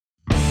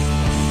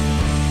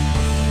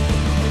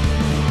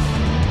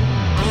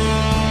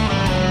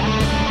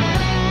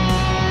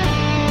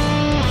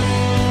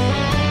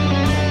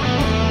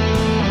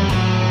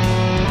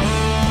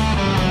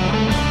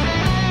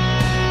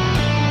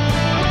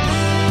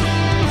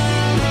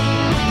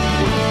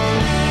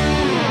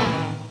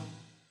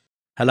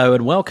Hello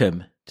and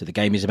welcome to The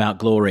Game is About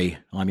Glory.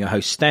 I'm your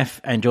host, Steph,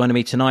 and joining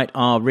me tonight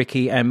are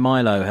Ricky and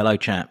Milo. Hello,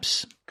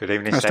 chaps. Good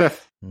evening,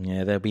 Steph.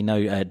 Yeah, there'll be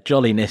no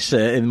jolliness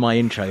in my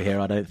intro here,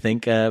 I don't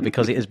think,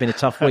 because it has been a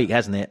tough week,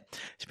 hasn't it?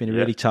 It's been a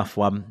really tough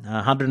one.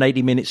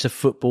 180 minutes of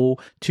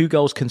football, 2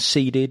 goals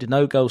conceded,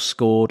 no goals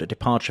scored, a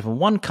departure from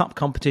one cup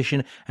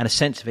competition, and a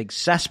sense of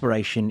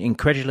exasperation,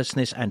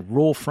 incredulousness, and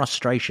raw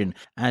frustration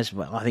as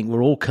well. I think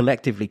we're all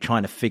collectively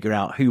trying to figure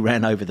out who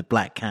ran over the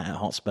Black Cat at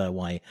Hotspur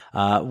Way.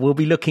 We'll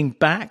be looking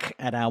back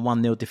at our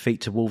 1-0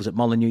 defeat to Wolves at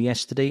Molineux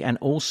yesterday, and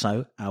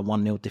also our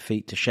 1-0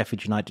 defeat to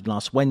Sheffield United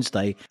last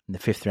Wednesday in the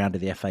 5th round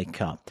of the FA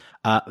Cup.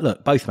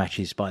 Look, both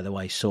matches, by the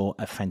way, saw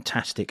a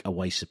fantastic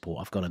away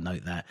support. I've got to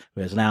note that. It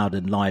was loud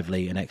and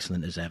lively and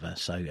excellent as ever.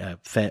 So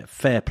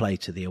fair play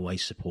to the away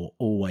support.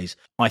 Always,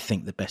 I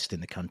think, the best in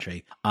the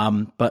country.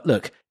 But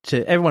look,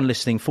 to everyone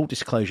listening, full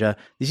disclosure,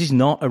 this is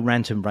not a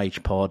rant and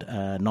rage pod.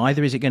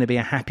 Neither is it going to be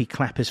a happy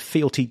clappers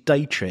fealty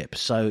day trip.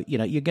 So,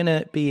 you're going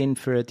to be in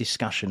for a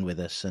discussion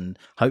with us, and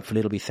hopefully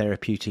it'll be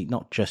therapeutic,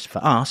 not just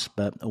for us,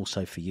 but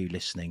also for you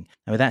listening.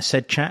 And with that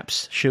said,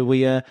 chaps, shall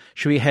we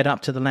head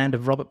up to the land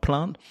of Robert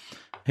Plant,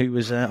 who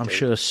was, I'm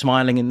sure,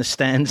 smiling in the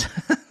stands.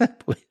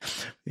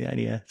 The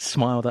only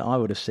smile that I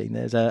would have seen.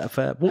 There's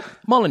for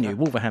Molineux,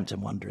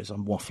 Wolverhampton Wanderers.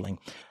 I'm waffling.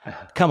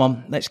 Come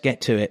on, let's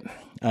get to it.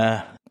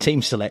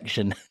 Team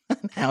selection.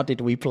 How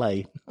did we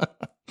play?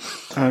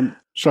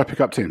 Should I pick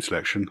up team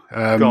selection?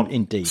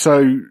 Indeed.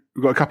 So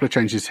we've got a couple of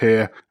changes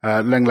here.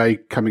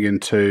 Lenglet coming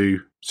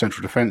into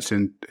central defence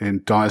in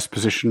Dyer's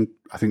position.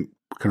 I think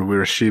kind of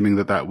we're assuming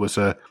that was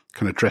a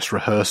kind of dress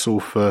rehearsal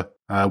for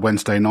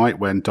Wednesday night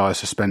when Dyer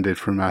suspended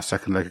from our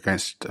second leg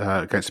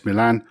against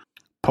Milan.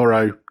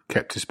 Porro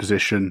kept his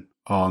position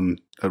on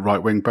a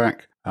right wing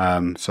back.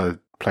 So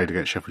played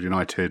against Sheffield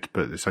United,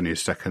 but it's only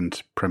his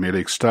second Premier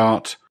League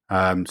start.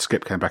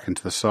 Skip came back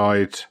into the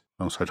side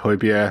alongside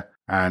Højbjerg,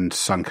 and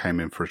Son came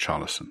in for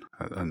Richarlison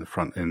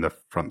in the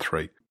front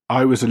three.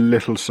 I was a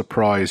little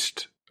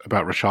surprised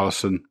about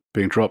Richarlison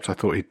being dropped. I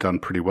thought he'd done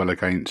pretty well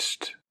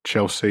against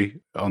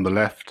Chelsea on the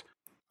left.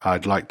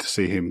 I'd like to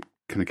see him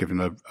kind of give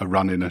him a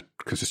run in a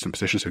consistent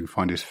position so he can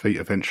find his feet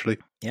eventually.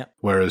 Yeah.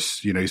 Whereas,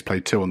 he's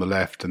played 2 on the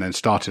left and then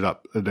started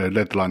up, led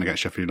the line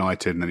against Sheffield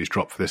United, and then he's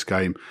dropped for this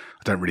game.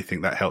 I don't really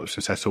think that helps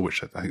him settle,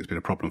 which I think has been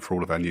a problem for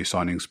all of our new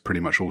signings pretty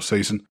much all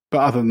season. But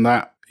other than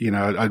that,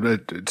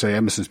 I'd say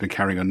Emerson's been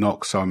carrying a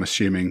knock, so I'm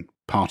assuming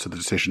part of the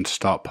decision to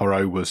start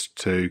Porro was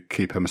to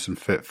keep Emerson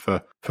fit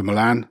for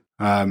Milan.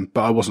 But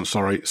I wasn't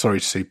sorry to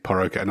see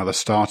Porro get another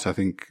start. I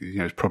think,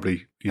 it's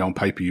probably, on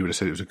paper you would have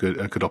said it was a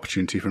good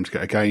opportunity for him to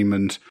get a game,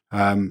 and,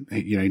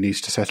 he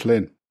needs to settle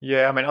in.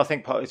 Yeah, I mean, I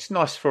think it's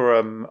nice for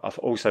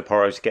also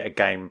Porro to get a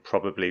game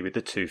probably with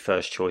the 2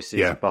 first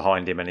choices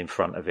behind him and in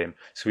front of him.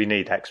 So we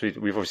need that because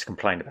we've obviously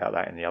complained about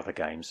that in the other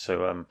games.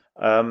 So,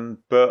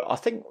 but I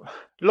think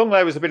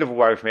Lenglet was a bit of a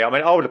worry for me. I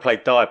mean, I would have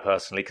played Dyer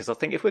personally because I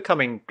think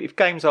if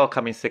games are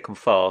coming thick and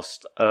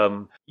fast,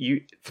 for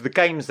the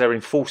games they're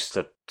enforced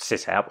to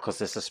sit out because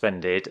they're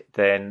suspended,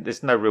 then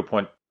there's no real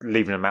point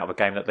leaving them out of a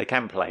game that they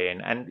can play in,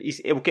 and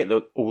it will get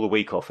all the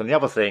week off. And the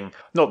other thing,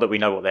 not that we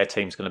know what their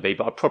team's going to be,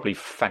 but I'd probably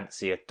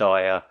fancy a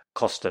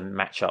Dyer-Costa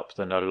matchup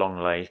than a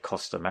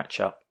Lenglet-Costa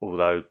matchup,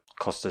 although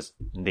Costa's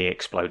knee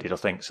exploded, I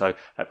think, so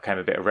that became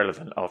a bit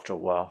irrelevant after a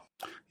while.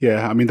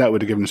 Yeah, I mean, that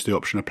would have given us the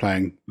option of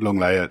playing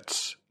Lenglet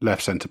at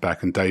left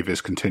centre-back and Davies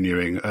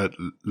continuing at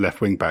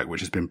left wing-back,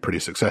 which has been pretty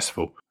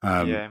successful.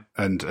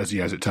 And as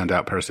it turned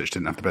out, Perisic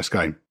didn't have the best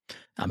game.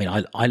 I mean,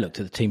 I looked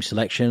at the team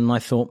selection and I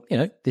thought,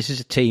 this is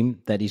a team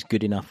that is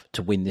good enough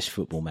to win this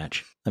football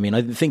match. I mean,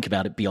 I didn't think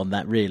about it beyond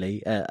that,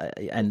 really.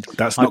 And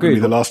that's not going to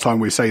be the last time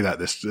we say that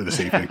this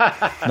evening.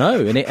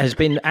 No, and it has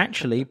been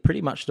actually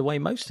pretty much the way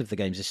most of the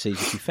games this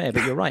season, to be fair,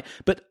 but you're right.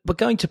 But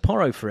going to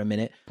Porro for a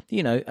minute,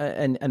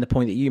 and the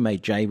point that you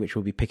made, Jay, which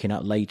we'll be picking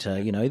up later,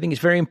 I think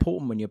it's very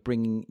important when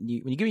when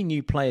you're giving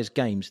new players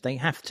games, they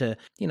have to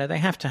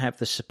have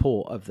the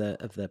support of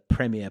the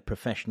premier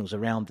professionals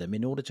around them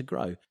in order to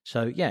grow.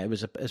 So, yeah, it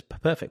was a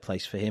perfect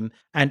place for him.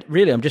 And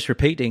really, I'm just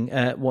repeating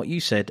what you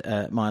said,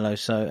 Milo,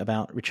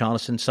 about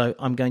Richarlison. So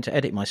I'm going to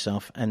edit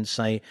myself and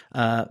say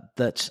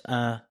that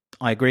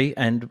I agree,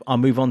 and I'll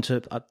move on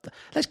to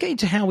let's get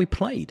into how we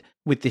played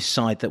with this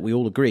side that we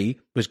all agree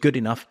was good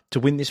enough to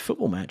win this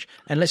football match.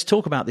 And let's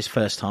talk about this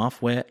first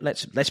half where,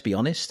 let's be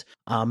honest,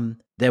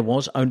 there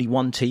was only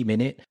one team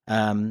in it.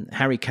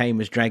 Harry Kane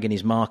was dragging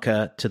his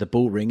marker to the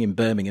bull ring in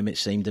Birmingham, it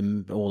seemed,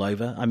 and all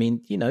over. I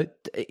mean,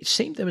 it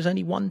seemed there was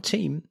only one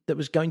team that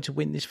was going to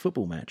win this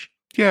football match.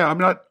 Yeah, I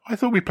mean, I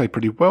thought we played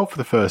pretty well for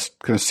the first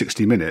kind of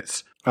 60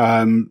 minutes.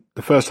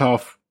 The first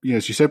half,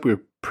 as you said, we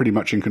were pretty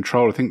much in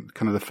control. I think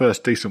kind of the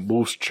first decent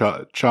Wolves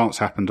chance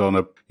happened on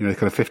a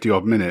kind of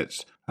 50-odd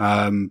minutes.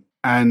 And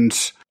I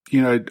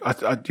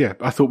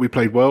thought we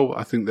played well.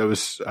 I think there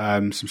was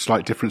some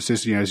slight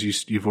differences.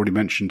 As you've already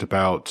mentioned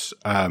about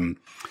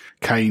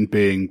Kane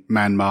being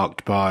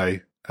man-marked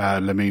by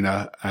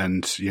Lemina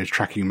and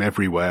tracking him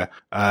everywhere.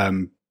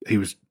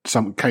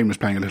 Kane was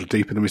playing a little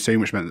deeper than we've seen,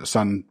 which meant that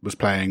Son was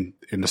playing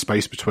in the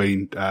space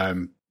between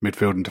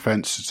midfield and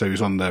defence. So he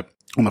was on the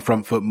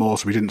front foot more.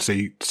 So we didn't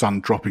see Son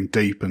dropping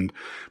deep and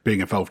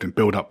being involved in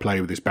build-up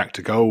play with his back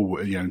to goal,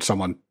 and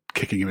someone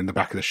kicking him in the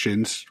back of the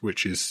shins,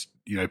 which is,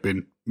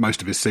 been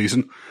most of his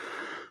season.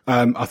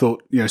 I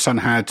thought, Son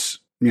had,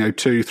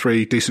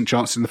 2-3 decent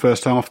chances in the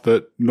first half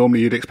that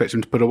normally you'd expect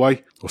him to put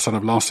away, or Son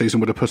of last season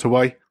would have put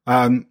away.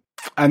 And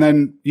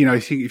then,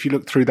 if you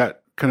look through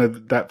that kind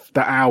of that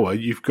hour,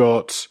 you've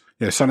got,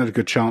 Son had a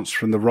good chance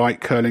from the right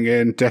curling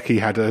in. Decky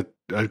had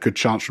a good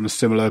chance from a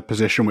similar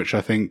position, which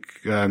I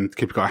think the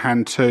keeper got a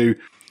hand to.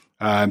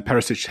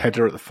 Perisic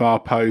header at the far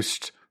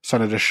post.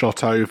 Son had a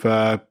shot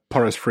over.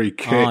 Porro's free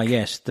kick. Ah,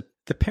 yes.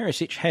 The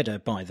Perisic header,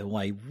 by the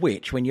way,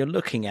 which when you're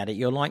looking at it,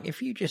 you're like,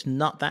 if you just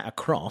nut that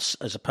across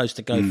as opposed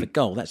to go for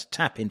goal, that's a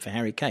tap in for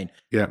Harry Kane.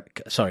 Yeah.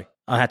 Sorry,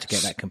 I had to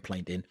get that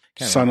complaint in.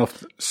 Son off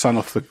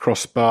the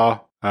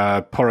crossbar.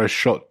 Porro's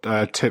shot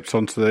tipped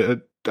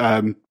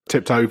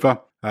tipped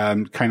over.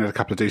 Kane had a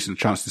couple of decent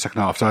chances in the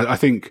second half. So I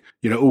think,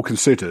 all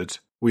considered,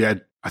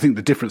 I think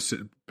the difference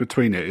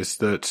between it is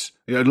that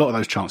a lot of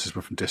those chances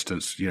were from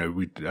distance,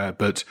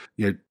 but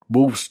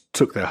Wolves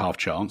took their half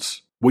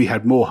chance. We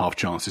had more half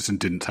chances and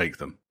didn't take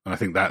them. And I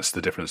think that's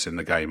the difference in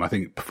the game. I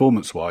think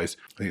performance-wise,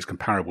 I think it's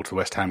comparable to the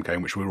West Ham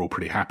game, which we were all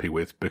pretty happy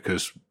with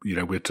because,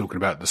 we're talking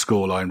about the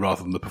scoreline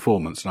rather than the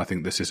performance. And I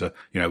think this is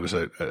was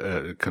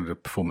a kind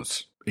of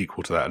performance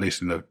equal to that, at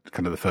least in the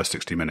kind of the first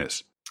 60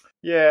 minutes.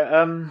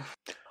 Yeah,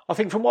 I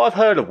think from what I've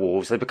heard of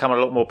Wolves, they've become a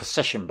lot more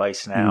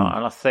possession-based now.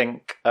 And I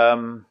think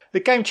the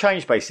game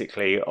changed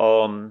basically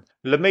on...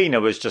 Lamina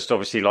was just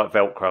obviously like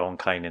Velcro on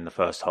Kane in the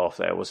first half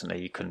there, wasn't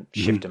he? You couldn't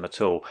shift him at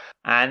all.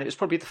 And it was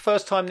probably the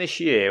first time this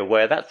year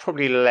where that's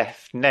probably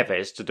left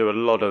Neves to do a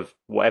lot of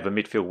whatever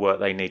midfield work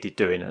they needed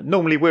doing.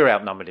 Normally we're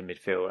outnumbered in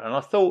midfield. And I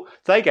thought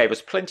they gave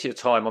us plenty of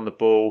time on the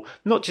ball,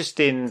 not just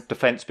in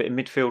defence, but in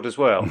midfield as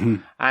well.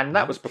 And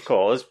that was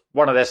because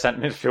one of their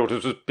centre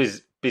midfielders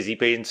was busy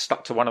being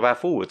stuck to one of our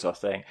forwards, I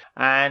think.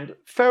 And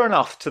fair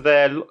enough to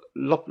their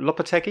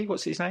Lopetegui,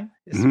 what's his name?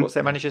 What's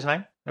their manager's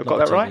name? I've got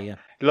that right? Yeah.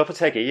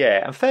 Lopetegui,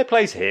 yeah. And fair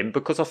play to him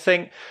because I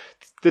think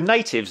the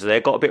natives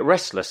there got a bit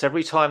restless.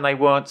 Every time they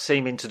weren't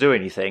seeming to do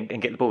anything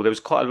and get the ball, there was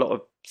quite a lot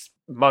of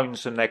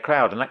moans from their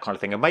crowd and that kind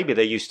of thing. And maybe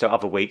they're used to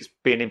other weeks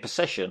being in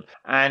possession.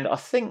 And I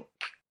think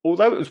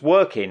although it was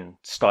working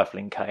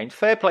stifling Kane,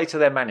 fair play to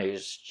their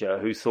manager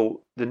who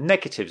thought the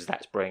negatives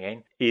that's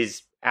bringing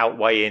is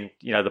outweighing,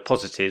 the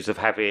positives of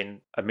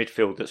having a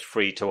midfield that's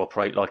free to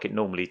operate like it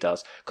normally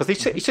does. Because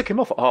he took him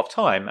off at half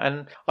time,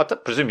 and I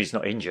presume he's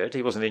not injured.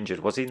 He wasn't injured,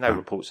 was he? No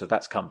reports of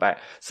that's come back.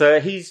 So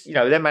he's,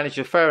 their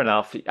manager, fair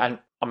enough. And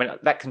I mean,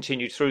 that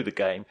continued through the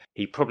game.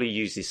 He probably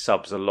used his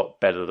subs a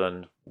lot better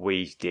than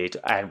we did,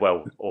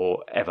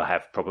 or ever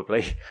have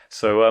probably.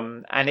 So,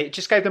 and it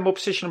just gave them more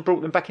position and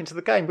brought them back into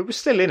the game. But we're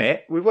still in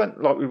it. We weren't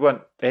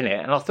in it.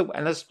 And I thought,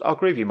 and as I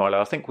agree with you, Milo,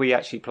 I think we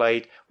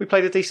played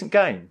a decent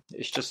game.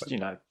 It's just,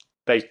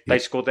 they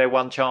scored their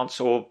one chance,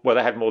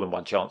 they had more than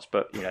one chance,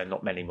 but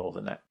not many more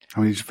than that. I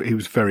mean, he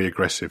was very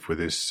aggressive with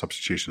his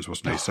substitutions,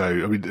 wasn't he? So,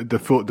 I mean,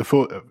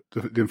 the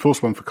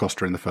enforced one for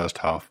Costa in the first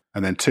half,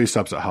 and then 2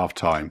 subs at half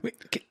time.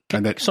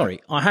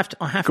 Sorry, I have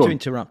to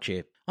interrupt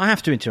you. I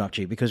have to interrupt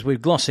you because we're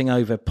glossing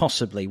over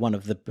possibly one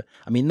of the...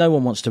 I mean, no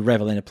one wants to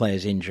revel in a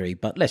player's injury,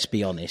 but let's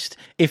be honest.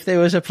 If there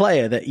was a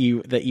player that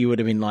you would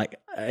have been like,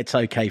 it's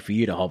okay for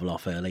you to hobble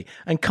off early,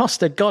 and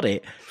Costa got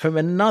it from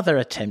another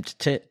attempt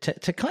to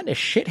kind of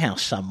shithouse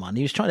someone.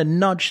 He was trying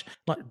to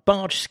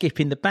barge skip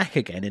in the back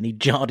again, and he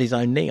jarred his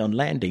own knee on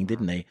landing,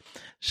 didn't he?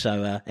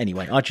 So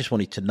anyway, I just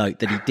wanted to note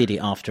that he did it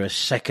after a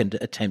second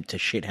attempt to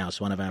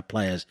shithouse one of our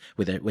players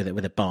with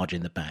a barge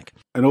in the back.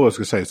 And all I was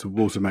going to say is the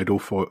Wolves have made all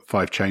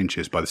 5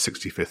 changes by the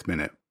 65th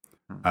minute.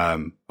 I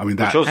mean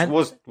that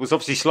was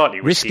obviously slightly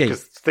risky.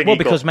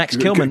 Because Max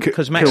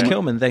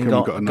Kilman then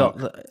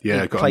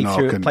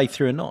got played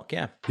through a knock.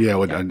 Yeah. Yeah,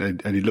 well,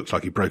 and he looked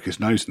like he broke his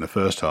nose in the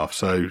first half.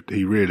 So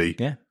he really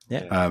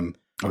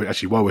I mean,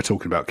 actually, while we're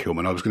talking about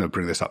Kilman, I was going to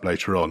bring this up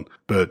later on,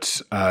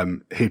 but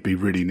he'd be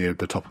really near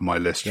the top of my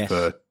list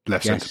for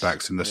left centre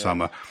backs in the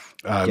summer.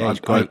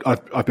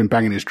 I've been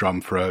banging his drum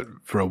for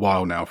a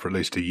while now, for at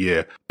least a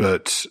year,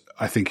 but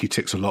I think he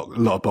ticks a lot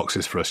of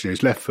boxes for us.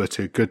 He's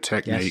left-footed, good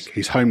technique.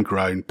 He's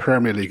homegrown,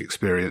 Premier League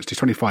experienced. He's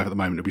 25 at the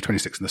moment. He'll be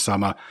 26 in the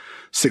summer.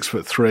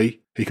 6'3".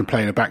 He can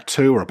play in a back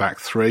 2 or a back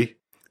 3.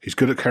 He's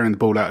good at carrying the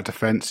ball out of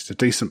defence. He's a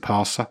decent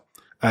passer.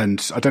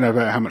 And I don't know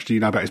how much do you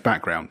know about his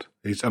background.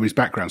 His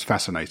background's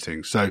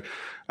fascinating. So,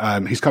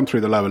 he's come through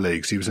the lower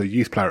leagues. He was a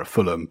youth player at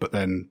Fulham, but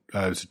then,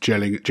 was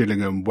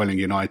Gillingham, Welling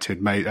United,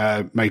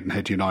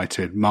 Maidenhead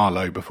United,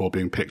 Marlow before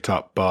being picked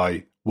up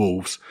by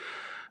Wolves.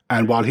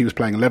 And while he was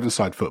playing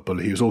 11-side football,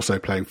 he was also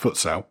playing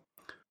futsal.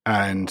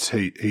 And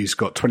he's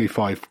got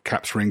 25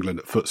 caps for England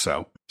at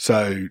futsal.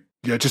 So,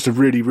 just a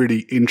really,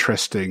 really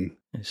interesting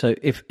So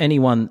if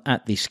anyone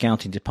at the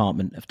scouting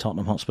department of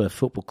Tottenham Hotspur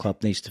Football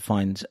Club needs to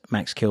find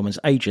Max Kilman's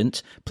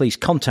agent, please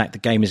contact the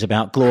Game Is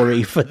About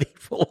Glory for the...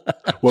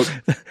 Well,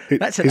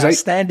 that's an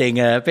outstanding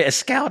bit of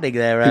scouting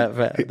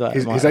there.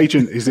 His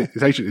agent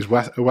is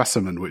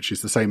Wasserman, which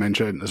is the same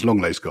agent as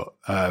Longlay's got.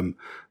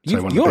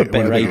 You're a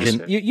better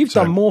agent. You've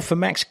done more for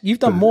Max. You've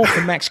done more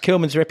for Max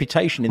Kilman's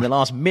reputation in the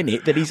last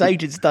minute than his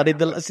agent's done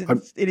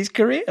in his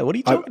career. What are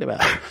you talking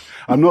about?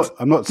 I'm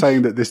not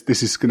saying that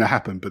this is going to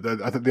happen, but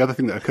the other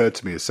thing that occurred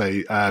to me is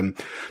De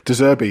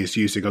Zerbi is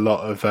using a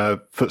lot of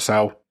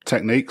futsal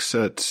techniques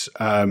at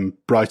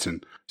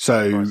Brighton.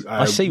 So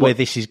I see where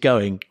this is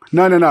going.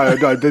 No.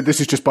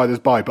 This is just by the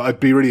by. But I'd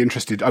be really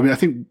interested. I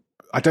mean,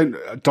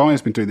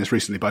 Dyer's been doing this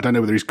recently, but I don't know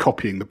whether he's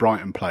copying the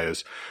Brighton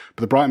players.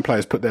 But the Brighton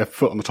players put their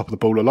foot on the top of the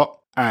ball a lot,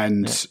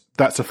 and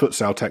that's a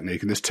futsal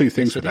technique. And there's two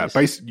things with that.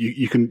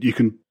 You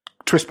can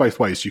twist both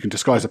ways. You can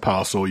disguise a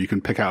pass, or you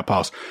can pick out a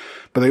pass.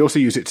 But they also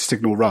use it to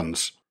signal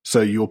runs.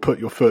 So you'll put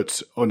your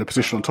foot on a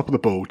position on top of the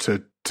ball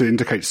to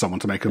indicate to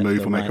someone to make a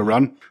move or make a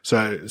run.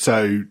 So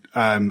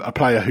a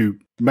player who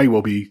may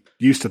well be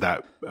used to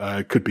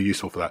that could be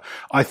useful for that.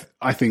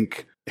 I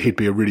think he'd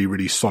be a really,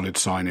 really solid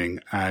signing.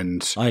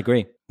 And I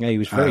agree. Yeah, he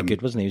was very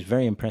good, wasn't he? He was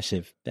very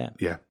impressive.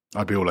 Yeah,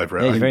 I'd be all over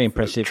it. Yeah, he's very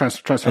impressive.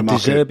 Transfer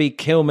market. A De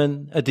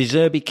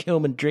Zerbi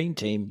Kilman dream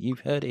team.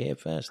 You've heard it here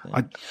first.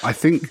 I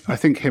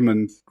think him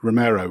and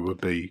Romero would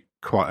be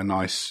quite a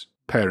nice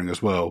pairing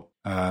as well.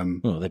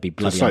 Well, they'd be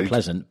bloody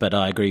unpleasant, but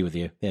I agree with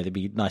you. Yeah, they'd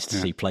be nice to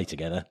see play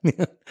together.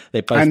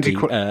 They'd both be,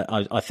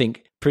 I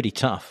think, pretty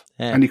tough.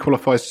 Yeah. And he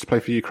qualifies to play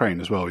for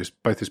Ukraine as well.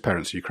 Both his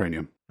parents are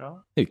Ukrainian.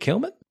 Oh. Who,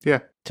 Kilman? Yeah.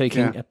 So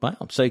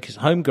he's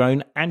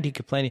homegrown and he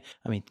could play.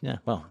 I mean, yeah,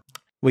 well...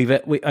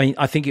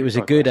 I think it was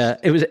a good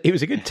it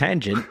was a good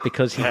tangent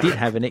because he did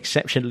have an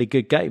exceptionally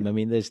good game. I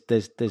mean,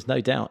 there's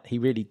no doubt he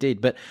really did.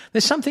 But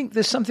there's something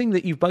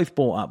that you've both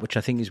brought up, which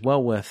I think is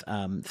well worth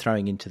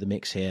throwing into the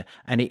mix here,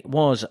 and it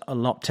was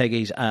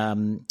Lopetegui's.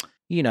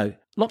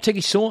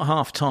 Lopetegui saw at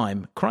half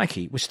time,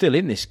 crikey, we're still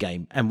in this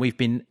game, and we've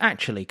been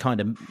actually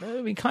kind of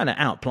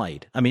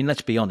outplayed. I mean,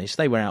 let's be honest,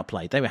 they were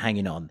outplayed. They were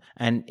hanging on.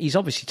 And he's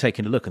obviously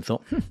taken a look and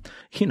thought,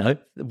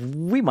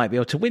 we might be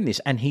able to win this.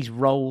 And he's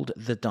rolled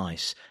the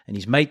dice. And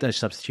he's made those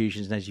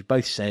substitutions. And as you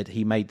both said,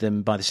 he made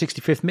them by the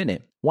 65th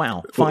minute.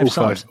 Wow, five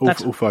subs.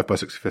 All five by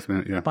 65th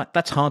minute, yeah. But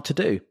that's hard to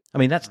do. I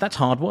mean, that's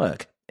hard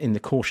work in the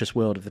cautious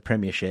world of the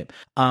Premiership.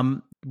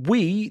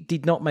 We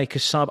did not make a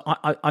sub.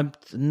 I'm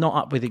not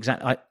up with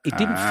exact. It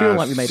didn't feel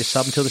like we made a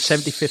sub until the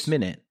 75th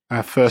minute.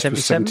 Our first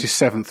 77? was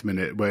 77th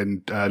minute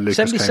when Lucas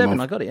 77, came on.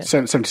 I got it. Yeah.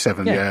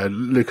 77, yeah.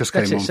 Lucas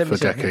came on for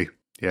Decky.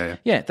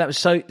 Yeah. That was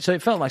so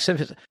it felt like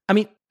 77. I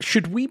mean,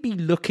 should we be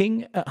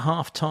looking at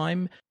half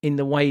time in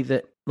the way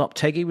that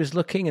Lopetegui was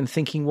looking and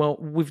thinking, well,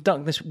 we've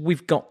done this,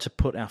 we've got to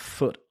put our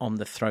foot on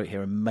the throat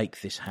here and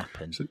make this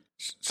happen?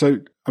 So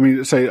I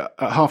mean, say at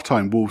half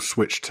time, Wolves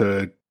switched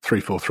to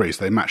 3-4-3,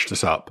 so they matched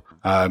us up.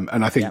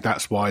 And I think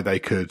that's why they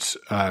could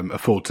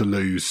afford to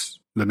lose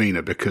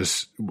Lemina,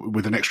 because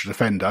with an extra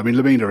defender, I mean,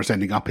 Lemina is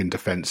ending up in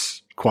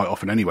defence quite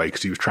often anyway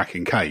because he was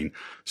tracking Kane.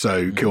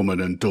 So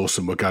Kilman and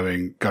Dawson were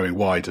going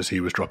wide as he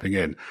was dropping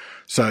in.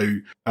 So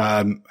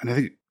and I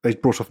think they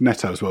brought off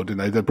Neto as well, didn't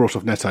they? They brought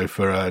off Neto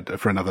for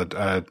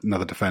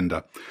another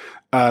defender.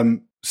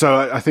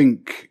 So I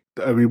think.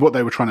 I mean, what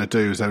they were trying to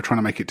do is they were trying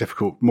to make it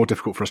more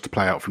difficult for us to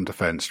play out from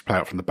defence, to play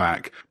out from the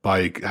back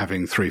by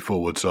having three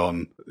forwards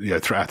on,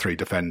 our three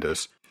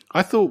defenders.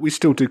 I thought we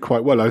still did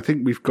quite well. I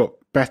think we've got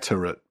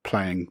better at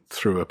playing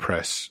through a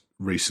press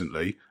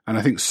recently. And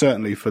I think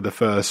certainly for the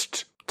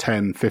first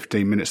 10,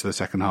 15 minutes of the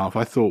second half,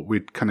 I thought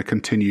we'd kind of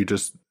continued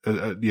as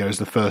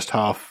the first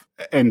half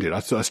ended. I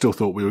still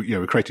thought we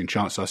were creating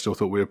chances. I still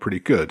thought we were pretty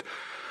good.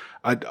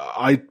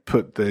 I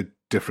put the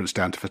difference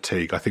down to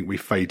fatigue. I think we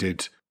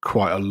faded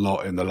quite a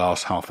lot in the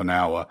last half an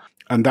hour.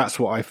 And that's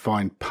what I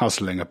find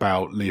puzzling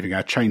about leaving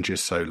our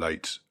changes so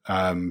late.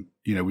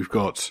 We've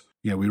got,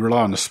 we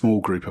rely on a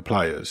small group of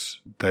players.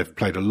 They've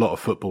played a lot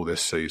of football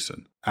this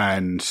season.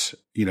 And,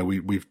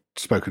 we've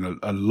spoken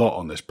a lot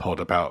on this pod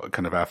about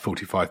kind of our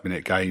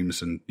 45-minute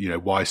games and,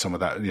 why some of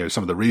that,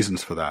 some of the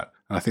reasons for that.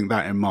 And I think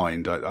that in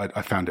mind,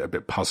 I found it a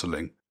bit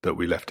puzzling that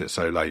we left it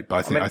so late.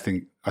 But I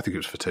think it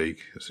was fatigue.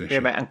 Yeah,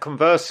 and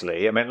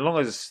conversely, as long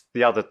as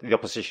the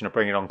opposition are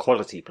bringing on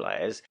quality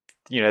players,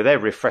 they're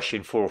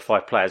refreshing 4 or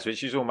 5 players,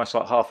 which is almost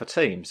like half a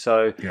team.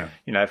 So,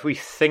 if we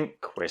think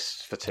we're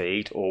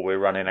fatigued or we're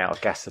running out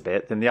of gas a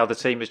bit, then the other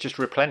team has just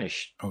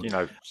replenished,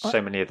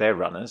 so many of their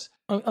runners.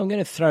 I'm going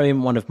to throw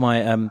in one of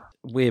my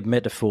weird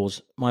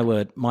metaphors. My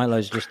word,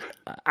 Milo's just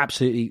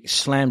absolutely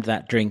slammed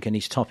that drink and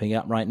he's topping it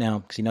up right now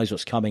because he knows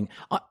what's coming.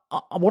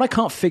 What I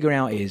can't figure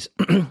out is,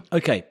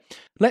 okay,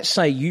 let's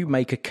say you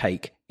make a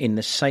cake in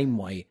the same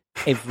way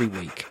every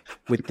week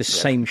with the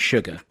same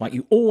sugar. Like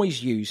you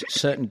always use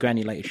certain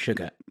granulated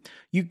sugar.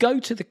 You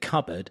go to the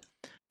cupboard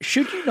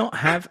should you not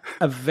have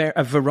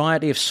a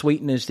variety of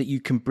sweeteners that you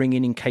can bring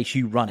in case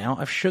you run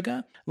out of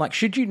sugar? Like,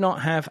 should you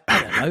not have,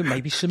 I don't know,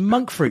 maybe some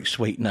monk fruit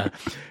sweetener?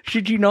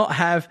 Should you not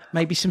have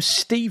maybe some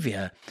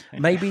stevia?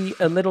 Maybe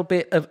a little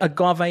bit of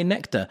agave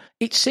nectar?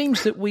 It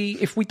seems that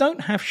if we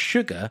don't have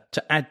sugar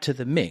to add to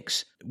the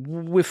mix,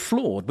 we're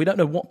flawed. We don't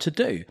know what to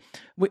do.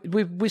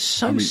 We're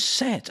so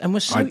set, and we're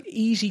so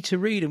easy to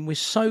read, and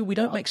we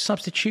don't make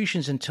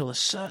substitutions until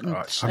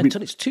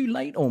until it's too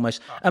late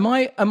almost.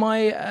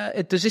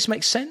 Does this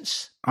make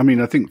sense? I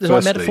mean, I think does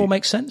my metaphor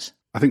make sense?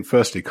 I think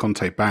firstly,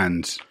 Conte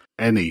banned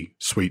any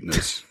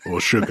sweeteners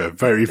or sugar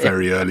very,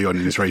 very early on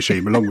in his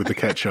regime, along with the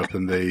ketchup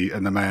and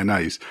the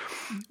mayonnaise.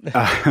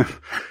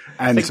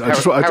 And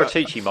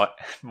Paratici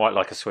might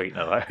like a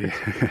sweetener though.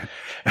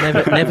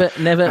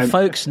 Never,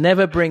 folks,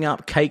 never bring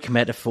up cake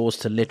metaphors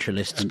to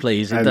literalists,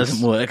 please. It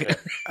doesn't work.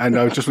 And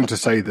I just want to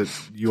say that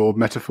your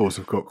metaphors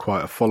have got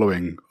quite a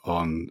following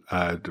on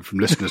from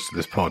listeners to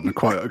this pod, and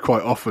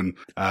quite often.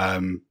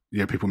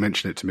 People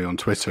mention it to me on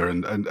Twitter,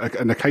 and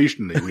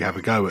occasionally we have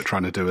a go at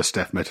trying to do a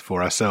Steph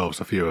metaphor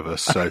ourselves, a few of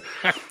us. So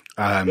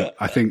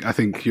I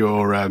think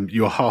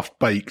your half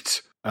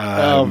baked.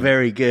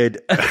 Very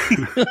good.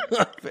 Very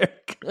good.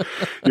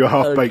 Your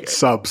half baked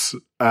subs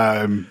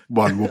one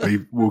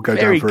will go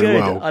down very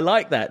well. I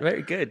like that.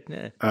 Very good.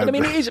 Yeah. But I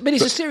mean, it is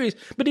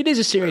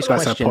a serious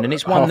question, and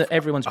it's one that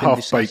everyone's been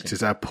discussing. Half baked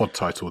is our pod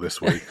title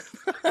this week.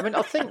 I mean,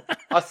 I think,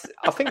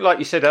 like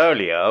you said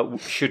earlier,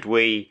 should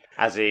we,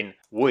 as in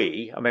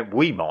we? I mean,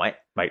 we might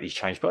make these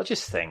changes, but I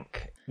just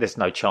think there's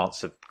no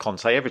chance of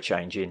Conte ever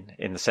changing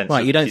in the sense.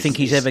 Right, you don't think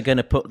he's ever going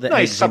to put the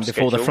eggs in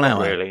before the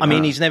flour? Really, I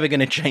mean, he's never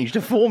going to change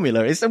the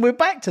formula. And we're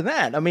back to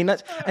that. I mean,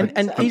 that's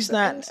and is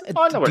that?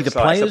 Do the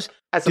players?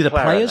 Do the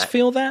players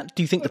feel that?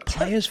 Do you think the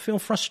players feel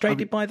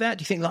frustrated by that?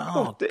 Do you think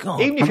God?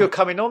 Even if you're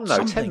coming on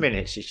though, 10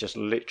 minutes is just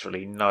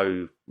literally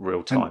no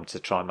real time to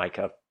try and make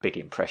a big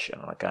impression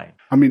on a game.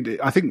 I mean,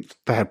 I think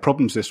they had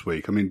problems this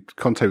week. I mean,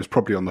 Conte was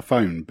probably on the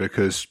phone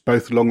because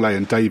both Longley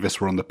and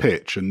Davis were on the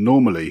pitch, and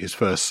normally his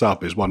first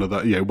sub is one of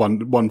the,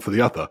 one for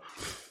the other.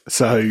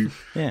 So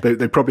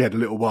they probably had a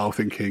little while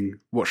thinking,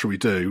 what should we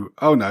do?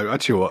 Oh no,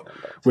 actually what?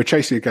 We're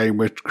chasing a game.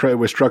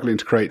 We're struggling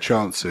to create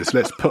chances.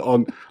 Let's bring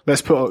on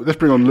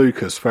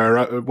Lucas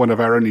for one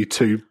of our only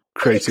two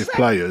creative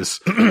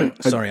players.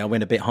 Sorry, I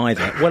went a bit high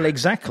there. Well,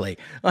 exactly.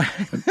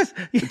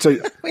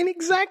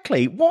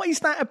 Exactly. What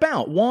is that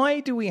about? Why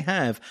do we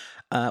have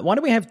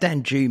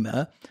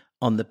Danjuma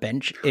on the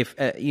bench if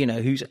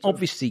who's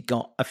obviously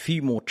got a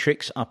few more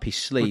tricks up his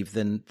sleeve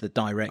than the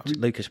direct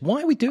Lucas?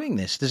 Why are we doing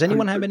this? Does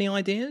anyone have any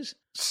ideas?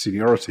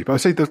 Seniority, but I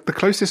say the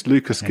closest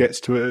Lucas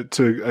gets to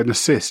an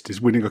assist is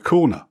winning a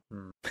corner.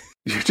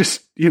 You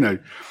just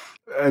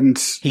and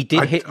he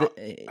did hit.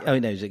 It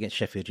was against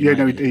Sheffield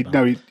United.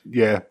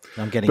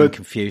 I'm getting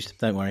confused.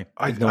 Don't worry,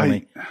 ignore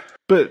me.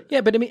 But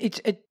I mean,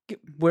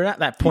 we're at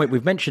that point.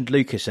 We've mentioned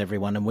Lucas,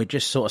 everyone, and we're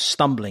just sort of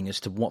stumbling as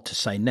to what to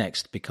say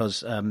next.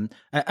 Because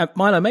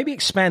Milo, maybe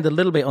expand a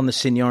little bit on the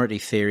seniority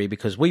theory,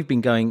 because we've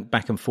been going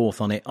back and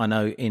forth on it. I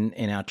know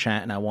in our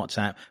chat and our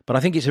WhatsApp, but I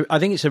think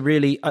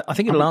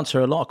it'll answer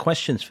a lot of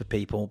questions for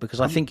people, because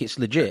I think it's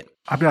legit.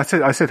 I mean,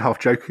 I said half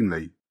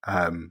jokingly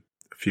a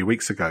few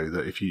weeks ago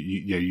that if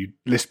you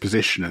list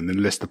position and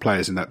then list the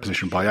players in that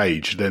position by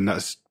age, then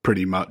that's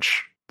pretty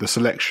much the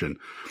selection.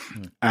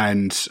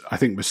 And I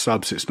think with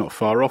subs, it's not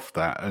far off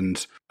that.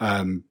 And,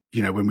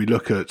 when we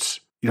look at,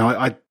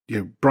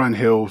 Brian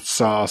Hill,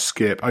 Sarr,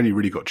 Skip only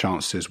really got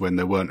chances when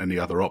there weren't any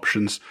other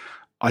options.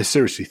 I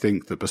seriously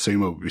think that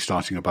Basuma would be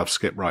starting above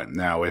Skip right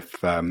now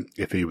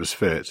if he was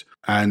fit.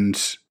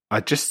 And I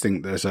just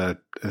think there's a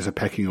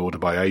pecking order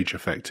by age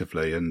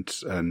effectively, and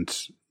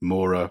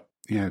Mora,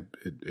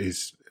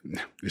 is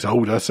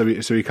older, so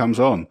he comes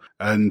on,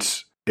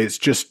 and it's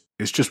just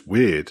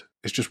weird.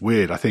 It's just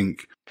weird. I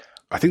think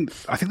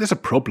there's a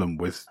problem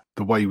with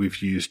the way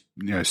we've used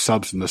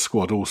subs in the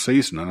squad all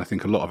season, and I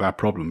think a lot of our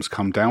problems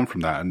come down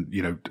from that. And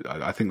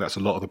I think that's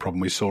a lot of the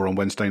problem we saw on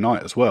Wednesday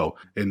night as well,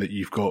 in that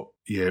you've got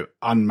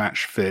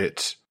unmatched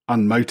fit,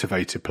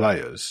 unmotivated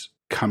players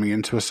coming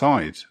into a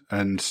side,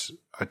 and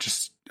I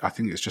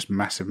think it's just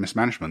massive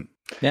mismanagement.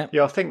 Yeah,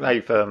 I think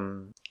they've.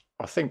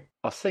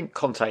 I think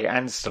Conte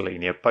and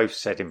Stellini have both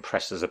said in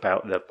pressers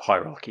about the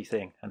hierarchy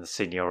thing and the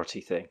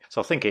seniority thing.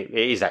 So I think it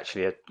is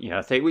actually a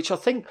thing which I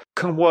think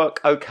can work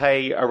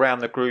okay around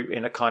the group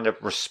in a kind of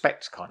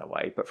respect kind of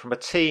way. But from a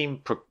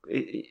team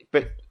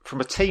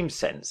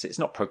sense, it's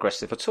not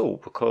progressive at all,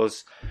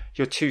 because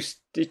you're too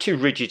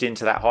rigid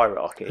into that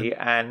hierarchy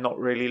and not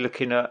really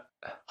looking at.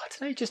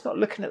 Just not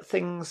looking at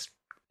things.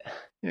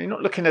 You're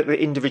not looking at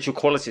the individual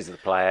qualities of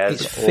the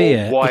players. It's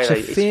fear.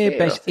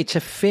 It's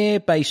a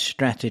fear-based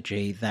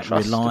strategy that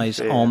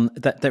relies on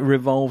that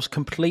revolves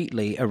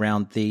completely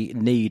around the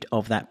need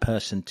of that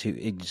person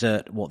to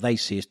exert what they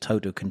see as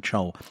total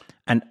control.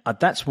 And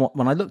that's what,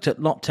 when I looked at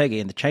Lopetegui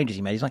and the changes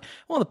he made, he's like,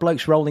 well, the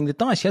bloke's rolling the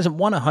dice. He hasn't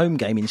won a home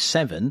game in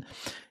 7.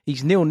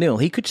 He's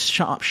 0-0. He could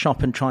shut up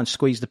shop and try and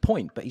squeeze the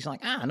point, but he's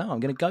like, no, I'm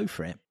going to go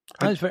for it.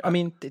 But I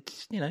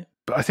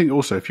think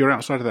also, if you're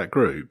outside of that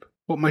group,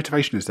 what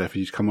motivation is there for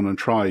you to come on and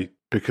try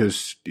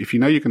because if you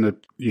know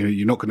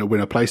you're not going to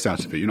win a place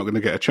out of it, you're not going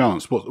to get a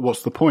chance.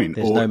 What's the point?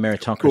 There's no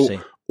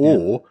meritocracy.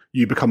 Or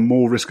you become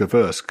more risk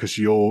averse because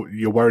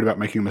you're worried about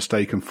making a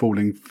mistake and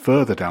falling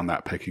further down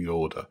that pecking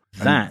order.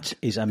 That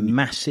is a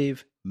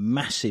massive,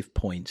 massive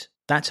point.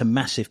 That's a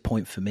massive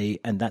point for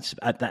me, and that's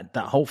that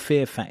whole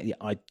fear factor.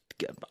 I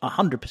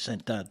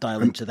 100%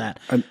 dial into that.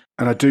 And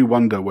I do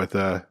wonder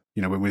whether,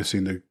 when we've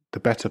seen the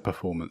better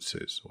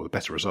performances or the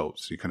better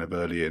results, you kind of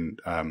early in,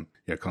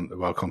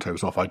 while Conte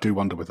was off, I do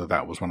wonder whether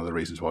that was one of the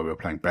reasons why we were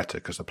playing better,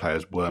 because the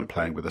players weren't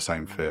playing with the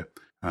same fear.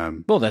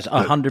 Well, there's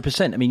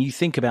 100%. I mean, you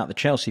think about the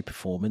Chelsea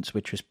performance,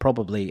 which was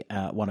probably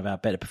one of our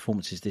better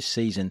performances this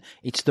season.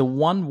 It's the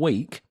 1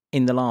 week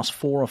in the last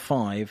 4 or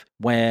 5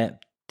 where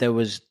there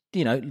was,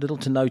 little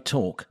to no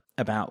talk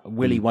about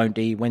will he, won't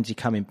he, when's he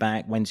coming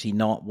back, when's he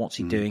not, what's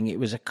he doing. It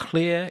was a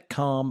clear,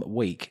 calm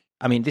week.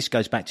 I mean, this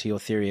goes back to your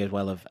theory as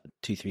well of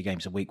 2-3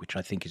 games a week, which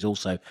I think is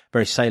also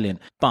very salient.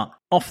 But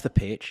off the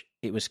pitch,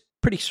 it was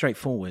pretty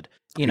straightforward.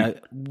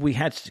 We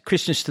had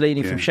Christian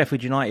Stellini from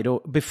Sheffield United, or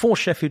before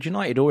Sheffield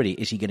United already.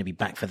 Is he going to be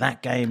back for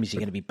that game? Is he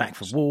going to be back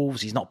for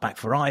Wolves? He's not back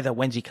for either.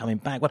 When's he coming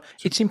back? Well,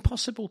 it's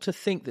impossible to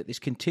think that this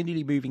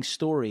continually moving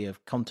story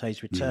of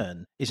Conte's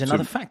return is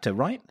another factor,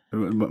 right?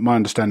 My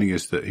understanding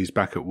is that he's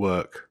back at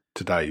work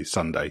today,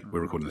 Sunday.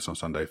 We're recording this on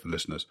Sunday for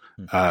listeners.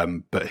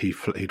 But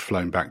he'd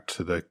flown back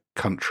to the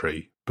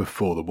country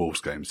before the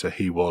Wolves game, so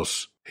he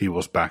was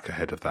back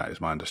ahead of that,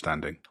 is my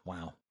understanding.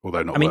 Wow.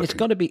 Although not. I mean,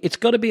 working. it's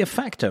got to be a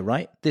factor,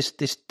 right? This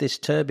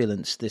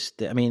turbulence. Will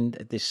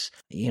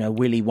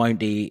he,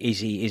 won't he? Is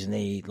he, isn't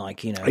he?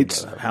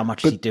 How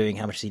much is he doing?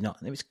 How much is he not?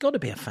 It's got to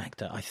be a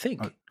factor, I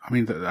think. I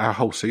mean, our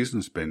whole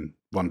season's been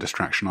one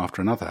distraction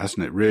after another,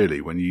 hasn't it?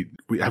 Really,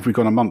 have we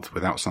gone a month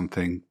without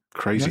something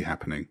crazy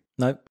happening?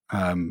 No.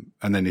 And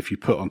then if you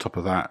put on top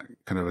of that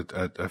kind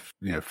of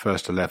a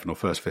first 11 or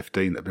first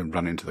 15 that have been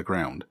run into the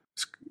ground,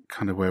 it's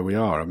kind of where we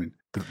are. I mean,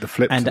 the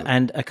flip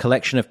and a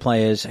collection of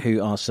players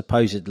who are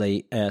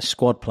supposedly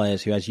squad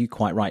players who, as you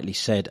quite rightly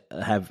said,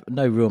 have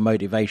no real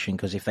motivation,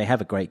 because if they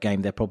have a great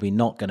game, they're probably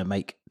not going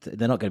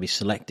to be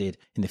selected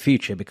in the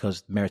future,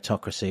 because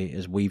meritocracy,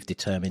 as we've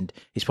determined,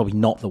 is probably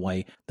not the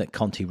way that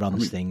Conte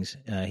runs things.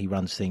 He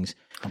runs things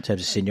in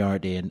terms of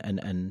seniority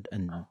and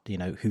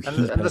who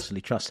he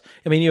personally trusts.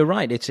 I mean, you're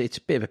right. It's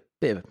a bit of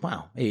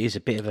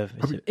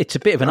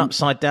an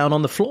upside down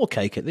on the floor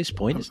cake at this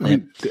point,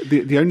 isn't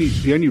it?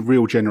 The only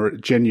real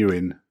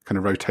genuine kind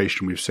of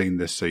rotation we've seen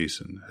this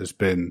season has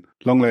been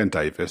Longley and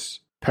Davis,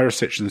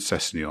 Perisic and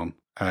Sessegnon,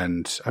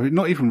 and I mean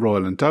not even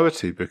Royal and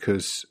Doherty,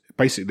 because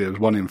basically there was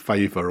one in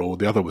favour or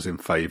the other was in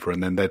favour,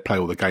 and then they'd play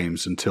all the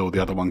games until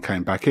the other one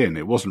came back in.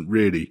 It wasn't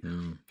really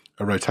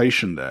a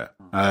rotation there.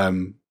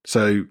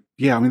 So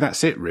yeah, I mean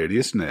that's it really,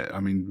 isn't it?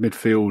 I mean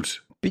midfield.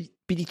 But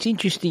it's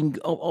interesting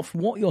of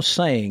what you're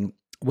saying.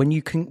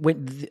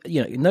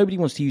 Nobody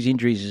wants to use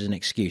injuries as an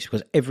excuse,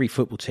 because every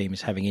football team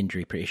is having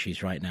injury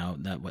issues right now.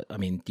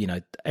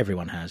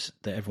 Everyone has.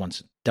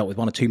 Everyone's dealt with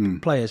one or two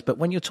players. But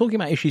when you're talking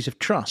about issues of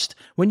trust,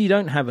 when you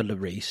don't have a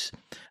Lloris,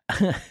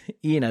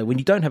 when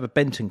you don't have a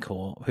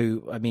Bentancur,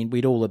 who, I mean,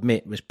 we'd all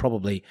admit was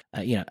probably,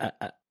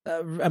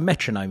 a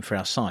metronome for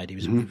our side. He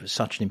was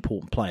such an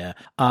important player.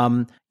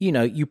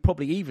 You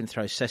probably even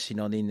throw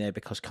Sessegnon in there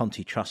because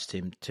Conte trusts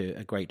him to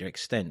a greater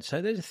extent.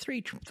 So there's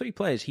three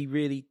players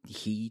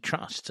he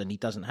trusts, and he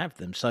doesn't have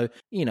them. So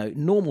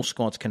normal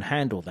squads can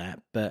handle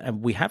that,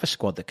 and we have a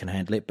squad that can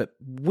handle it. But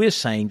we're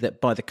saying that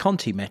by the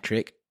Conte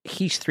metric,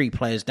 he's 3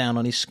 players down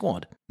on his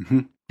squad. Mm-hmm.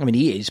 I mean,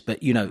 he is, but,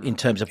 in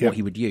terms of what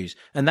he would use.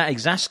 And that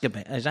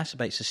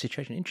exacerbates the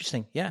situation.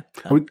 Interesting, yeah.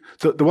 I mean,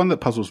 the one that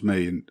puzzles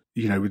me, and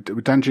with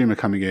Danjuma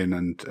coming in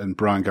and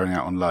Brian going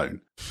out on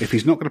loan, if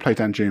he's not going to play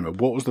Danjuma,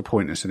 what was the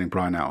point in sending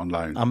Brian out on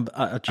loan?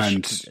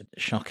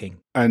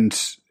 Shocking. And,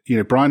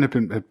 Brian had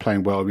been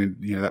playing well. I mean,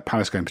 that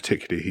Palace game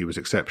particularly, he was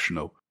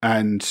exceptional.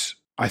 And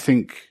I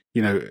think,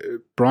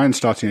 Brian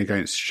starting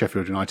against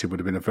Sheffield United would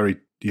have been a very,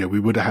 we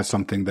would have had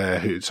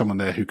someone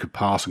there who could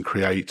pass and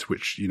create,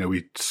 which,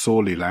 we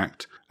sorely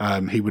lacked.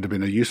 He would have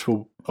been a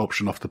useful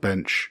option off the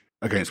bench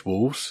against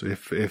Wolves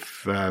if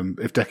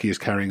Decky is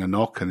carrying a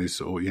knock and is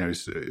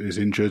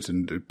injured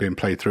and being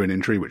played through an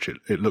injury, which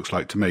it looks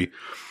like to me.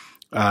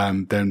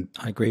 Then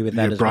I agree with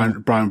that.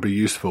 Brian would be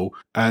useful,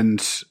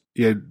 and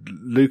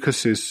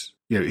Lucas is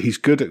he's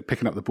good at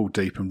picking up the ball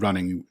deep and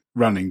running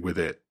with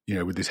it.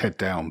 With his head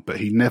down,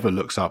 but he never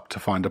looks up to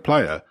find a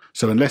player.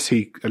 So unless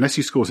he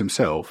scores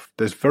himself,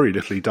 there's very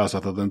little he does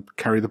other than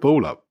carry the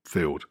ball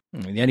upfield.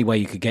 The only way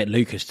you could get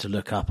Lucas to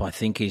look up, I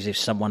think, is if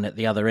someone at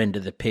the other end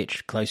of the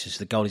pitch, closest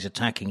to the goal he's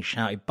attacking,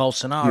 shouted,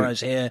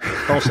 "Bolsonaro's here,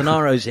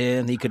 Bolsonaro's here,"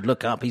 and he could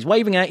look up. He's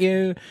waving at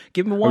you.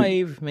 Give him a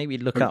wave. Maybe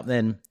he'd look up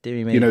then.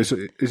 Dear me. So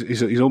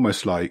he's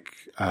almost like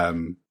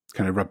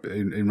kind of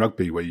in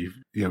rugby, where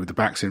with the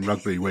backs in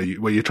rugby, where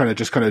you're trying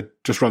to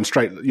just run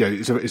straight.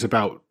 It's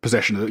about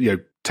possession.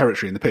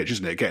 territory in the pitch,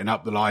 isn't it? Getting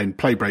up the line,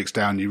 play breaks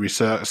down, you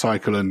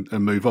recycle and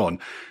move on.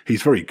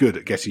 He's very good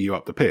at getting you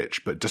up the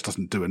pitch, but just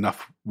doesn't do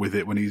enough with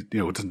it when he's,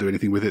 doesn't do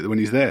anything with it when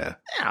he's there.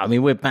 Yeah, I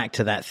mean, we're back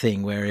to that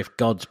thing where if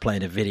God's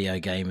playing a video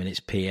game and it's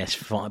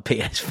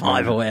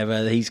PS5 or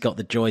whatever, he's got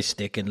the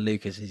joystick and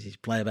Lucas is his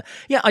player. But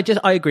yeah,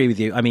 I agree with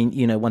you. I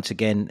mean, once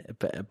again,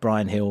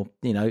 Bryan Gil,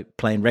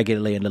 playing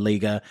regularly in La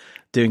Liga,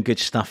 doing good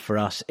stuff for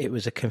us. It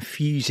was a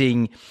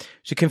confusing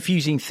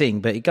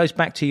thing, but it goes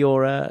back to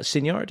your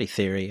seniority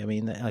theory. I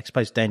mean, I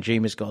suppose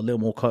Danjuma's got a little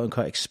more quote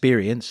unquote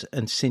experience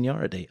and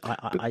seniority.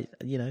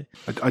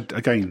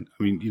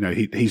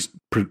 He's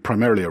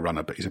primarily a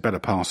runner, but he's a better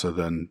passer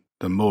than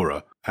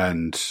Moura.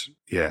 And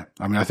yeah,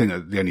 I mean, I think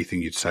that the only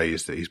thing you'd say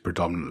is that he's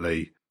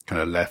predominantly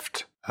kind of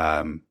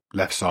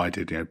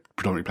left-sided,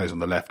 predominantly plays on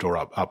the left or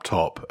up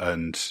top,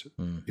 and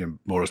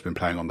Moura's been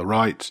playing on the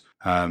right.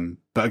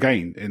 But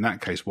again, in that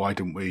case, why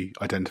didn't we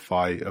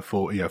identify a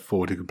forward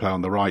who can play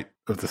on the right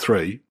of the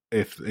three?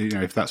 If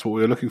that's what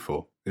we were looking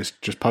for, it's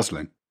just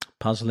puzzling.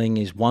 Puzzling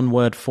is one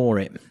word for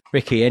it.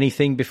 Ricky,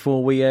 anything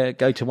before we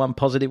go to one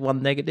positive,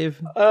 one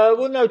negative?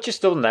 Well, no,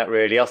 just on that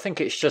really. I think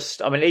it's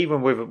just, I mean,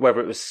 even with whether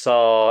it was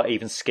Sarr,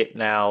 even Skip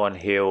now and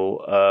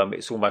Hill,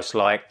 it's almost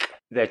like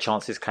their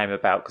chances came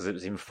about because it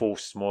was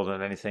enforced more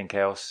than anything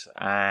else.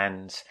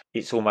 And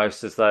it's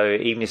almost as though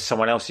even if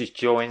someone else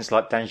joins,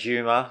 like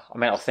Danjuma, I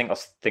mean, I think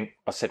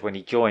I said when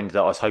he joined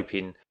that I was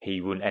hoping he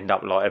wouldn't end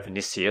up like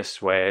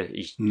Vinicius, where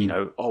he's,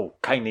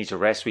 Kane needs a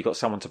rest, we got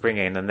someone to bring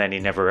in, and then he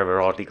never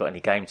ever hardly got any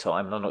game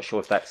time. And I'm not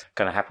sure if that's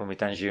going to happen with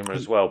Danjuma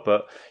as well.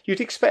 But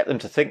you'd expect them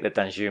to think that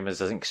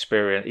Danjuma's an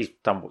experience. He's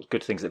done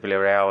good things at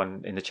Villarreal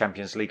and in the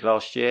Champions League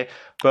last year.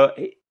 But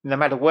no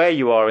matter where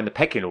you are in the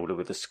pecking order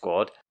with the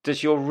squad,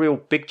 does your real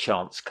big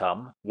chance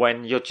come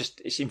when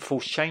it's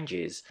enforced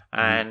changes?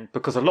 And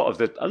because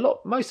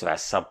most of our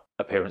sub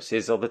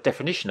appearances are the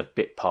definition of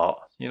bit part.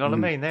 You know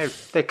what I mean?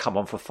 They come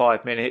on for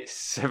 5 minutes,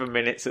 7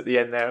 minutes at the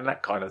end there, and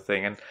that kind of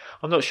thing. And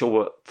I'm not sure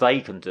what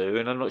they can do,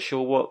 and I'm not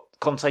sure what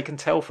Conte can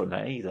tell from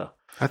that either.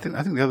 I think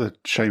the other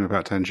shame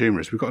about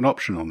Danjuma is we've got an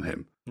option on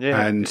him.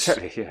 Yeah, and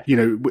exactly, yeah.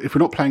 If we're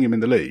not playing him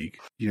in the league,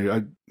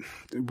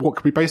 what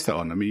can we base that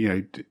on? I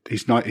mean,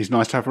 he's nice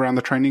to have around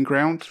the training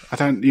ground. I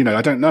don't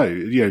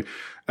know.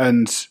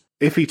 And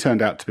if he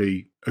turned out to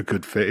be a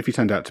good fit, if he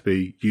turned out to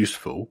be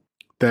useful,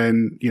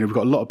 then we've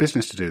got a lot of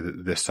business to do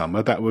this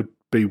summer. That would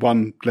be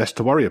one less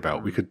to worry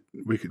about. We could.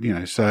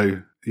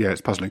 So yeah,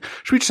 it's puzzling.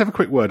 Should we just have a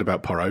quick word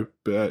about Porro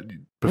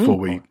before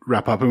we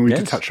wrap up? And we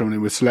did touch on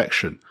him with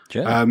selection.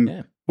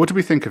 Sure, What did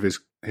we think of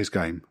his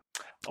game?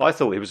 I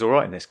thought he was all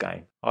right in this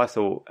game. I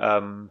thought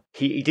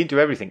he didn't do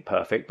everything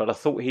perfect, but I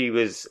thought he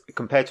was,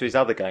 compared to his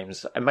other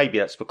games, and maybe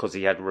that's because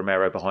he had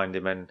Romero behind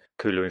him and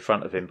Kulu in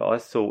front of him, but I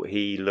thought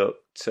he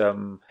looked,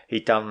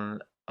 he'd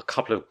done a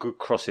couple of good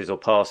crosses or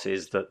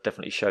passes that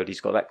definitely showed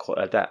he's got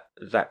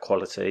that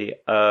quality.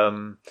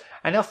 And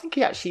I think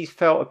he actually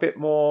felt a bit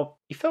more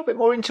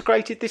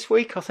integrated this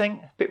week. I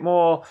think a bit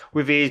more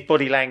with his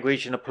body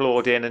language and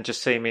applauding and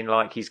just seeming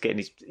like he's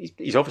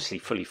obviously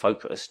fully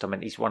focused. I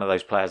mean, he's one of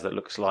those players that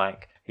looks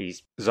like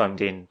he's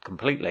zoned in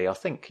completely. I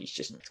think he's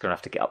going to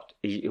have to get up.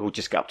 He will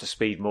just get up to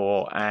speed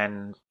more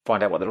and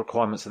find out what the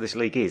requirements of this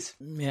league is.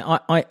 Yeah,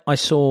 I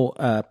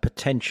saw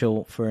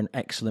potential for an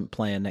excellent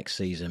player next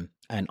season.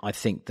 And I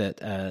think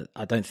that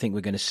I don't think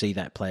we're going to see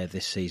that player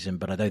this season,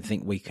 but I don't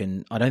think we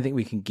can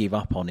give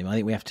up on him. I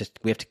think we have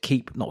to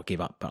keep, not give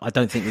up, but I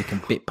don't think we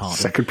can bit part.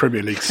 Second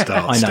Premier League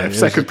start. I know.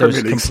 Second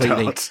Premier League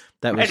start.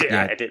 That was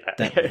edit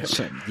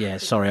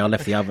that. Sorry, I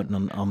left the oven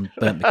on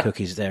burnt the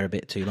cookies there a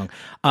bit too long.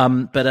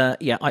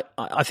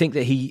 I think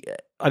that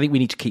I think we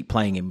need to keep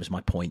playing him. Was my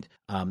point.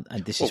 And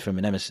this is from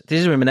an Emerson.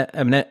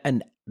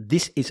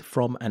 This is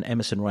from an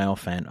Emerson Royale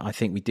fan. I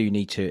think we do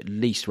need to at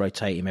least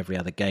rotate him every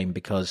other game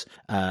because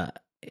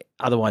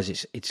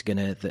otherwise it's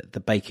gonna the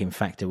bake-in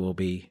factor will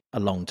be a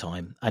long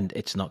time, and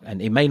it's not,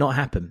 and it may not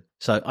happen.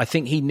 So I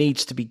think he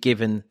needs to be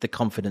given the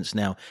confidence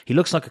now. He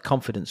looks like a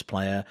confidence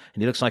player,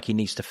 and he looks like he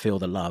needs to feel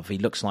the love. He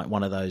looks like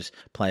one of those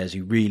players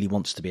who really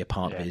wants to be a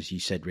part of it, as you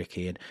said,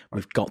 Ricky. And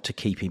we've got to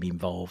keep him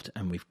involved,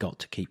 and we've got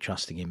to keep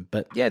trusting him.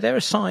 But yeah, there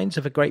are signs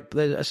of a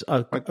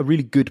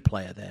really good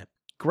player there.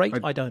 Great,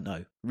 I don't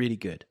know. Really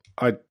good.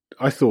 I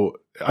think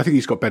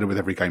he's got better with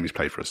every game he's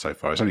played for us so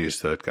far. It's only his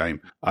third game.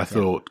 I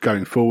thought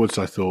going forwards,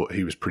 I thought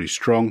he was pretty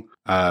strong.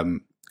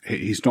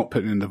 He's not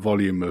putting in the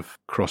volume of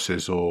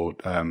crosses or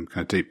kind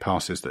of deep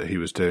passes that he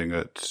was doing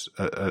at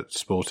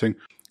Sporting.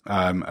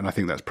 And I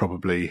think that's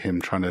probably him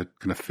trying to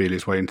kind of feel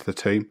his way into the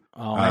team.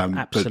 Oh, I've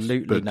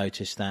absolutely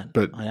noticed that.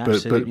 I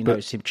absolutely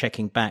noticed him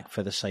checking back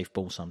for the safe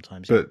ball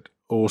sometimes. But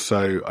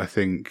also, I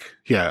think,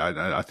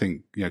 I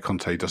think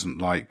Conte doesn't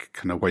like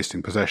kind of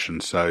wasting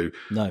possession. So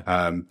no.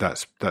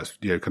 That's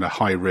kind of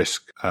high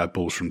risk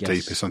balls from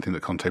deep is something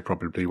that Conte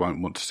probably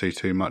won't want to see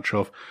too much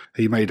of.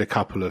 He made a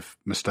couple of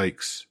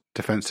mistakes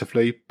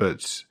defensively,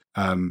 but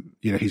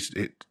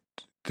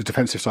the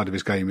defensive side of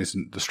his game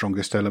isn't the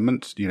strongest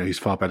element. He's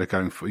far better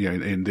going for,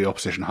 in the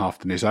opposition half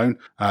than his own.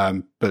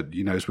 But,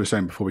 as we were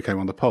saying before we came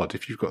on the pod,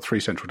 if you've got 3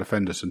 central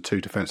defenders and 2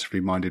 defensively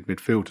minded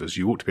midfielders,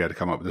 you ought to be able to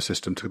come up with a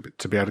system to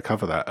be able to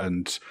cover that.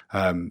 And,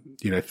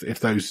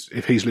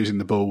 if he's losing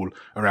the ball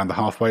around the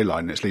halfway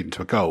line and it's leading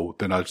to a goal,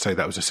 then I'd say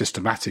that was a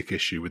systematic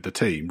issue with the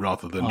team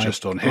rather than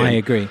just on him. I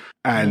agree.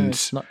 And,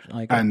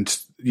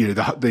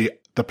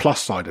 the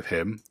plus side of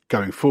him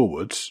going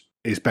forwards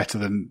is better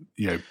than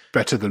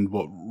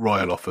what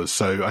Royal offers.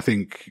 So I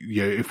think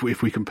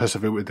if we can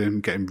persevere with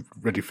him, get him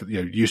ready for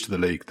used to the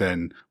league,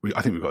 then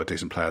I think we've got a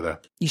decent player there.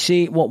 You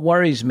see, what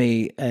worries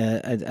me,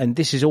 and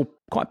this is all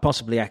quite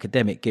possibly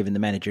academic given the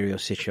managerial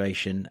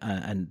situation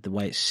and the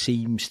way it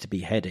seems to be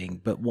heading,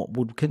 but what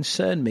would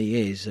concern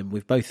me is, and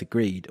we've both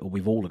agreed, or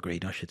we've all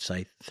agreed, I should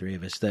say, the 3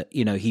 of us, that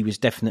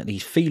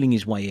he's feeling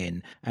his way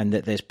in, and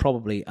that there's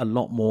probably a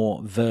lot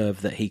more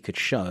verve that he could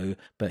show,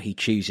 but he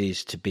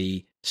chooses to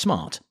be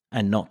smart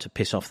and not to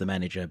piss off the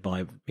manager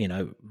by,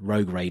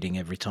 rogue raiding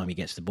every time he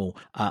gets the ball.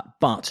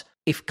 But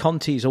if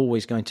Conte is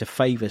always going to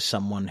favour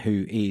someone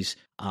who is,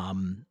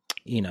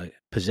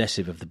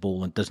 possessive of the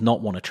ball and does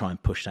not want to try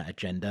and push that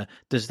agenda,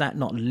 does that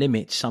not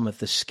limit some of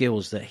the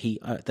skills that he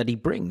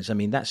brings? I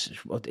mean,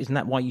 isn't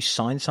that why you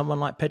sign someone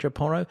like Pedro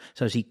Porro?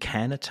 So as he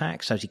can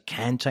attack, so as he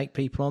can take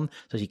people on,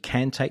 so as he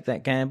can take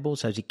that gamble,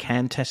 so as he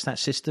can test that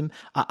system.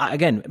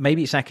 Again,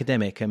 maybe it's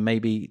academic and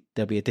maybe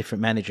there'll be a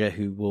different manager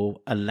who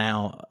will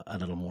allow a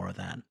little more of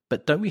that.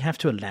 But don't we have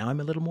to allow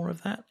him a little more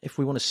of that if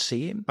we want to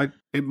see him?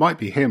 It might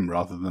be him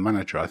rather than the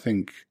manager. I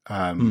think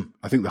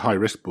the high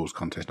risk balls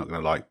Conte's not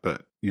going to like,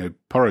 but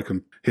Porro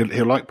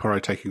he'll like Porro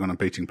taking on and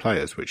beating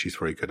players, which he's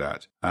very good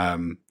at.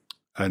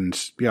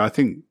 I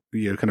think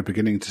you're kind of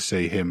beginning to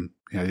see him.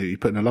 He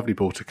put in a lovely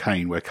ball to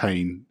Kane, where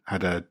Kane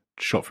had a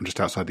shot from just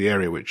outside the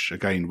area, which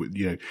again,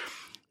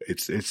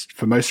 it's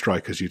for most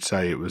strikers you'd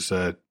say it was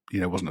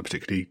wasn't a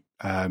particularly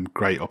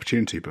great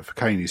opportunity, but for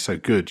Kane, he's so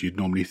good. You'd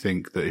normally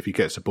think that if he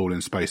gets a ball in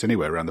space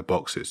anywhere around the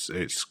box,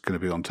 it's going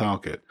to be on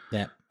target.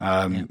 Yeah.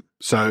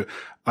 So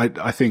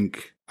I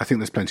think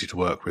there's plenty to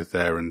work with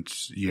there. And,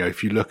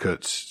 if you look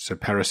at,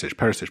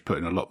 Perisic put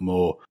in a lot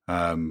more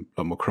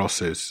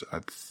crosses. I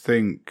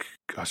think,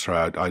 I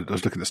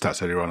was looking at the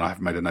stats earlier on. I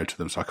haven't made a note of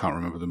them, so I can't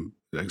remember them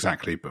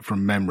exactly. But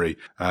from memory,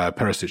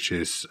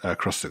 Perisic's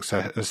cross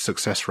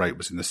success rate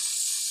was in the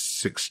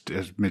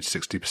mid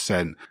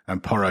 60%,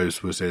 and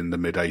Porro's was in the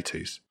mid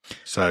 80s.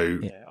 So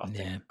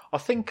I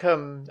think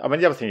the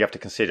other thing you have to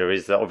consider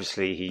is that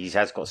obviously he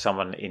has got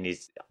someone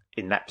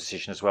in that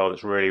position as well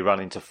that's really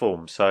run into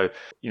form. So,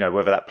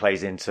 whether that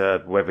plays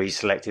into whether he's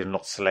selected or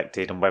not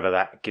selected and whether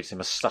that gives him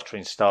a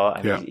stuttering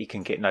start and he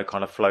can get no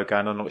kind of flow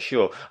going, I'm not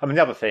sure.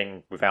 The other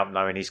thing, without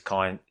knowing his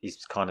kind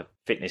of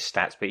fitness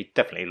stats, but he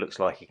definitely looks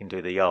like he can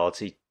do the yards.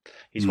 He's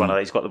he's got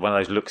one of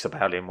those looks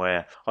about him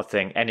where I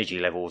think energy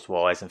levels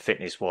wise and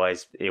fitness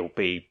wise, he'll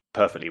be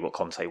perfectly what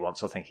Conte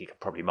wants. I think he could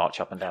probably march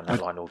up and down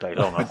that line all day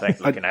long,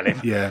 looking at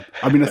him. Yeah.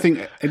 I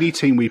think any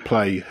team we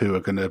play who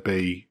are going to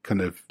be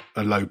kind of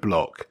a low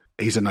block,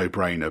 he's a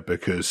no-brainer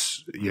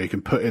because you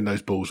can put in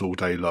those balls all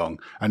day long.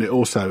 And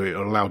it'll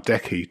allow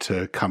Decky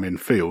to come in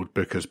field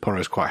because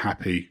Porro's quite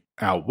happy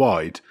out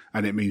wide,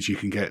 and it means you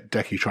can get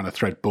Decky trying to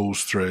thread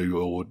balls through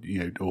or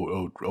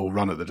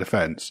run at the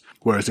defence.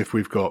 Whereas if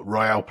we've got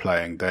Royal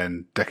playing,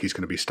 then Decky's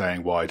going to be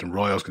staying wide and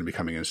Royal's going to be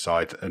coming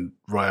inside, and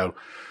Royal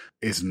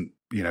isn't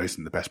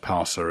the best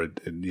passer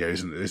and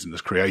isn't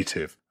as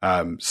creative.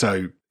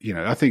 So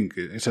I think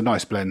it's a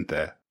nice blend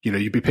there.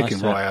 You'd be picking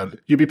Royal.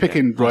 You'd be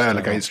picking Royal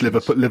against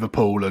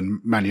Liverpool and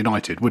Man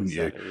United, wouldn't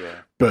you? Yeah.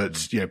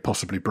 But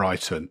possibly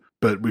Brighton.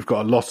 But we've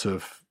got a lot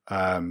of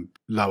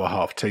lower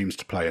half teams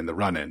to play in the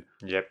run-in.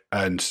 Yep.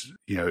 And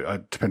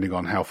depending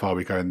on how far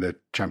we go in the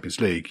Champions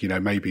League,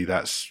 maybe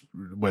that's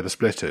where the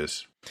split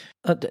is.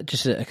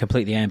 Just a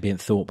completely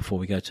ambient thought before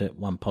we go to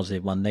one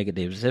positive, one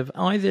negative. Have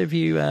either of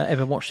you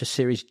ever watched the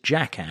series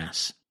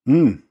Jackass?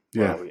 Yeah.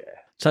 Well, yeah.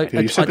 So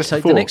the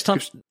next time,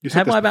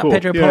 have I about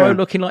Pedro Porro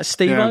looking like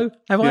Steve-O?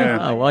 Have I? Yeah.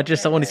 Oh,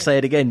 I want to say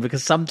it again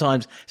because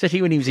sometimes,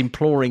 especially when he was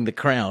imploring the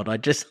crowd,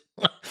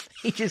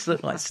 he just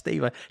looked like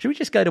Steve-O. Should we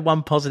just go to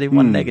one positive,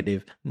 one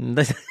negative?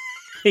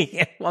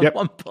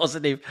 One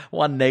positive,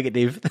 one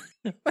negative.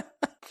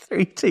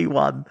 3, 2,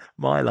 1,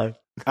 Milo.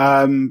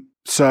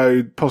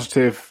 So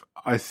positive,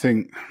 I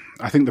think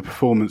the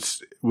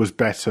performance was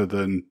better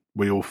than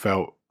we all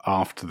felt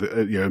after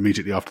the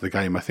immediately after the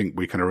game. I think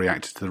we kind of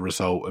reacted to the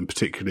result, and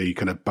particularly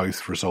kind of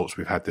both results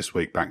we've had this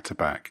week back to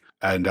back.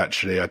 And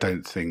actually, I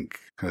don't think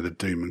kind of the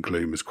doom and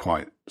gloom is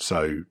quite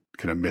so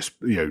kind of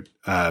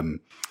I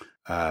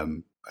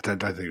don't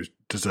think it was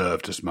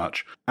deserved as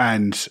much.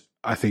 And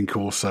I think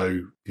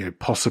also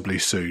possibly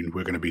soon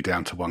we're going to be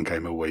down to one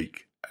game a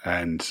week.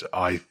 And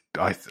I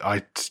I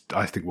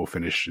think we'll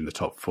finish in the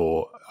top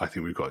 4. I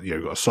think we've got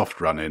a soft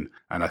run in,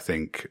 and I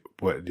think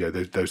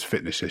those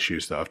fitness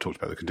issues that I've talked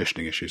about, the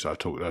conditioning issues I've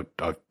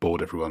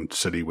bored everyone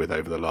silly with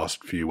over the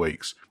last few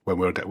weeks.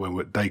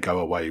 They go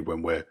away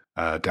when we're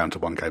down to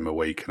 1 game a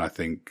week, and I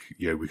think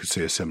we could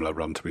see a similar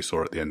run to we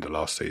saw at the end of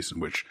last season.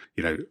 Which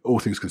all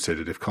things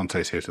considered, if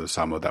Conte's here to the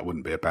summer, that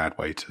wouldn't be a bad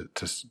way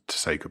to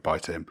say goodbye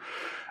to him.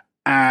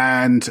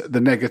 And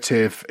the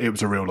negative, it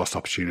was a real lost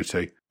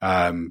opportunity.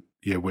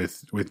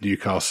 With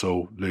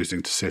Newcastle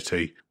losing to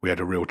City, we had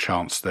a real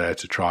chance there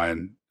to try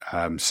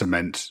and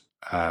cement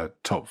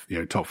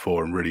top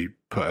 4 and really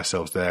put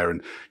ourselves there.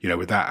 And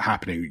with that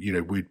happening,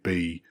 we'd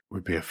be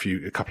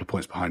a couple of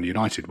points behind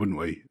United, wouldn't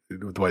we?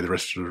 The way the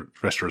rest of the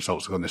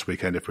results have gone this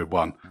weekend, if we'd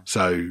won.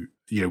 So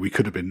we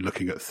could have been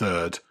looking at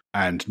 3rd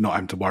and not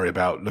having to worry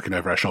about looking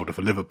over our shoulder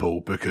for Liverpool,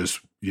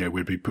 because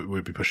we'd be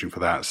pushing for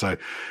that. So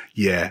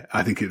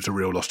I think it's a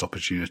real lost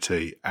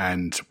opportunity,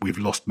 and we've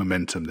lost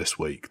momentum this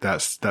week.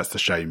 That's the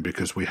shame,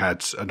 because we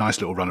had a nice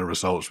little run of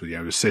results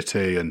with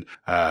City and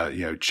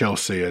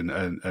Chelsea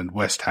and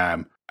West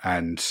Ham,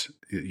 and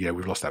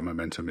we've lost that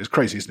momentum. It's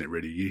crazy, isn't it?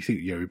 Really, you think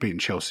we've beaten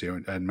Chelsea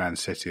and Man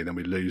City, and then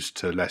we lose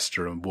to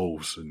Leicester and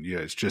Wolves, and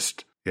it's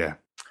just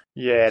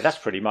Yeah, that's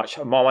pretty much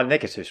my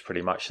negative's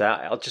pretty much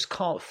that. I just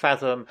can't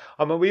fathom.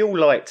 I mean, we all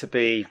like to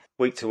be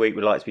week to week.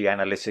 We like to be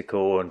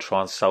analytical and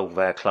try and solve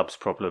our club's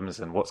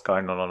problems and what's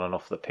going on and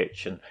off the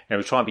pitch. And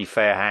we try and be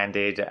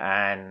fair-handed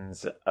and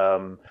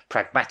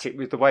pragmatic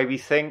with the way we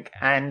think.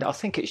 And I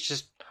think it's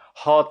just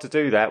hard to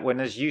do that when,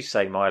 as you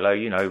say, Milo,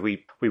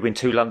 we win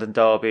 2 London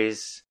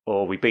derbies,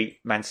 or we beat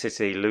Man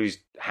City, lose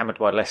hammered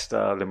by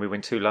Leicester, then we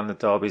win 2 London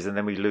derbies, and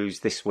then we lose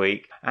this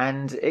week.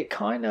 And it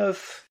kind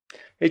of...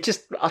 It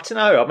just, I don't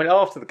know. I mean,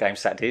 after the game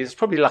Saturday, it's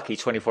probably lucky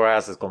 24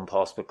 hours has gone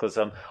past, because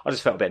I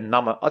just felt a bit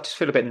numb. I just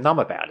feel a bit numb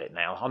about it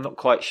now. I'm not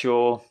quite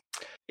sure.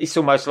 It's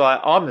almost like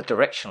I'm the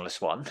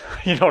directionless one.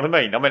 You know what I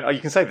mean? I mean, you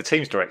can say the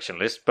team's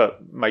directionless, but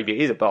maybe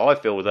it isn't. But I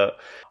feel that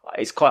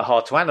it's quite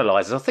hard to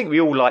analyse. I think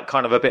we all like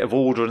kind of a bit of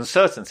order and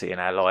certainty in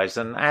our lives,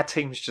 and our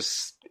team's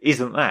just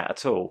isn't that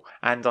at all.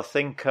 And I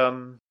think,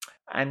 and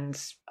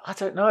I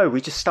don't know,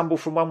 we just stumble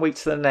from one week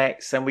to the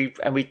next, and we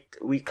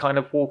kind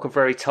of walk a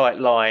very tight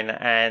line,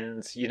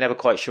 and you're never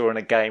quite sure in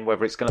a game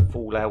whether it's going to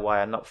fall our way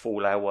or not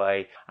fall our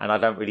way. And I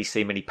don't really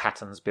see many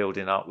patterns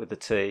building up with the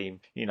team.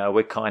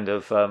 We're kind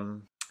of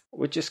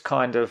we're just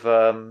kind of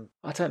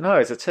I don't know,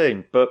 as a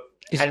team. But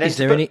is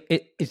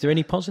there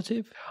any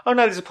positive? Oh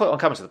no, I'm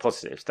coming to the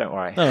positives. Don't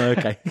worry. Oh,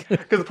 okay.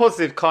 Because the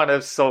positive kind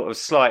of sort of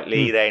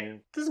slightly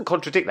then doesn't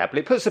contradict that, but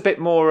it puts a bit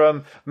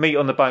more meat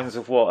on the bones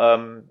of what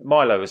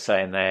Milo was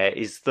saying. There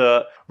is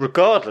that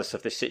regardless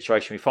of the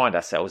situation we find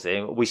ourselves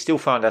in, we still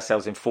find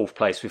ourselves in 4th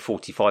place with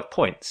 45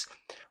 points,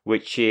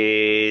 which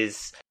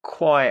is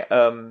quite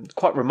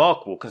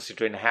remarkable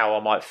considering how I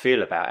might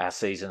feel about our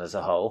season as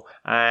a whole.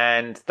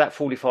 And that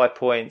 45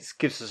 points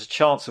gives us a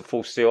chance of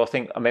full steal.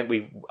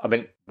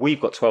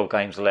 We've got 12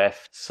 games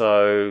left,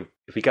 so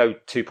if we go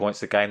 2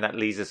 points a game, that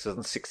leaves us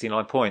on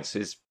 69 points.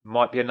 It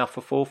might be enough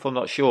for 4th, I'm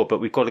not sure, but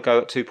we've got to go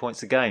at 2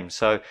 points a game,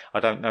 so I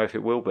don't know if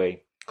it will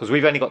be. Because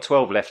we've only got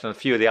 12 left, and a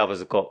few of the others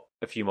have got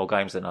a few more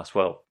games than us.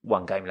 Well,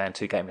 1 game in hand,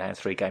 2 game in hand,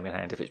 3 game in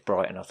hand if it's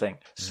Brighton, I think.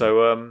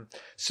 So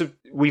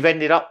we've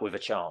ended up with a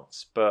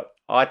chance, but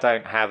I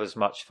don't have as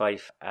much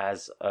faith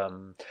as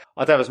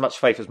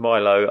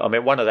Milo. I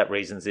mean, one of that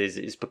reasons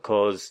is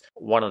because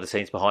one of the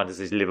teams behind us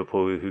is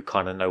Liverpool, who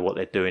kind of know what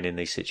they're doing in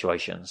these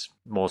situations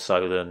more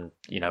so than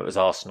it was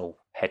Arsenal.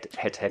 Head to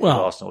head with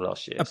Arsenal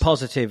last year. A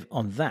positive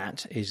on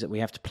that is that we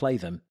have to play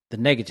them. The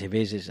negative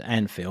is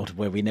Anfield,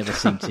 where we never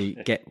seem to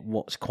get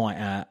what's quite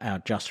our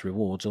just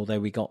rewards. Although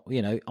we got,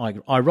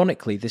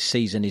 ironically, this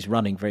season is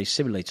running very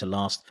similarly to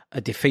last.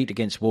 A defeat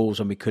against Wolves,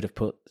 and we could have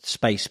put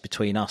space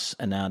between us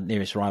and our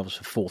nearest rivals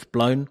for 4th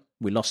blown.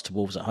 We lost to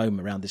Wolves at home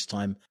around this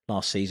time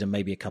last season,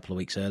 maybe a couple of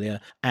weeks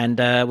earlier. And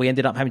we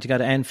ended up having to go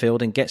to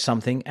Anfield and get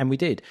something, and we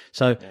did.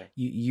 So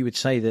you would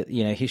say that,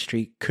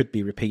 history could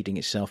be repeating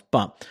itself.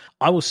 But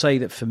I will say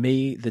that for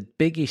me, the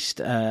biggest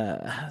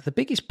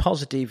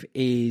positive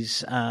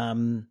is...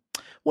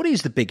 what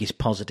is the biggest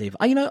positive?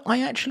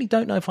 I actually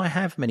don't know if I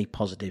have many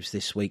positives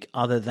this week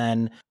other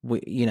than, I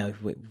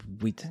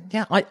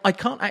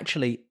can't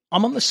actually...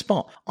 I'm on the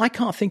spot. I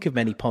can't think of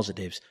many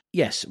positives.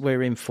 Yes,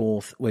 we're in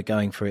 4th. We're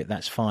going for it.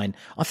 That's fine.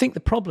 I think the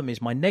problem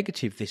is my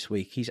negative this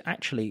week is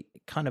actually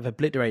kind of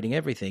obliterating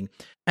everything.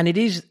 And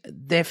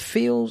there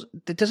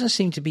doesn't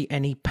seem to be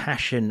any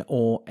passion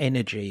or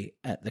energy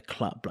at the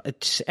club.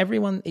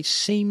 It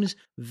seems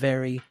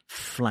very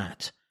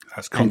flat.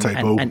 That's Conte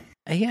ball. And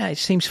it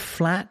seems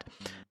flat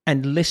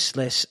and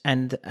listless,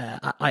 and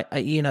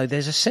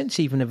there's a sense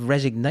even of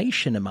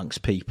resignation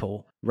amongst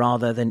people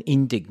rather than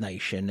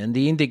indignation, and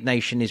the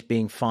indignation is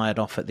being fired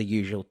off at the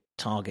usual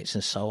targets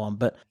and so on.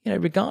 But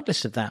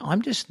regardless of that,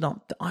 I'm just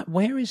not.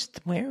 Where is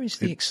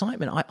the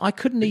excitement?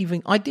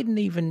 I didn't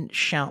even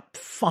shout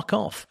 "fuck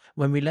off"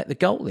 when we let the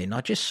goal in.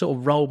 I just sort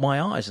of rolled my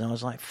eyes and I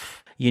was like,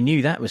 "You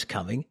knew that was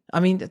coming."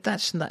 I mean,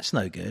 that's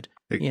no good.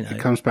 It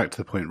comes back to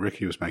the point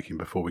Ricky was making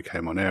before we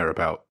came on air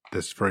about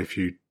there's very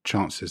few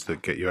chances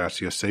that get you out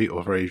of your seat,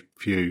 or very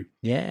few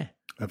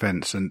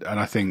events. And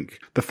I think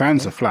the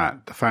fans are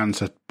flat. The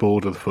fans are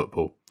bored of the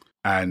football.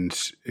 And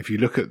if you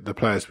look at the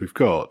players we've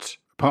got,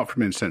 apart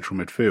from in central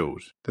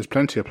midfield, there's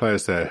plenty of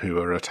players there who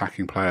are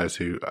attacking players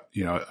who,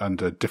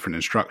 under different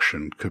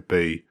instruction could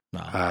be,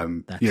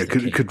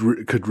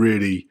 could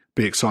really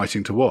be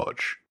exciting to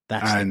watch.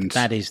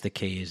 That is the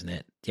key, isn't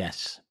it?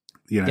 Yes.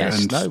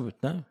 No.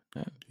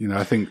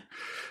 I think,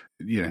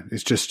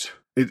 it's just,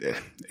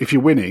 if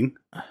you're winning,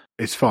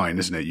 it's fine,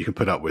 isn't it? You can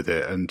put up with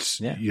it. And,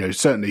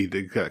 certainly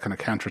the kind of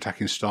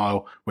counter-attacking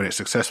style, when it's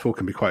successful,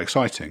 can be quite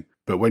exciting.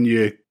 But when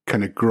you're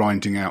kind of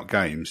grinding out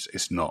games,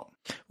 it's not.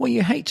 Well,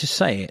 you hate to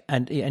say it,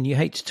 and you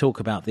hate to talk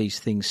about these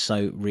things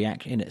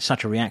in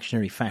such a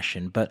reactionary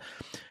fashion, but,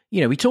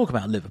 we talk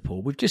about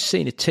Liverpool. We've just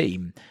seen a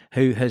team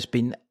who has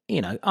been,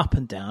 up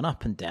and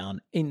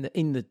down, in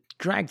the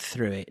dragged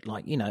through it,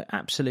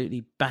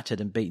 absolutely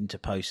battered and beaten to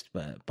post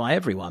by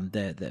everyone,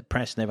 the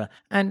press never.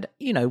 And,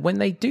 when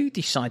they do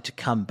decide to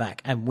come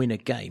back and win a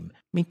game,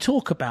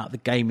 talk about the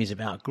game is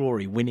about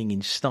glory, winning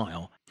in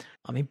style.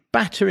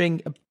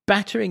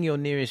 Battering your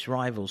nearest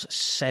rivals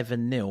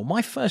 7-0.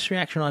 My first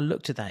reaction when I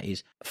looked at that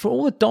is, for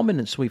all the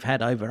dominance we've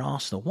had over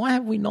Arsenal, why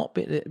have we not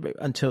been,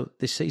 until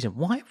this season,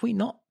 why have we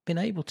not been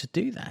able to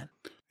do that?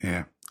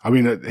 Yeah.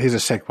 Here's a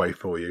segue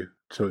for you.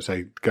 So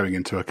say going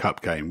into a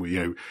cup game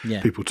where,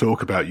 people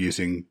talk about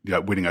using,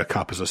 winning a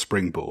cup as a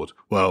springboard.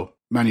 Well,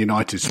 Man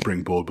United's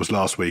springboard was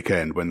last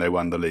weekend when they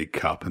won the League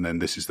Cup, and then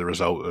this is the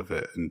result of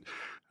it. And,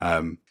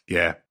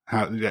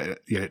 how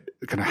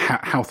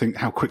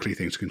quickly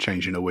things can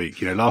change in a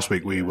week. Last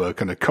week we were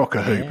kind of cock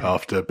a hoop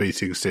after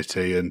beating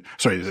beating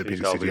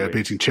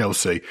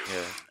Chelsea. Yeah.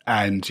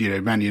 And,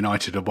 Man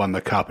United had won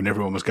the cup, and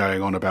everyone was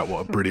going on about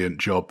what a brilliant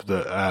job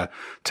that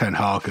Ten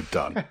Hag had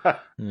done.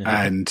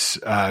 And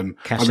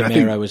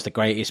Casemiro was the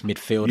greatest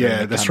midfielder.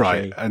 Yeah, that's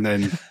right. And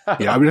then,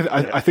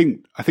 I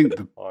think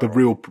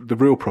the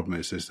real problem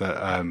is that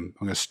I'm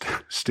going to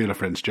steal a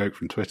friend's joke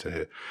from Twitter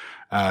here.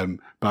 But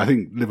I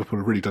think Liverpool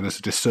have really done us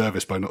a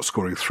disservice by not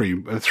scoring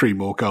three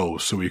more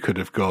goals. So we could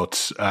have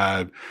got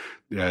Eric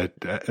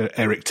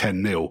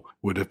 10-0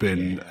 would have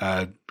been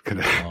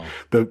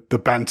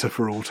the banter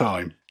for all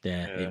time.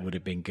 Yeah, it would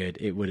have been good.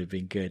 It would have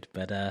been good.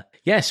 But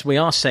yes, we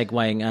are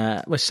segueing.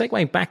 We're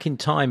segueing back in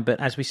time. But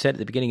as we said at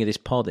the beginning of this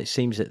pod, it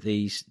seems that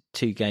these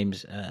two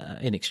games are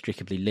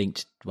inextricably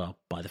linked, well,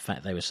 by the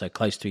fact they were so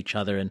close to each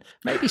other and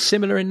maybe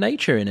similar in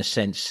nature in a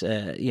sense.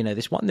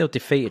 This 1-0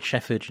 defeat at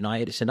Sheffield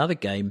United, it's another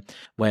game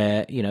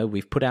where,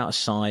 we've put out a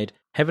side,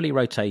 heavily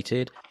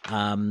rotated.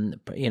 Let's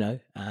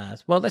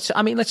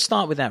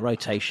start with that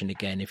rotation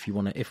again. If we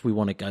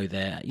want to go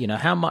there,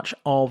 how much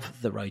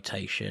of the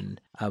rotation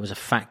was a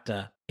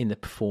factor in the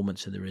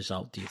performance and the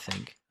result, do you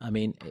think?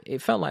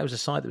 It felt like it was a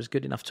side that was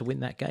good enough to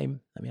win that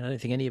game. I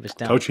don't think any of us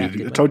doubted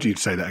it. I told you you'd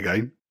say that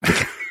again.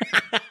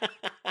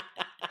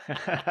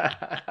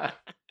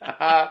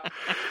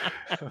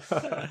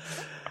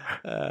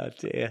 Oh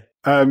dear.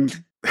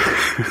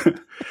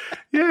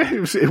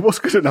 It was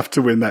good enough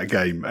to win that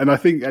game, and I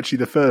think actually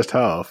the first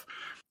half.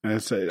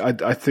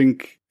 I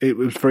think it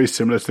was very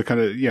similar to the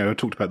kind of, I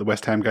talked about the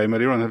West Ham game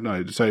earlier on, haven't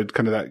I? So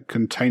kind of that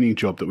containing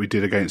job that we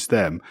did against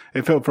them,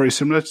 it felt very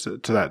similar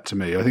to that to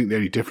me. I think the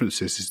only difference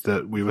is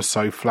that we were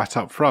so flat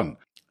up front.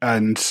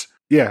 And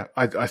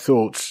I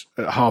thought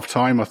at half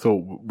time,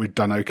 we'd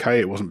done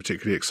okay. It wasn't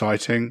particularly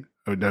exciting.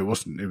 No, it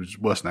wasn't. It was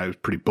worse than that. It was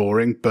pretty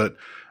boring, but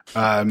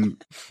I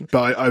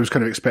was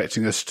kind of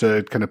expecting us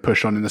to kind of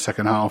push on in the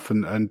second half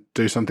and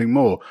do something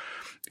more.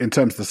 In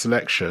terms of the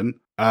selection,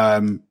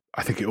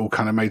 I think it all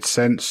kind of made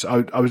sense.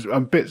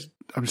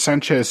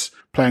 Sanchez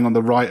playing on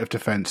the right of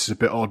defence is a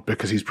bit odd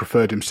because he's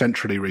preferred him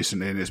centrally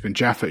recently, and it's been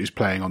Jaffa who's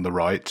playing on the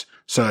right.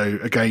 So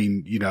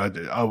again,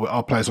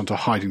 our players onto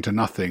hiding to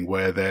nothing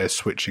where they're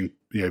switching,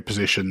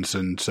 positions,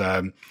 and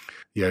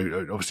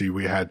obviously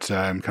we had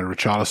kind of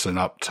Richarlison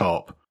up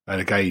top. And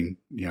again,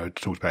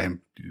 talked about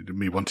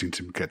me wanting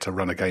to get to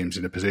run a games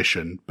in a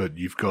position, but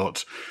you've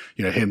got,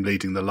 him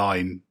leading the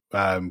line,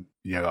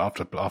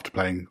 after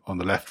playing on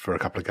the left for a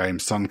couple of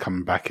games, Son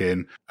coming back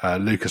in,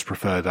 Lucas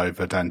preferred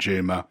over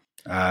Danjuma.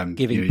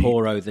 Giving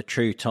Porro the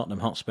true Tottenham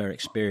Hotspur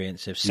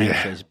experience of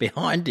Sanchez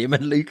behind him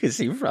and Lucas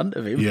in front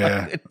of him.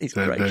 Yeah. He's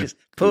gracious.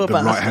 Poor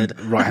bastard.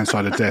 Right hand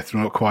side of death,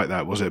 not quite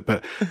that, was it?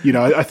 But,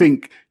 I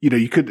think,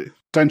 you could,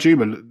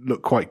 Danjuma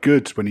looked quite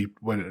good when he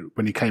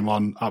came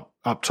on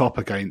up top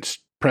against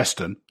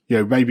Preston.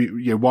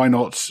 Maybe, why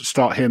not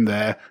start him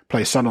there,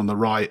 play Son on the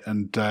right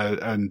and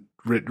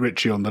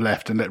Richie on the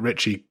left, and let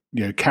Richie,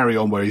 carry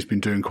on where he's been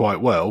doing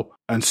quite well,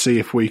 and see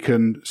if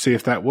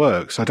that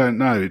works. I don't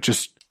know. It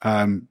just,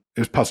 it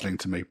was puzzling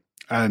to me.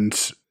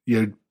 And,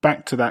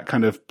 back to that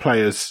kind of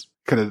players,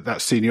 kind of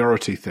that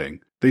seniority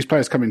thing. These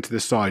players come into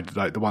this side,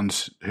 like the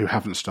ones who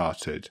haven't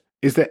started.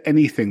 Is there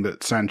anything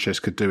that Sanchez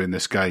could do in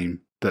this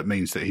game that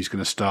means that he's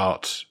going to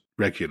start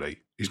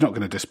regularly? He's not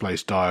going to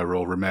displace Dyer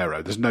or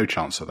Romero. There's no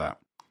chance of that.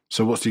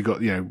 So what's he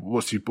got?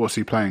 What's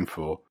he playing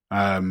for?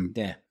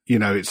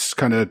 It's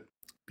kind of,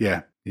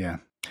 Yeah.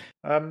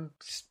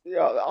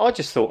 I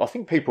just thought, I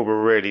think people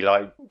were really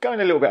like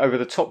going a little bit over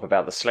the top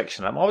about the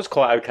selection. I was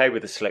quite okay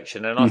with the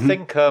selection, and I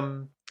think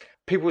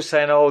people were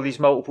saying, "Oh, these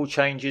multiple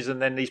changes,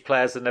 and then these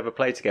players that never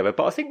played together."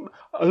 But I think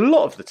a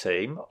lot of the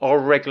team are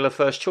regular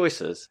first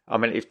choices. I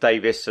mean, if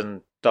Davis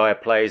and Dyer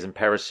plays, and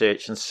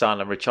Perisic and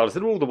Son and Richarlison,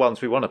 they're all the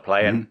ones we want to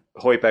play, and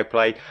Højbjerg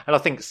played, and I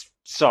think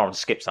Sarr and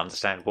Skip's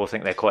understandable. I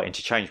think they're quite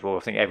interchangeable. I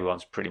think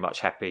everyone's pretty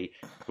much happy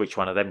which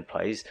one of them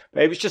plays.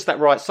 But it was just that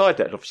right side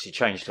that had obviously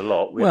changed a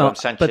lot with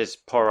Sanchez,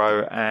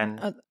 Porro,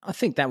 and I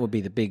think that would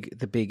be the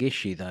big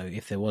issue, though.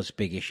 If there was a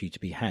big issue to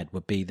be had,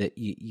 would be that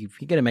if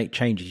you're going to make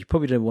changes, you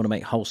probably don't want to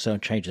make wholesale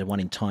changes on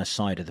one entire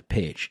side of the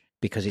pitch,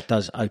 because it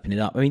does open it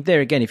up. I mean,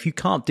 there again, if you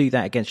can't do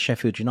that against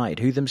Sheffield United,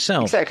 who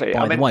themselves, by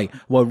the way,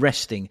 were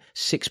resting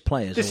 6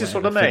 players this is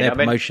what I mean. for their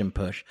promotion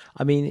push.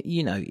 I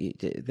mean,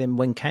 then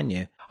when can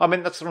you? I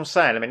mean, that's what I'm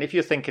saying. I mean, if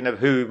you're thinking of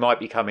who might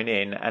be coming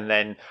in, and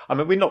then, I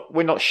mean,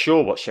 we're not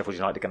sure what Sheffield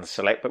United are going to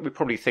select, but we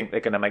probably think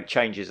they're going to make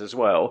changes as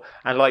well.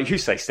 And like you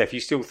say, Steph, you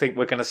still think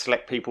we're going to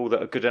select people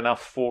that are good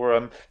enough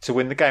for to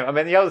win the game. I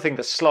mean, the other thing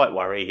that's slight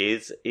worry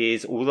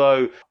is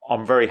although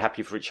I'm very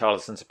happy for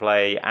Richarlison to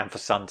play and for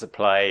Son to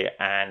play,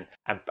 and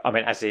I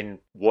mean, as in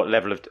what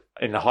level of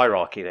in the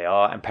hierarchy they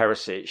are, and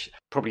Perisic,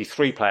 probably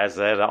 3 players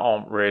there that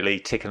aren't really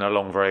ticking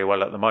along very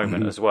well at the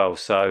moment as well.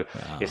 So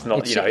it's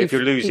not, if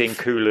you're losing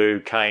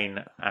Kulu,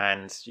 Kane,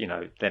 and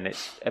then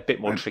it's a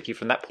bit more tricky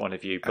from that point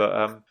of view.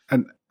 But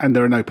and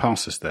there are no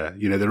passers there.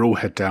 they're all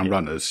head down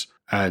runners,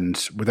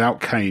 and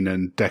without Kane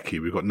and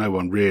Decky, we've got no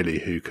one really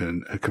who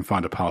can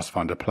find a pass,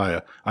 find a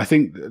player. I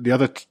think the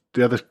other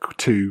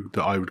 2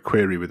 that I would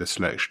query with the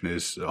selection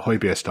is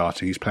Højbjerg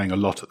starting. He's playing a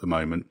lot at the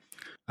moment.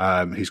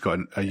 He's got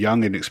a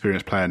young,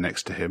 inexperienced player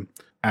next to him,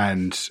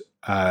 and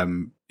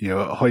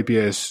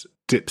Højbjerg's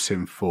dips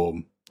in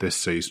form this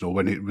season, or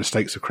when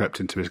mistakes have crept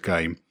into his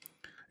game,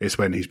 is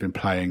when he's been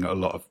playing a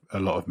lot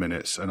of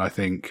minutes. And I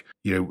think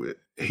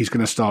he's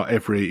going to start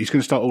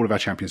all of our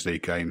Champions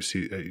League games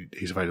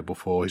he's available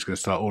for. He's going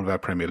to start all of our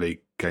Premier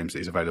League games that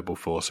he's available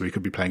for. So he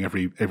could be playing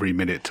every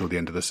minute till the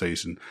end of the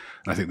season.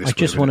 And I think I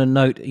just want to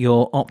note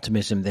your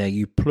optimism there.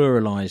 You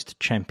pluralised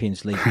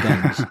Champions League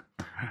games.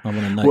 I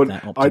want to note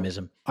that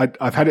optimism.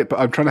 I've had it, but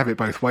I'm trying to have it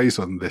both ways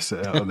on this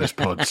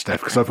pod, Steph,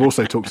 because I've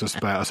also talked to us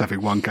about us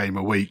having one game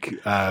a week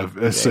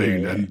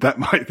soon, and that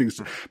might things.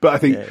 But I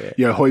think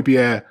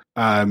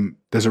Højbjerg,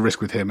 there's a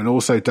risk with him, and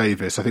also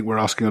Davis. I think we're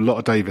asking a lot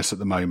of Davis at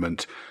the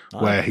moment,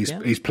 where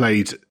he's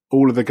played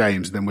all of the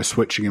games, and then we're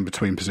switching in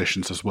between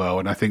positions as well.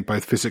 And I think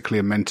both physically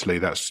and mentally,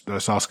 that's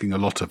asking a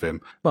lot of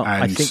him. Well,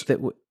 and I think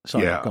that.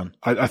 Go on.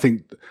 I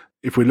think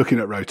if we're looking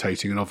at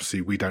rotating, and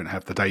obviously we don't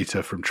have the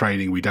data from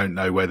training, we don't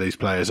know where these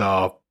players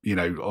are,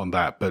 on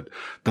that. But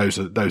those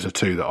are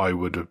 2 that I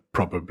would have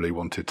probably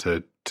wanted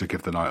to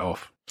give the night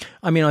off.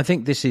 I mean, I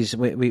think this is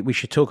we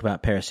should talk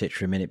about Perisic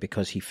for a minute,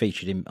 because he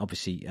featured in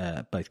obviously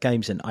both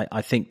games, and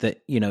I think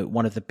that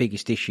one of the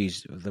biggest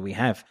issues that we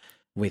have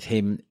with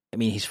him, I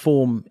mean, his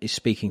form is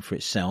speaking for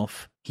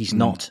itself. He's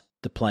not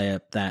the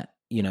player that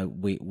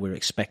we're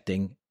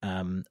expecting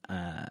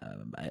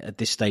at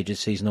this stage of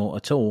the season or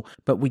at all.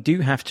 But we do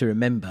have to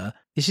remember,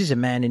 this is a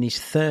man in his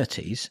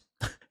 30s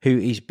who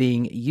is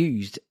being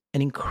used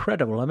an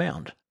incredible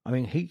amount. I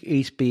mean, he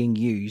is being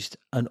used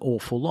an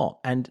awful lot.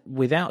 And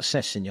without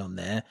Sessegnon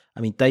there,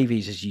 I mean,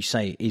 Davies, as you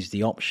say, is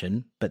the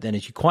option. But then,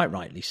 as you quite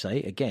rightly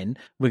say, again,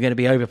 we're going to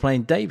be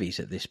overplaying Davies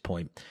at this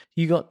point.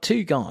 You got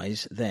 2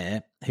 guys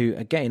there who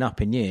are getting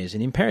up in years.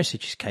 And in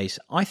Perisic's case,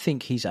 I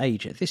think his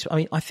age at this, I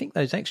mean, I think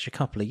those extra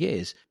couple of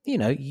years,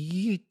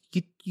 you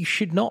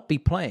should not be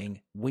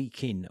playing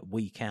week in,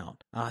 week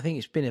out. I think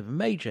it's been a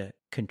major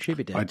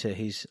contributor to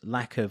his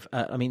lack of,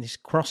 his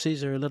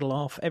crosses are a little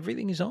off.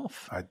 Everything is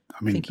off. I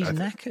think he's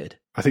knackered.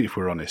 I think if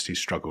we're honest, he's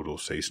struggled all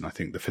season. I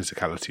think the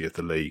physicality of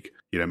the league,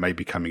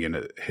 maybe coming in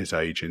at his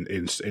age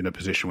in a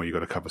position where you've got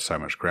to cover so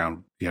much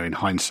ground, in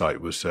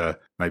hindsight was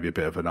maybe a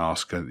bit of an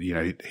ask. And,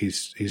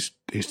 he's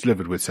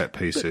delivered with set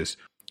pieces.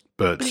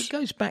 But it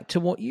goes back to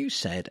what you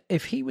said.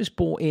 If he was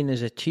brought in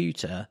as a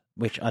tutor,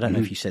 which I don't know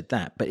if you said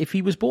that, but if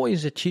he was brought in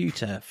as a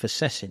tutor for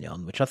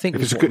Sessegnon, which I think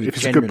if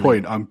it's a good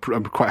point, I'm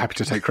quite happy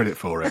to take credit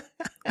for it.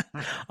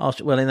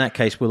 Well, in that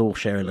case, we'll all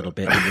share a little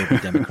bit and we'll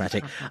be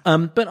democratic.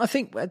 But I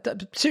think,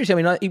 seriously,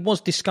 I mean, it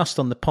was discussed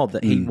on the pod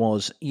that he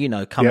was,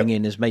 coming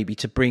in as maybe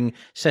to bring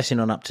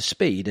Sessegnon up to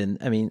speed. And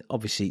I mean,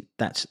 obviously,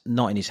 that's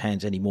not in his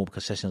hands anymore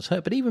because Sessegnon's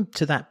hurt. But even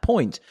to that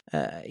point,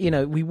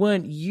 we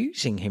weren't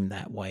using him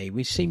that way.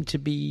 We seemed to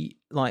be,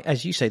 like,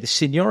 as you say, the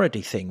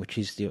seniority thing, which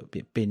has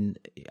been,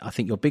 I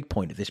think, your big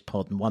point of this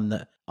pod, and one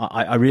that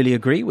I really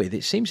agree with.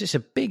 It seems it's a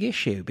big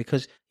issue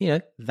because,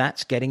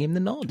 that's getting him the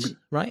nods,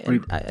 right?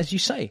 And as you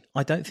say,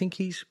 I don't think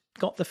he's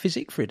got the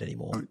physique for it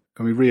anymore.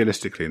 I mean,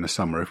 realistically, in the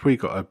summer, if we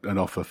got an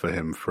offer for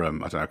him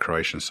from, I don't know,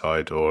 Croatian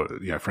side or,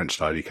 French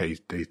side, he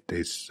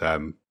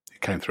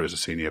came through as a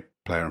senior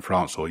player in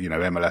France or,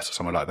 MLS or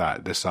somewhere like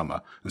that this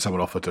summer, and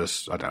someone offered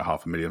us, I don't know,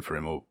 $500,000 for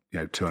him or,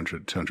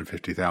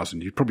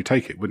 250,000, you'd probably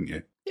take it, wouldn't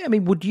you? Yeah, I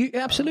mean, would you?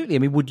 Absolutely. I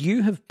mean, would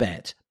you have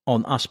bet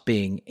on us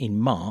being in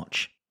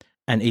March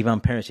and Ivan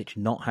Perisic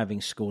not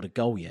having scored a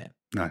goal yet.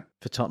 No.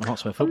 For Tottenham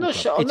Hotspur Football I'm not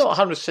Club. sure. I'm not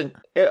 100%.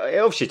 It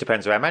obviously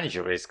depends who our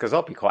manager is, because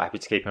I'd be quite happy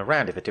to keep him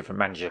around if a different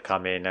manager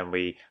come in and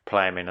we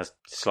play him in a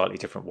slightly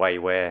different way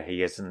where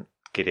he isn't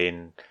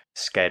getting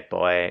scared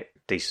by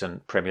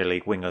decent Premier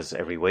League wingers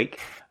every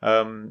week.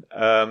 And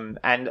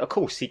of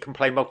course, he can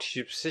play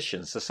multitude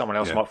positions, so someone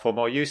else might find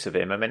more use of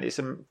him. I mean, it's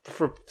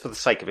for the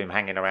sake of him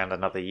hanging around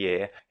another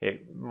year,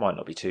 it might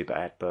not be too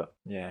bad. But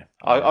yeah,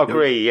 I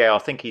agree. Yeah, I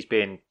think he's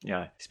been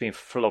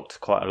flogged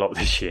quite a lot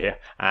this year,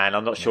 and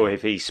I'm not sure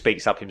if he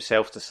speaks up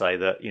himself to say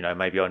that,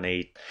 maybe I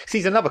need. Because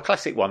he's another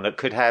classic one that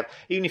could have,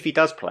 even if he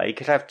does play, he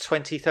could have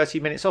 20,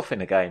 30 minutes off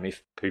in a game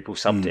if people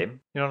subbed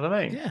him. You know what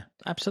I mean? Yeah,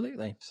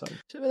 absolutely. So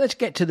let's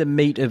get to the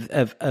meat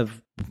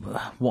of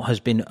what has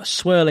been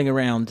swirling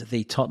around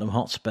the Tottenham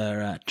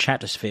Hotspur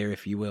chatosphere,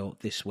 if you will,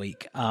 this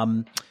week.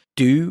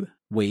 Do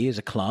we, as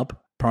a club,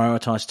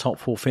 prioritise top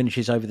four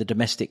finishes over the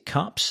domestic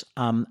cups?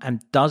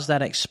 And does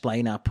that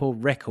explain our poor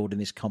record in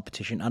this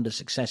competition under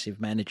successive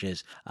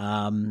managers?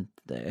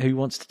 Who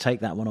wants to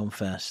take that one on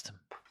first?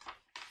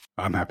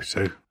 I'm happy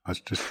to. I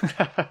was just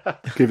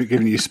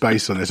giving you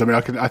space on this. I mean,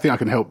 I think I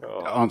can help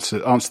answer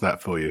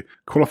that for you.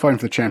 Qualifying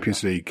for the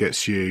Champions League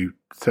gets you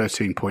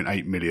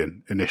 13.8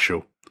 million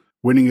initial.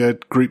 Winning a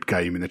group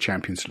game in the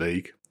Champions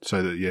League,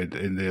 so that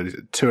in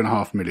the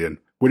 2.5 million.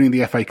 Winning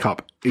the FA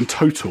Cup in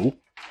total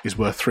is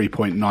worth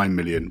 3.9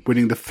 million.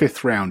 Winning the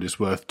fifth round is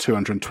worth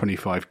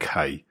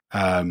 225k.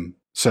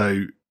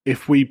 So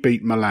if we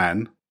beat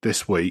Milan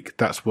this week,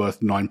 that's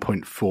worth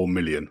 9.4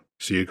 million.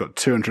 So you've got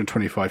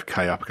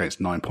 225k up against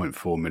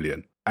 9.4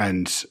 million.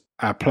 And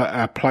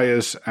our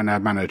players and our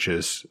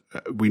managers,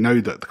 we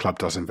know that the club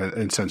does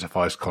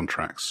incentivise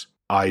contracts.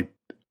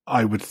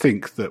 I would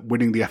think that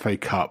winning the FA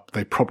Cup,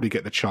 they probably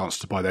get the chance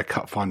to buy their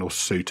cup final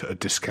suit at a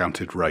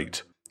discounted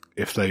rate.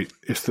 If they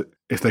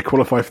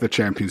qualify for the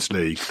Champions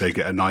League, they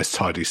get a nice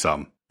tidy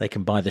sum. They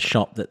can buy the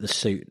shop that the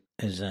suit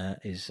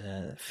is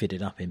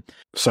fitted up in.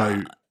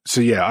 So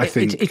yeah, I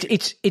think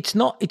it's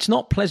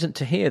not pleasant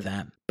to hear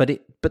that,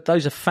 but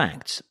those are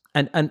facts.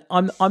 And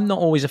I'm not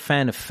always a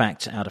fan of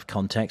facts out of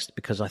context,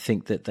 because I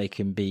think that they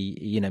can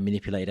be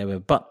manipulated over.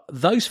 But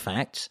those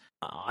facts,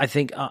 I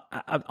think,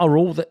 are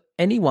all that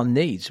anyone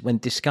needs when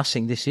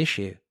discussing this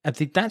issue. I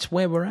think that's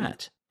where we're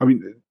at. I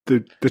mean,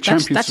 the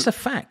Champions. That's the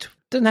fact.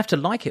 Doesn't have to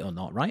like it or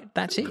not, right?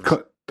 That's it.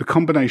 The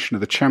combination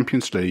of the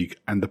Champions League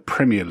and the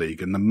Premier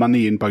League and the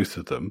money in both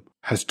of them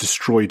has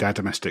destroyed our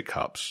domestic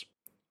cups.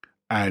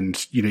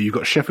 And you've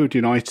got Sheffield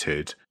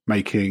United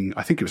making,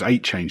 I think it was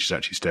 8 changes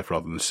actually, Steph,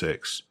 rather than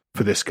 6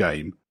 for this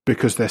game,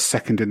 because they're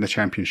second in the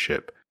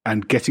Championship.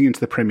 And getting into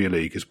the Premier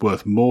League is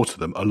worth more to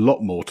them, a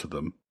lot more to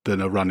them, than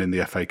a run in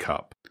the FA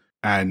Cup.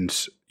 And,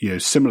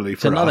 similarly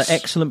for us... Another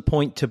excellent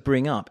point to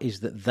bring up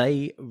is that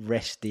they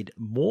rested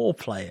more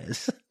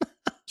players.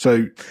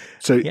 So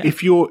yeah.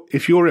 if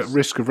you're at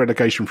risk of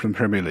relegation from the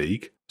Premier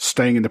League,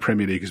 staying in the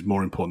Premier League is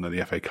more important than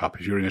the FA Cup.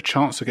 If you're in a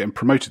chance of getting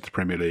promoted to the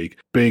Premier League,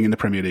 being in the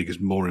Premier League is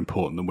more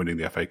important than winning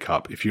the FA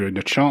Cup. If you're in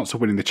a chance of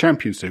winning the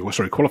Champions League,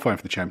 qualifying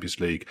for the Champions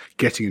League,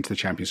 getting into the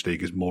Champions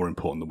League is more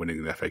important than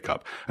winning the FA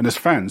Cup. And as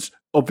fans,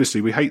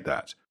 obviously we hate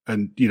that.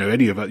 And,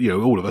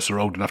 all of us are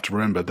old enough to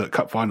remember that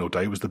Cup Final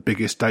Day was the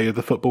biggest day of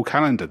the football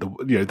calendar.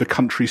 The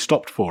country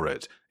stopped for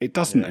it. It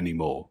doesn't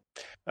anymore.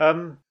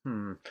 So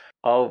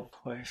I'll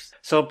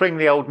bring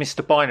the old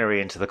Mr. Binary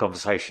into the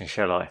conversation,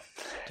 shall I?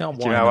 Do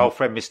you know our old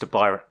friend Mr.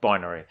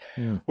 Binary?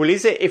 Mm. Well,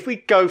 is it, if we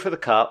go for the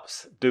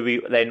cups, do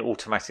we then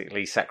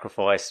automatically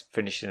sacrifice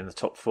finishing in the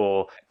top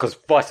 4? Because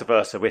vice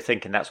versa, we're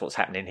thinking that's what's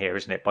happening here,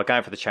 isn't it? By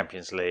going for the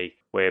Champions League,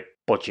 we're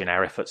bodging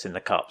our efforts in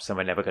the cups and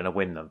we're never going to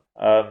win them.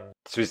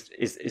 So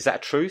is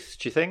that truth,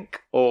 do you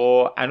think?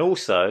 And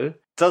also,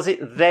 does it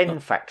then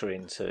factor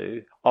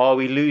into, are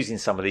we losing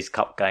some of these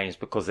cup games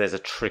because there's a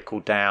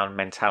trickle-down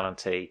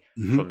mentality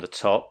from the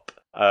top?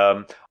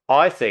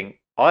 I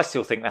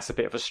still think that's a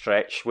bit of a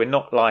stretch. We're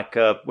not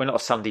a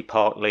Sunday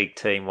Park League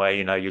team where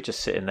you're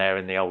just sitting there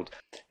in the old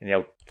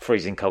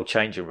freezing cold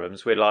changing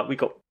rooms. We're like we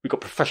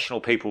got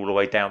professional people all the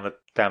way down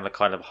the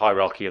kind of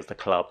hierarchy of the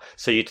club.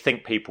 So you'd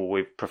think people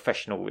with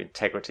professional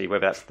integrity,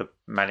 whether that's the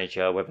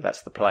manager, whether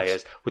that's the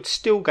players, would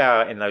still go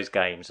out in those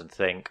games and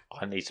think,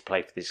 I need to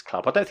play for this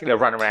club. I don't think they'll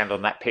run around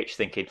on that pitch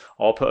thinking,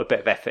 I'll put a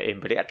bit of effort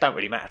in, but it don't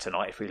really matter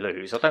tonight if we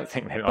lose. I don't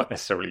think they're not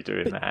necessarily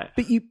doing that.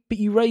 But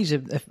you raise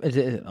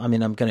I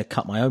mean, I'm going to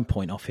cut my own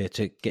point off here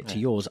to get to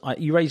yours.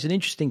 You raise an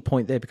interesting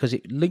point there, because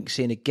it links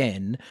in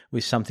again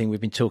with something we've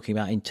been talking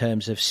about in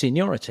terms of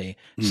seniority.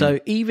 So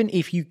even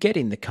if you get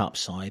in the cup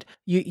side,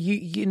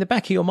 you in the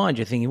back of your mind,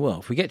 you're thinking, well,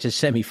 if we get to the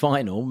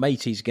semi-final,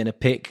 Matey's going to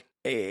pick,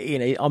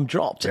 I'm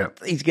dropped. Yeah.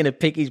 He's going to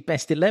pick his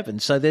best 11.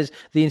 So the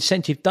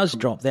incentive does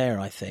drop there,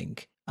 I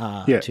think,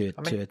 to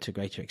a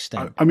greater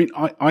extent.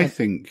 I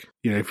think,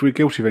 if we're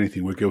guilty of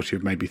anything, we're guilty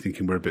of maybe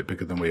thinking we're a bit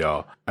bigger than we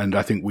are. And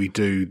I think we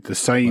do the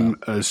same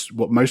as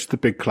what most of the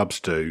big clubs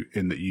do,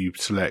 in that you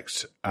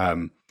select,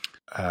 kind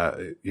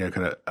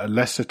of a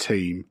lesser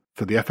team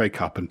for the FA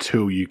Cup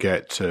until you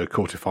get to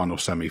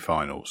quarterfinals,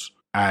 semi-finals.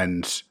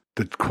 And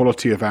the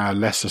quality of our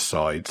lesser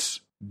sides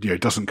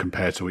doesn't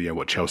compare to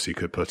what Chelsea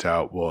could put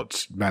out,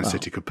 what Man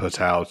City could put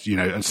out,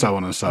 and so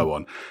on and so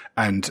on.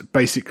 And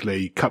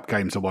basically, cup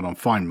games are won on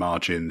fine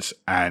margins,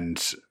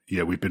 and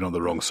we've been on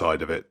the wrong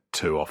side of it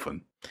too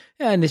often.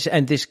 Yeah, and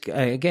this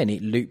again,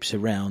 it loops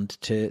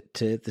around to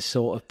the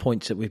sort of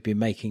points that we've been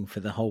making for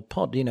the whole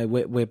pod.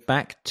 We're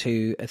back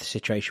to a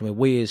situation where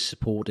we as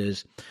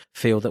supporters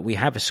feel that we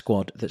have a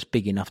squad that's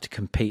big enough to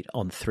compete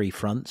on 3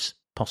 fronts,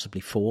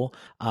 possibly 4.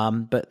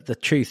 But the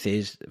truth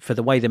is, for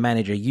the way the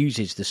manager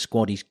uses the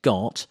squad he's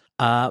got,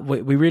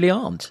 we really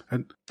aren't,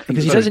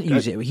 because he doesn't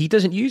use it. He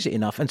doesn't use it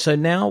enough, and so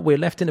now we're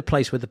left in a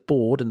place where the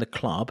board and the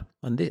club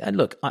and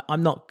look,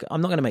 I'm not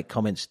going to make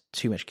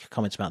too much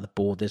comments about the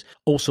board. There's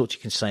all sorts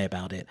you can say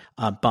about it,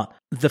 but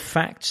the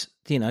fact,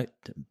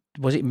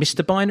 was it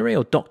Mr. Binary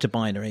or Dr.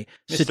 Binary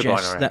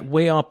suggests that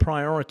we are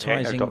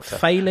prioritising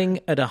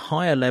failing at a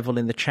higher level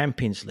in the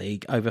Champions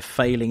League over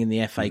failing in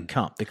the FA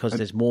Cup because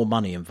there's more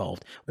money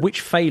involved. Which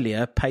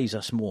failure pays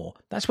us more?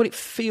 That's what it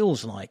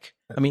feels like.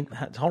 I mean,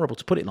 it's horrible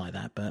to put it like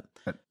that, but...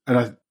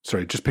 And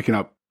just picking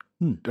up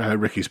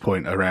Ricky's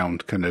point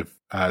around kind of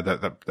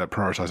that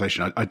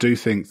prioritisation, I do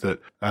think that...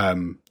 I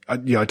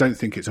don't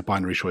think it's a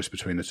binary choice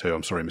between the two.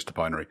 I'm sorry, Mr.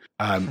 Binary.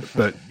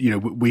 But,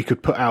 we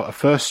could put out a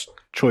first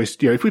choice,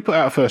 if we put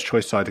out a first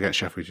choice side against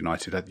Sheffield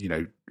United,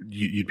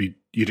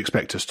 you'd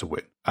expect us to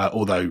win.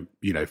 Although,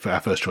 for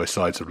our first choice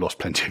sides have lost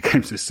plenty of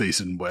games this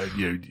season where,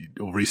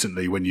 or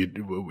recently when you'd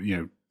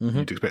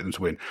expect them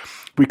to win.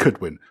 We could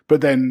win.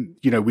 But then,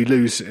 we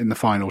lose in the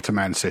final to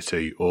Man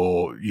City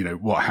or,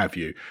 what have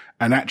you.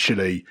 And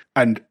actually,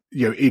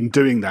 in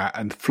doing that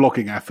and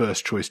flogging our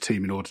first choice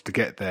team in order to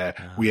get there,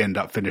 we end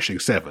up finishing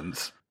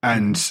 7th.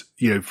 And,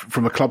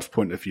 from a club's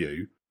point of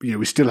view,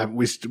 we still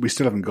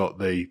haven't got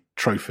the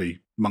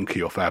trophy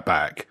monkey off our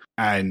back,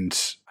 and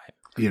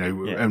we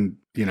haven't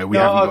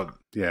got.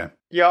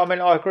 Yeah, I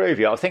mean, I agree with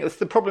you. I think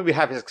the problem we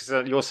have is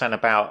because you're saying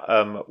about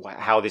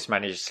how this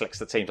manager selects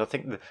the teams. I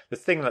think the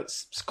thing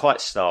that's quite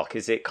stark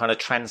is it kind of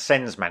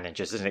transcends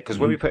managers, isn't it? Because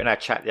when we put in our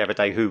chat the other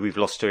day who we've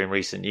lost to in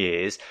recent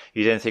years,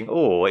 you then think,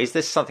 is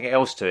there something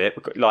else to it?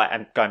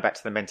 And going back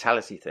to the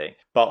mentality thing.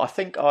 But I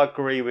think I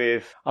agree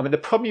with... I mean, the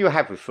problem you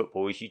have with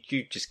football is you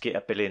just get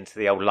a bill into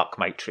the old luck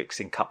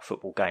matrix in cup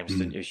football games,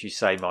 don't you, as you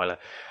say, Milo?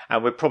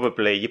 And you're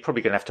probably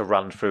going to have to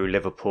run through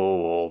Liverpool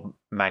or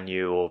Man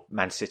U or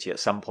Man City at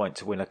some point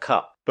to win a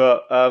cup.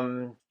 But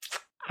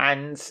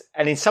and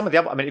in some of the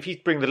other, I mean, if you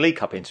bring the League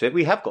Cup into it,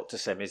 we have got to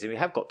semis and we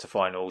have got to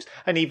finals.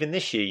 And even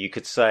this year, you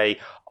could say,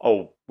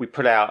 we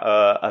put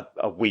out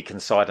a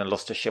weakened side and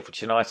lost to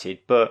Sheffield United.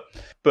 But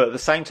at the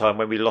same time,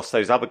 when we lost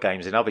those other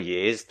games in other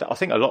years, I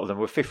think a lot of them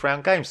were 5th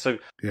round games. So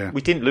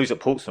we didn't lose at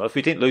Portsmouth,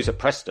 we didn't lose at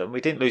Preston,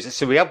 we didn't lose it.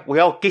 So we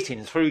are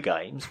getting through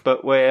games,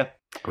 but we're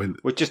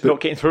just not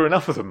getting through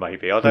enough of them,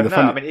 maybe. I don't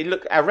know.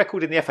 Our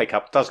record in the FA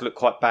Cup does look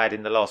quite bad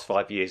in the last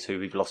 5 years, who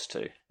we've lost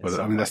to. Well,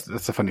 I mean, that's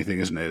the funny thing,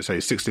 isn't it? So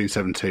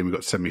 16-17, we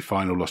got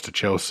semi-final, lost to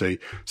Chelsea.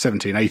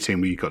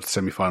 17-18, we got to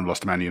semi-final,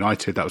 lost to Man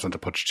United. That was under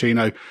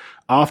Pochettino.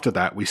 After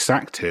that, we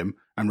sacked him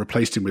and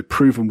replaced him with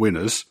proven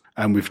winners.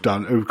 And we've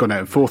gone out in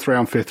 4th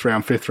round, 5th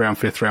round, 5th round,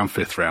 5th round,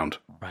 5th round.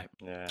 Right.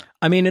 Yeah.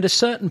 I mean, at a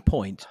certain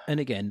point, and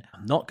again,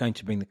 I'm not going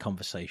to bring the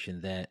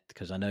conversation there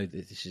because I know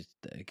that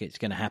it's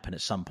going to happen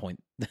at some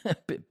point,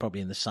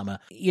 probably in the summer.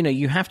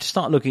 You have to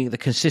start looking at the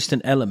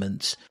consistent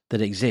elements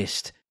that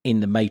exist in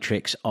the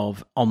matrix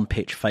of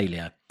on-pitch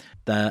failure.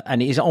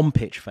 And it is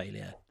on-pitch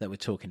failure that we're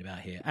talking about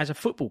here. As a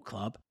football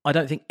club, I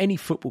don't think any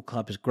football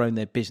club has grown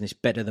their business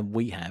better than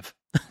we have.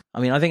 I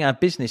mean, I think our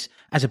business,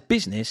 as a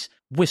business,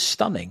 we're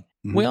stunning.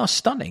 Mm-hmm. We are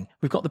stunning.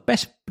 We've got the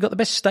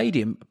best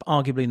stadium,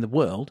 arguably, in the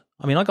world.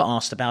 I mean, I got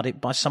asked about it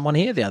by someone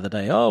here the other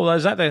day. Oh,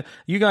 is that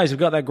you guys have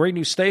got that great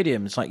new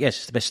stadium? It's like, yes,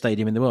 it's the best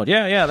stadium in the world.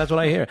 Yeah, that's what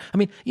I hear. I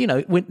mean,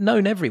 we're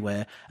known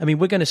everywhere. I mean,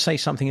 we're going to say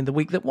something in the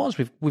week that was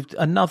with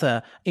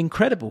another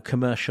incredible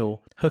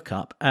commercial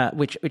hookup,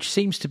 which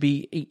seems to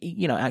be,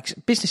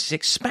 business is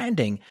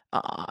expanding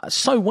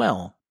so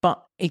well,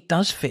 but it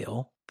does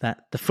feel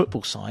that the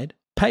football side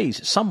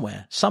pays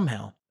somewhere,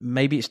 somehow.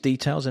 Maybe it's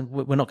details, and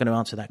we're not going to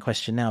answer that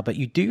question now, but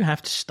you do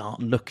have to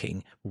start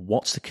looking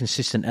what's the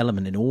consistent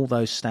element in all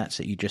those stats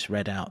that you just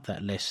read out,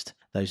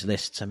 those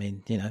lists. I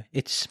mean,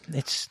 it's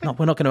not,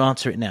 we're not going to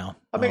answer it now.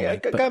 I mean,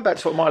 going back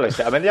to what Milo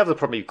said, I mean, the other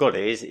problem you've got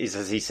is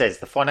as he says,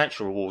 the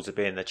financial rewards of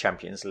being in the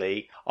Champions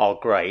League are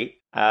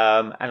great.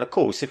 And of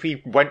course, if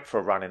we went for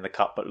a run in the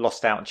Cup but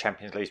lost out in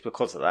Champions League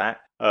because of that,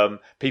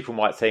 people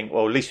might think,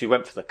 well, at least we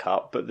went for the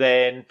Cup. But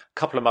then a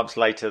couple of months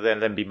later, they'll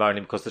then be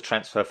moaning because the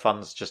transfer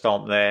funds just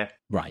aren't there.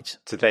 Right.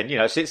 So then,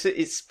 so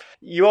it's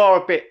you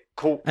are a bit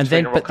caught. And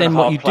then, but then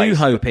what you do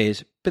hope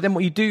is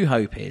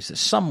that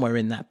somewhere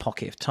in that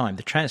pocket of time,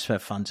 the transfer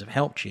funds have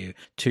helped you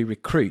to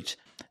recruit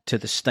to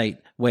the state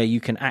where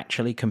you can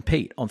actually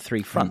compete on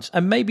three fronts.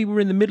 And maybe we're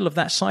in the middle of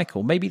that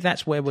cycle. Maybe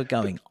that's where we're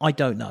going. I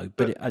don't know.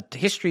 But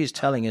history is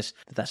telling us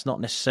that that's not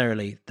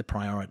necessarily the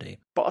priority.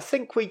 But I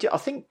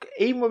think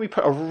even when we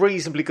put a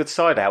reasonably good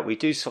side out, we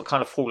do sort of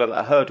kind of fall over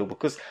that hurdle,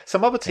 because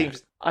some other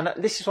teams, and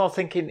this is what I'm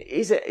thinking,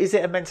 is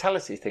it a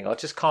mentality thing? I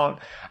just can't.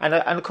 And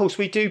of course,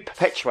 we do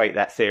perpetuate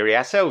that theory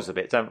ourselves a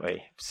bit, don't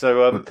we?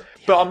 So,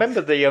 but I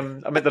remember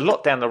the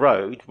lot down the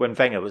road when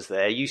Wenger was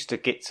there used to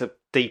get to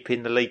deep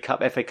in the League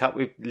Cup, FA Cup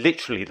with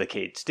literally the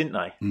kids, didn't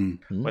they?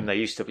 Mm-hmm. When they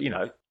used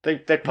to,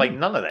 they'd play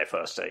none of their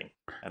first team,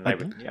 and they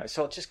would,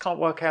 so I just can't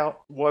work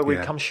out why we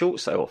come short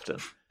so often.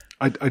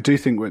 I do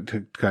think we're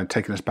kind of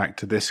taking us back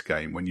to this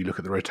game. When you look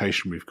at the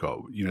rotation we've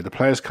got, the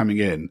players coming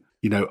in,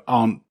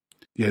 aren't.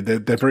 Yeah,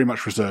 they're very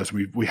much reserves.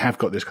 We have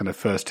got this kind of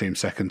first team,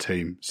 second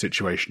team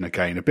situation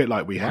again, a bit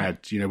like we had,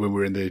 when we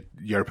were in the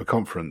Europa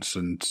Conference,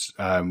 and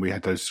we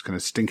had those kind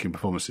of stinking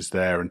performances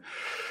there.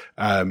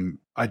 And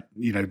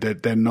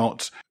they're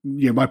not.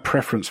 My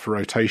preference for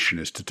rotation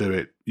is to do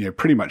it,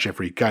 pretty much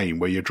every game,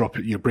 where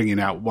you're bringing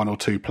out one or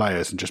two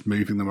players and just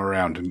moving them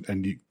around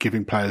and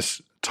giving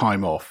players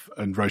time off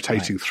and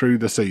rotating through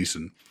the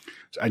season.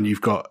 And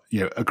you've got,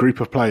 a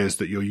group of players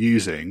that you're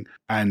using,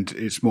 and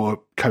it's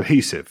more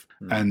cohesive.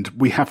 And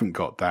we haven't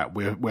got that.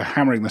 We're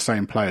hammering the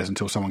same players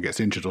until someone gets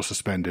injured or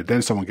suspended.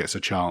 Then someone gets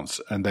a chance,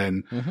 and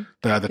then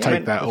they either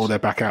take that or they're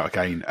back out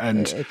again.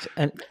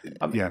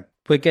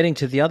 We're getting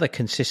to the other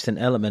consistent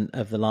element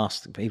of the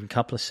last even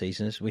couple of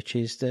seasons, which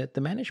is the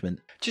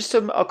management. Just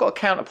I've got a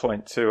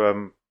counterpoint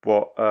to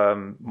what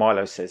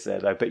Milo says there,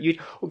 though. But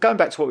going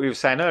back to what we were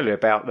saying earlier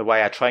about the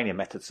way our training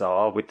methods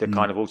are, with the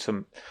kind of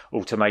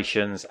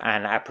automations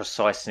and our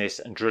preciseness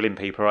and drilling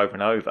people over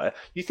and over,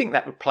 you think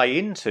that would play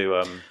into?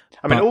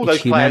 All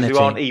those players who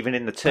aren't even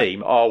in the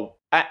team are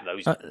at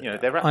those. They're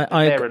at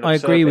there and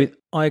observing.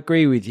 I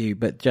agree with you,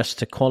 but just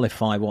to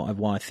qualify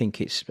why I think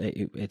it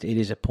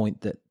is a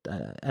point that,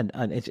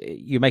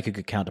 you make a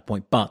good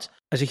counterpoint. But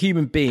as a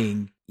human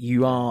being,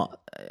 you are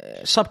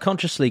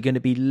subconsciously going to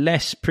be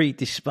less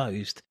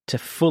predisposed to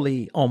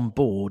fully on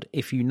board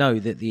if you know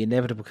that the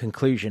inevitable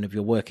conclusion of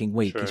your working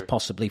week is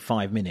possibly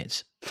 5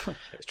 minutes.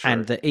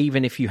 And that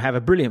even if you have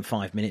a brilliant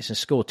 5 minutes and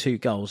score 2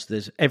 goals,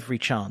 there's every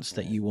chance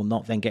that you will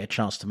not then get a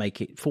chance to make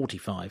it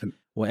 45,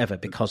 whatever,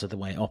 because of the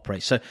way it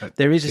operates. So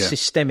there is a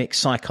systemic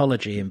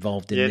psychology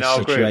involved in this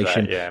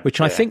situation,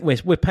 which I think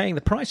we're paying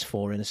the price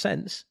for, in a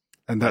sense.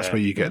 And that's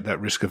where you get that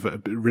risk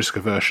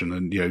aversion,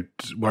 and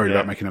worried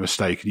about making a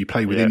mistake, and you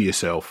play within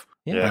yourself.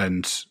 Yeah.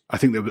 And I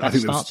think that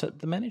starts at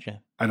the manager.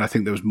 And I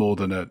think there was more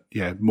than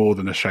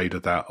a shade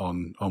of that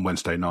on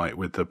Wednesday night,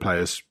 with the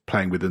players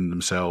playing within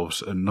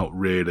themselves and not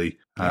really.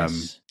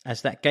 As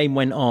that game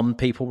went on,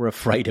 people were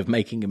afraid of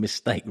making a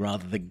mistake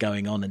rather than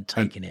going on and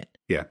taking it.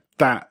 Yeah,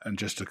 that and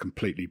just a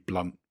completely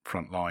blunt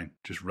front line,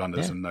 just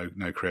runners and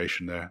no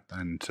creation there.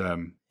 And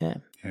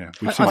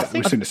we've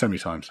seen it so many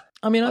times.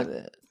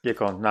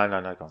 Go on. No,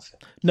 go on.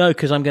 No,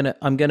 because I'm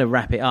gonna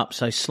wrap it up.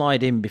 So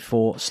slide in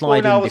before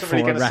I wasn't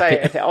really going to say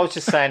it. I was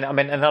just saying.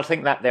 And I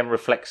think that then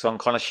reflects on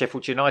kind of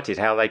Sheffield United,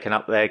 how they can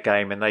up their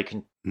game and they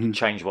can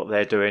change what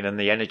they're doing and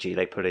the energy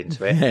they put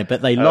into it. Yeah,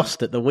 but they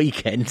lost at the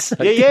weekend. So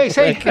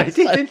exactly. They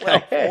did, didn't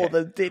they? More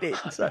than did it.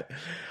 So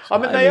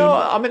they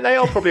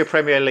are probably a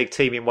Premier League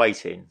team in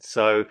waiting.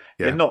 So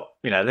they're not.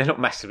 They're not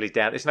massively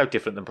down. It's no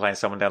different than playing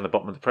someone down the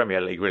bottom of the Premier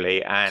League,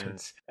 really.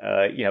 And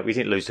we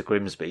didn't lose to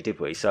Grimsby,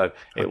 did we? So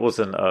it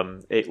wasn't.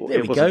 There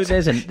we go.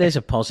 There's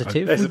a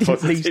positive. There's a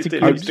positive.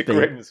 Didn't lose to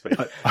Grimsby.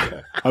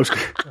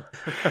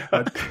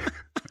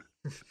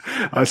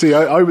 I see.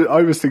 I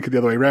was thinking the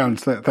other way around.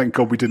 Thank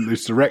God we didn't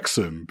lose to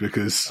Wrexham,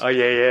 because. Oh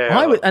yeah.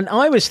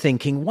 I was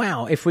thinking,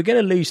 wow, if we're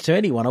going to lose to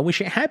anyone, I wish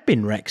it had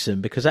been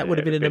Wrexham, because that would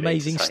have been an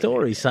amazing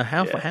story. So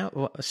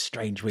what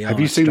strange we are. Have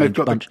you seen they've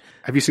got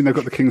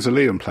the Kings of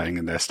Leon playing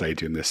in their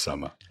stadium this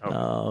summer?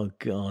 Oh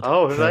God.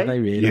 Oh, have they? They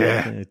really?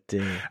 Yeah. Oh,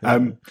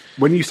 dear.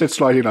 When you said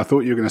slide in, I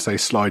thought you were going to say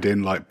slide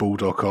in like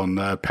Bulldog on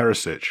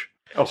Perisic.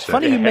 Oh,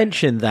 funny you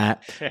mentioned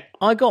that.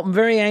 I got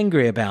very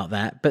angry about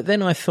that, but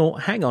then I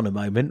thought, hang on a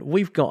moment,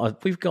 we've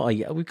got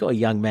a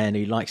young man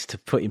who likes to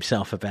put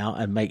himself about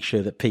and make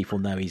sure that people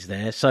know he's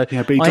there. So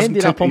I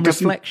ended up on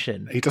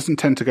reflection. He doesn't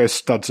tend to go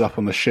studs up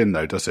on the shin,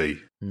 though, does he?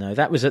 No,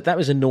 that was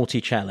a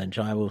naughty challenge,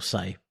 I will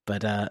say.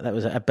 But that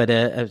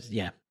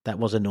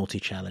was a naughty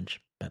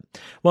challenge.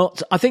 Well,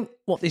 I think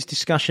what this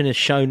discussion has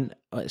shown,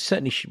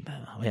 certainly,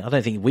 I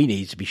don't think we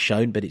need to be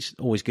shown, but it's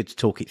always good to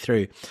talk it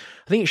through.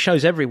 I think it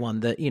shows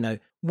everyone that,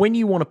 when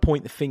you want to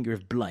point the finger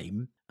of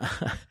blame,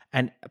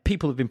 and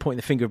people have been pointing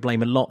the finger of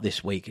blame a lot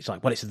this week. It's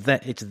like, well, it's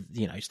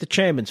the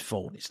chairman's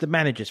fault. It's the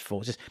manager's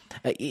fault.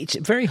 It's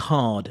very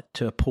hard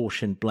to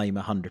apportion blame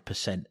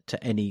 100%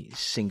 to any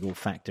single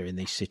factor in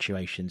these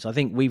situations. I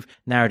think we've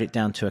narrowed it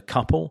down to a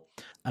couple.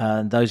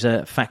 And those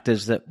are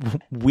factors that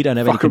we don't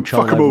have any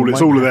control over. Fuck them all.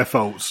 It's all of their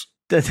faults.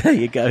 There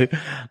you go.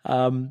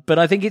 But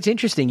I think it's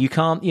interesting. You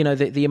can't,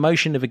 the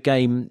emotion of a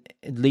game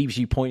leaves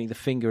you pointing the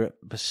finger at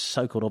the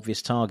so-called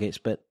obvious targets.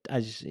 But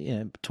as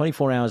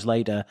 24 hours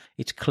later,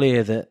 it's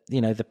clear that,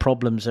 the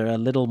problems are a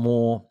little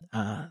more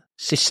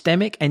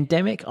systemic,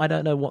 endemic. I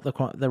don't know what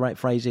the right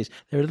phrase is.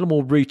 They're a little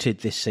more rooted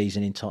this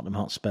season in Tottenham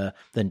Hotspur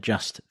than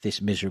just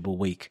this miserable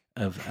week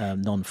of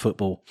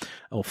non-football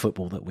or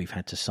football that we've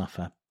had to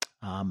suffer.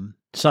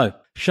 So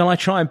shall I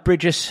try and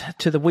bridge us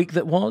to the week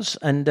that was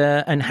and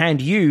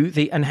hand you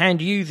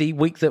the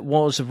week that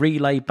was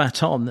relay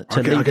baton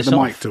to lead us off? I get the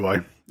mic, do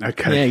I?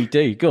 Okay. Yeah, you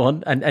do. Go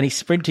on. And he's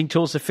sprinting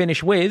towards the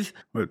finish with...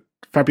 Well,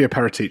 Fabio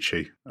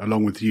Paratici,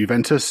 along with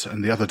Juventus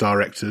and the other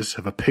directors,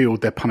 have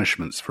appealed their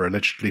punishments for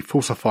allegedly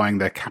falsifying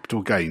their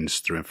capital gains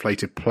through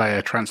inflated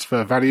player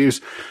transfer values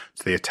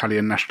to the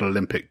Italian National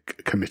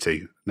Olympic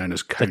Committee, known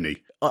as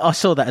CONI. I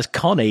saw that as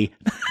Connie.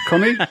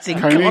 Connie? As in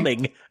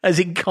conning. As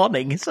in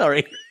conning.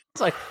 Sorry.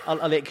 So I'll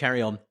let it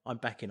carry on. I'm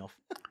backing off.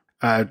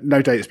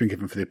 No date has been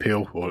given for the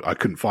appeal, or I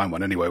couldn't find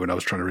one anyway when I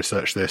was trying to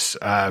research this.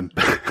 But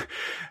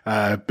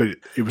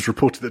it was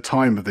reported at the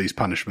time of these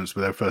punishments,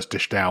 when they were first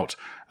dished out,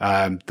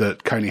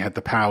 that CONI had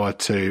the power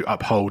to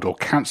uphold or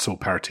cancel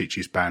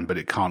Paratici's ban, but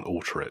it can't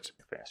alter it.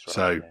 That's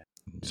right,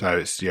 So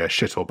it's,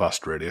 shit or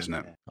bust, really, isn't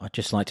it? I'd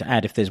just like to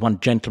add, if there's one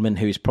gentleman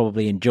who's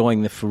probably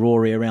enjoying the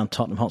furore around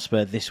Tottenham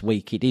Hotspur this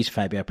week, it is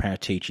Fabio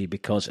Paratici,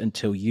 because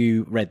until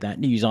you read that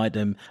news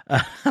item,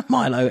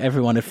 Milo,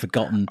 everyone had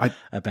forgotten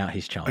about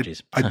his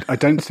charges. I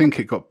don't think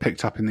it got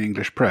picked up in the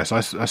English press.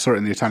 I saw it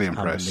in the Italian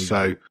press.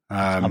 So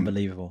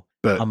unbelievable.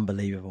 But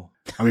unbelievable.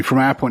 I mean, from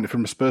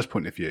a Spurs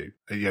point of view,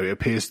 it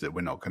appears that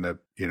we're not going to,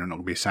 not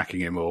going to be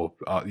sacking him or,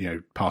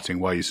 parting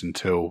ways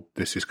until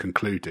this is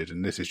concluded,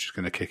 and this is just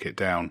going to kick it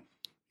down,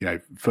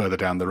 further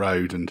down the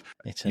road. And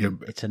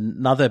it's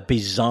another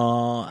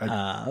bizarre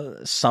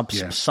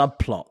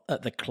subplot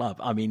at the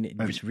club. I mean, it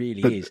just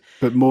really is.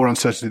 But more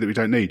uncertainty that we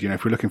don't need.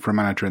 If we're looking for a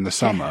manager in the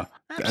summer,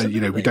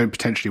 we don't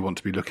potentially want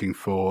to be looking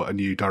for a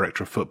new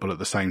director of football at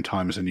the same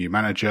time as a new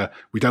manager.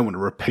 We don't want to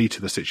repeat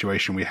the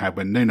situation we had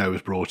when Nuno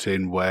was brought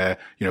in, where,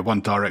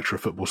 one director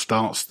of football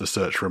starts the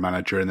search for a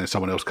manager and then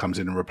someone else comes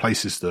in and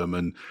replaces them,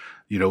 and,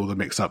 all the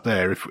mix up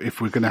there. If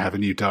we're going to have a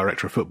new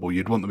director of football,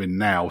 you'd want them in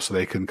now so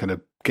they can kind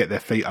of get their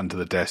feet under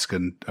the desk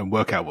and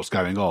work out what's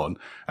going on,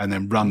 and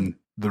then run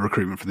the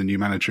recruitment for the new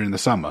manager in the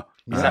summer.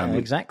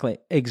 Exactly.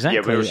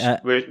 Yeah,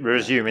 we're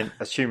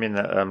assuming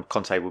that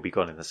Conte will be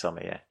gone in the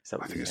summer. Yeah,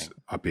 I think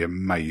I'd be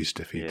amazed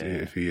if he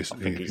is.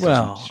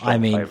 Well, I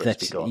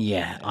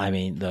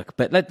mean, look,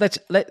 but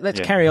let's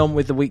carry on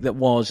with the week that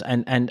was,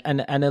 and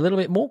a little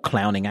bit more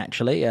clowning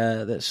actually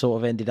that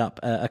sort of ended up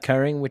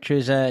occurring, which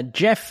was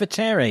Jeff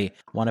Vitteri,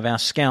 one of our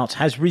scouts,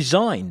 has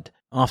resigned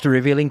after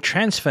revealing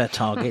transfer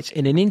targets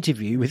in an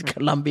interview with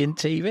Colombian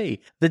TV.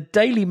 The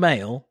Daily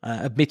Mail,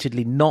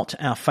 admittedly not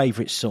our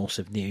favourite source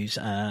of news,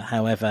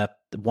 however,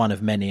 one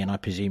of many, and I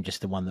presume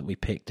just the one that we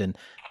picked, and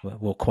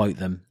we'll quote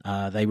them.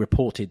 They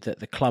reported that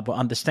the club were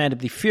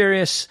understandably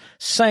furious,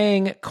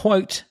 saying,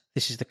 quote,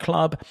 this is the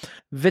club,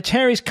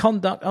 Vitteri's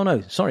conduct... Oh,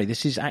 no, sorry,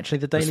 this is actually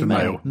the Daily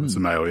Mail. It's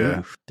the Mail, yeah.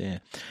 Oof, dear.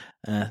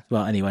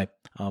 Well, anyway...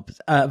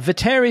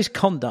 Vitteri's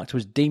conduct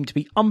was deemed to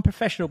be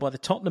unprofessional by the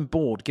Tottenham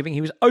board, given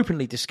he was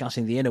openly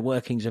discussing the inner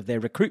workings of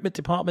their recruitment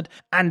department,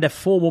 and a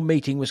formal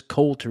meeting was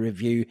called to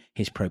review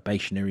his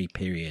probationary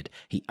period.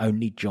 He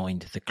only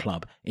joined the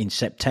club in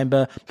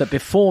September, but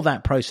before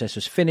that process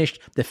was finished,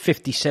 the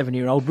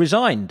 57-year-old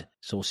resigned.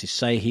 Sources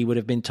say he would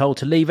have been told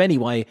to leave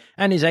anyway,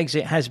 and his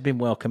exit has been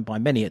welcomed by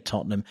many at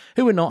Tottenham,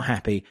 who were not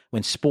happy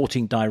when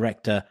sporting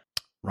director,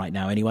 right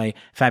now anyway,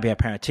 Fabio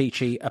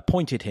Paratici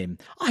appointed him.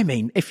 I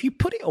mean, if you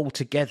put it all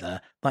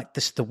together, like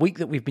this, the week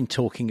that we've been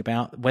talking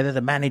about, whether the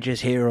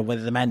manager's here or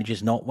whether the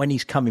manager's not, when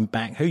he's coming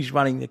back, who's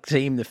running the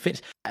team, the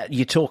fits,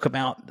 you talk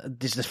about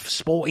there's the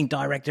sporting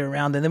director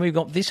around, and then we've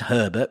got this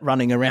Herbert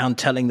running around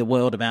telling the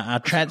world about our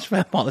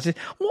transfer policies.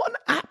 What an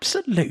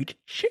absolute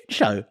shit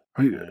show.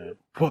 I mean,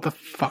 what the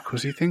fuck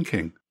was he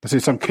thinking? I see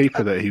some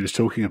keeper that he was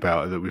talking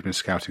about that we've been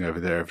scouting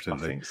over there,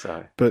 evidently. I think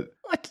so. But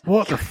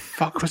what the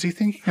fuck was he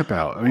thinking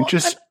about? I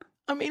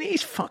mean,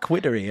 he's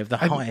fuckwittery of the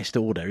highest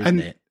order, isn't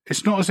it?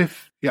 It's not as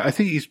if, I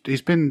think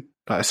he's been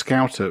like a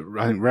scout at,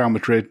 I think, Real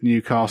Madrid,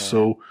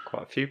 Newcastle,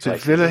 quite a few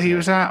places. Villa he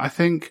was at, I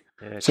think.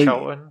 Yeah, so,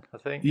 Charlton, I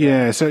think.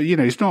 Yeah, so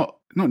he's not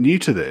new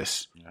to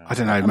this. No. I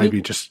don't know.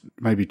 Maybe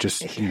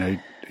just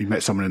he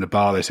met someone in a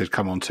bar. They said,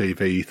 "Come on TV."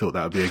 He thought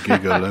that would be a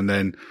giggle, and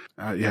then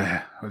I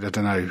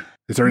don't know.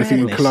 Is there anything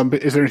in Colombia?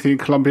 Is there anything in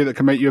Colombia that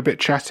can make you a bit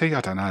chatty? I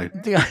don't know.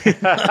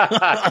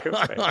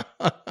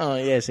 Oh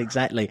yes,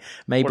 exactly.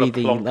 Maybe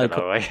the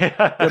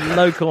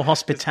local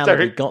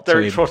hospitality got to him.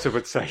 Derek Trotter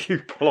would say, "You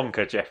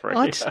plonker, Jeffrey."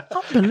 It's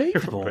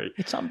unbelievable.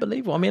 It's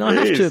unbelievable. I mean, I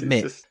have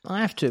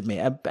to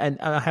admit, and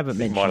I haven't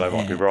mentioned. Milo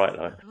might be right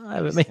though.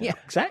 Yeah,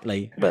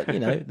 exactly. But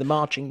the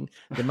marching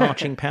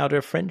powder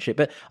of friendship.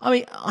 But I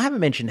mean, I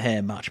haven't mentioned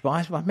hair much, but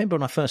I remember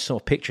when I first saw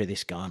a picture of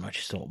this guy, and I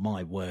just thought,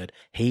 my word,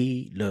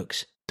 he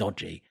looks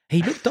dodgy.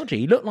 He looked dodgy.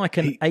 He looked like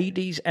an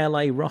 80s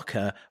LA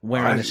rocker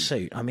wearing a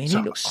suit. I mean, he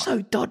looked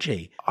so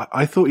dodgy.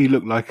 I thought he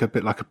looked like a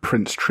bit like a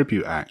Prince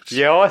tribute act.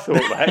 Yeah, I thought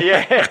that.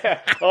 Yeah,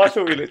 I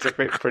thought he looked a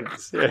bit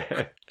Prince.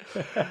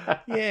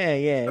 Yeah.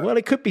 Yeah. Well,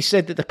 it could be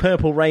said that the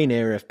Purple Rain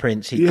era of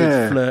Prince, he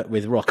did flirt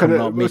with rock and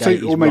roll,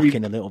 mid-80s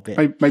rocking a little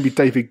bit. Maybe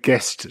David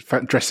Guest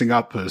dressing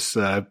up as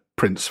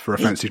Prince for a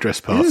fancy dress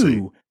party.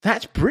 Ooh,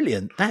 that's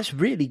brilliant. That's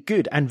really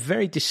good and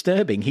very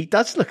disturbing. He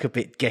does look a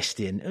bit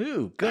Guestian.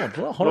 Ooh, God,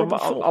 what a horrible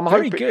thought. I'm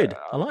very good.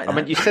 I like that. I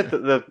mean, you said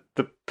that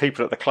the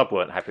people at the club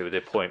weren't happy with the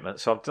appointment,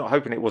 so I'm not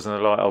hoping it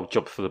wasn't a old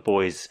job for the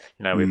boys,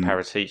 with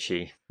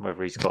Paratici,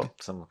 whether he's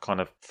got some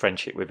kind of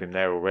friendship with him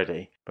there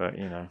already. But,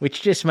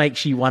 Which just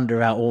makes you wonder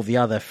about all the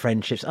other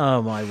friendships.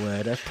 Oh, my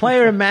word. A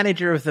player and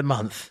manager of the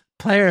month.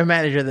 Player and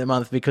manager of the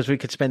month, because we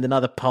could spend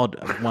another pod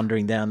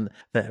wandering down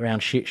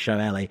around Shit Show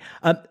Alley.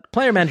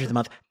 Player and manager of the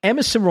month.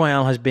 Emerson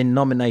Royale has been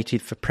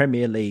nominated for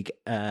Premier League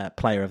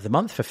Player of the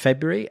Month for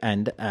February,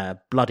 and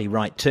bloody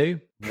right too.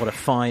 What a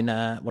fine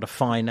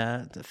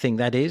thing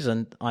that is,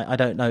 and I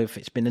don't know if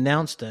it's been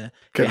announced. Get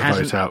the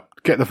vote out.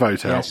 Get the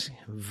vote out. Yes,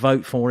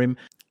 vote for him.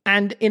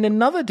 And in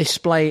another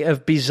display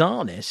of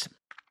bizarreness,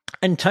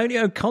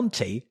 Antonio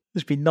Conte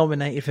has been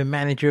nominated for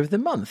Manager of the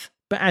Month.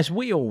 But as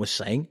we all were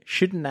saying,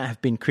 shouldn't that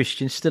have been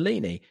Christian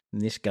Stellini? And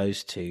this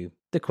goes to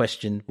the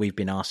question we've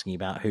been asking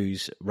about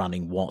who's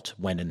running what,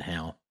 when and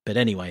how. But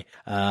anyway,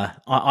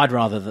 I'd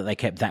rather that they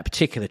kept that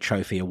particular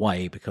trophy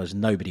away because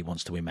nobody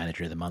wants to win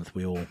Manager of the Month.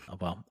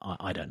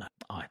 I don't know.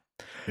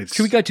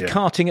 Should we go to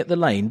karting at the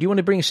lane? Do you want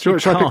to bring us through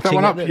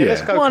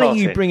karting? Why don't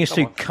you bring us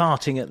through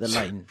karting at the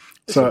lane?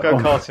 Go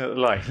karting at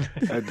the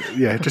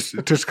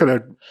lane. Just kind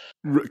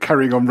of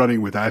carrying on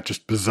running with that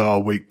just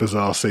bizarre week,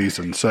 bizarre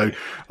season. So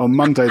on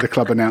Monday, the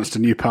club announced a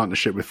new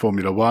partnership with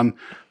Formula One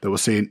that will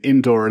see an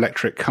indoor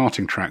electric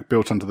karting track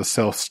built under the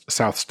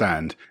South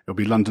Stand. It'll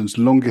be London's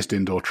longest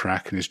indoor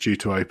track and is due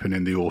to open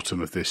in the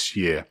autumn of this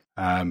year.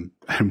 And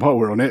while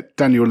we're on it,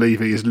 Daniel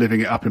Levy is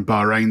living it up in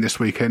Bahrain this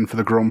weekend for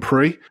the Grand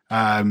Prix.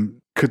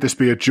 Could this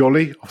be a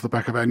jolly off the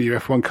back of our new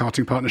F1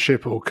 karting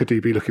partnership, or could he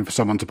be looking for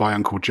someone to buy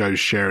Uncle Joe's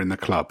share in the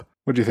club?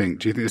 What do you think?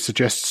 Do you think it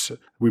suggests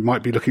we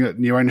might be looking at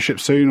new ownership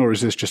soon, or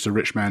is this just a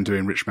rich man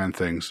doing rich man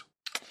things?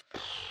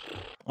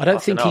 I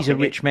don't think he's a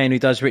rich man who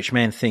does rich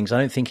man things. I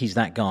don't think he's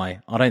that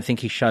guy. I don't think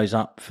he shows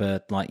up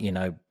for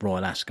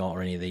Royal Ascot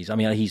or any of these. I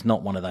mean, he's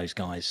not one of those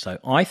guys. So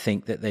I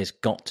think that there's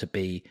got to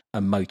be a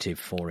motive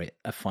for it,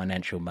 a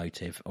financial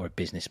motive or a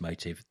business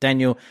motive.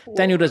 Daniel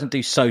doesn't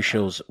do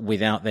socials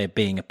without there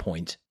being a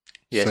point.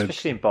 Yeah,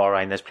 especially in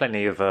Bahrain, there's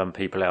plenty of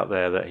people out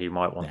there that he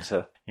might want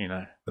to,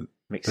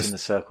 mix in the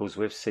circles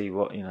with, see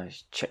what,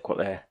 check what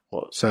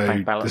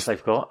bank balance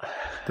they've got.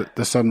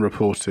 The Sun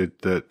reported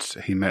that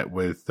he met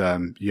with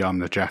Yam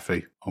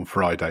Najafi on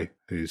Friday,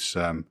 who's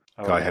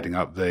guy heading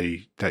up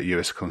that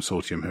US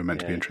consortium who are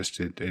meant to be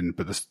interested in,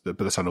 but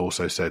the Sun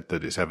also said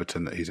that it's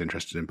Everton that he's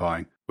interested in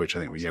buying, which I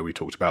think we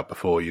talked about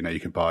before. You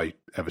can buy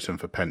Everton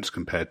for pence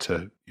compared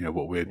to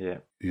what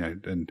we're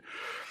and.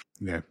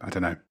 Yeah, I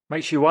don't know.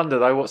 Makes you wonder,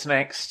 though, what's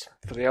next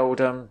for the old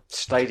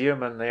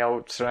stadium and the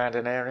old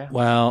surrounding area?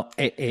 Well,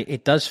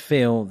 it does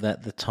feel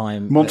that the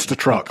time... Monster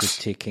trucks. ...is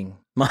ticking.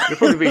 We'll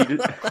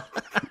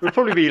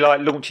probably be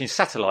like launching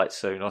satellites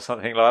soon or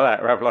something like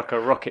that. Or have like a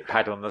rocket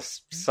pad on the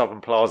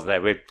Southern Plaza there.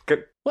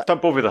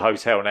 Don't bother with the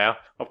hotel now.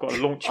 I've got a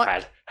launch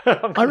pad.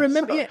 I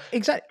remember,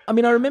 exactly. I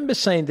mean, I remember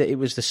saying that it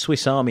was the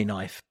Swiss Army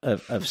knife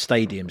of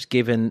stadiums,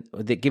 given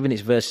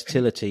its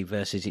versatility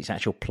versus its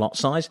actual plot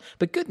size.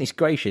 But goodness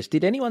gracious,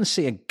 did anyone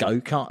see a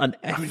go-kart,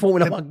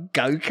 Formula One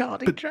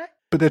go-karting track?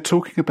 But they're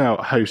talking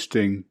about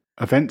hosting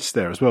events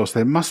there as well, so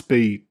there must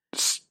be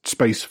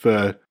space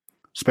for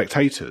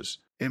spectators.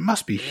 It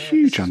must be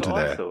huge under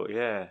there. I thought,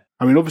 yeah.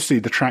 I mean, obviously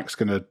the track's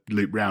going to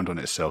loop round on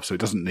itself, so it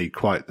doesn't need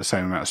quite the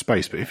same amount of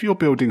space. But if you're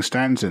building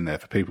stands in there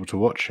for people to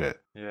watch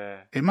it,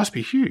 it must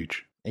be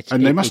huge.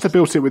 They must have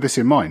built it with this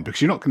in mind,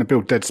 because you're not going to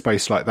build dead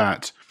space like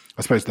that.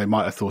 I suppose they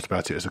might have thought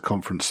about it as a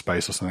conference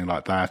space or something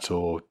like that.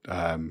 Or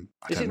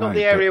is it not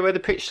the area where the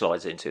pitch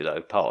slides into,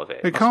 though? Part of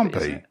it. It can't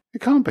be.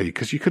 It can't be,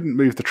 because you couldn't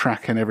move the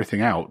track and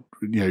everything out.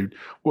 And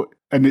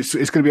it's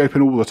going to be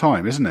open all the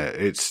time, isn't it?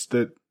 It's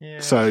that. Yeah,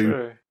 so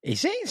true.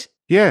 Is it?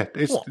 Yeah,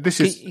 this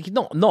is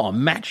not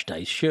on match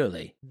days.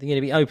 Surely they're going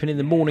to be open in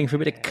the morning for a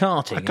bit of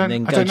karting and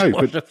then go to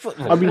watch the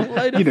football. I mean,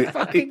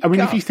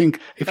 if you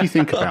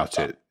think about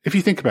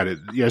it,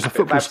 as a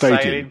football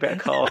stadium, bit of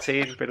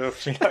karting, bit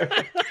of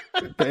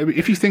But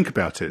if you think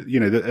about it,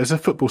 as a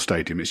football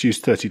stadium, it's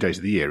used 30 days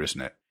of the year,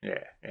 isn't it?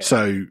 Yeah.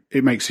 So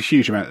it makes a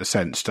huge amount of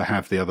sense to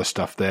have the other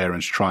stuff there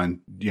and try and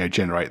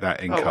generate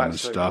that income and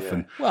stuff.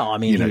 Yeah.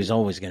 And he was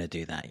always going to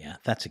do that. Yeah,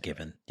 that's a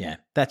given. Yeah,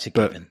 that's a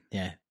given.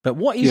 Yeah. But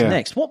what is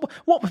next? What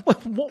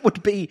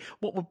would be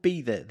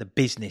the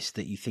business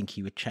that you think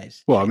he would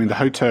chase? Well, I mean, the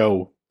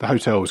hotel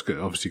is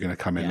obviously going to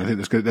come in. I think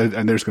there's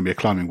going to be a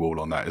climbing wall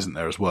on that, isn't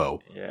there, as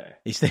well? Yeah.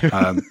 Is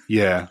there?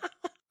 Yeah.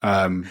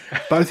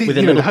 But I think with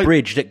a little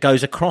bridge that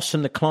goes across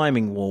from the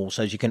climbing wall,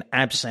 so as you can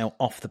abseil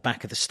off the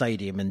back of the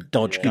stadium and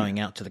dodge going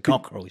out to the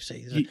Cockerel. You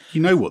see,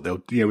 you know what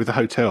they'll with the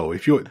hotel.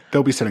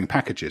 They'll be selling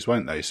packages,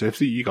 won't they? So if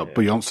you got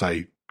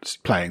Beyonce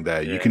playing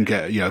there, you can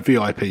get a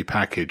VIP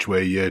package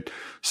where you're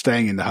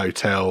staying in the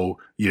hotel.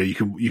 You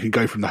can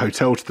go from the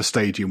hotel to the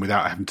stadium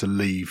without having to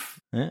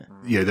leave.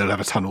 Yeah. They'll have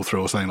a tunnel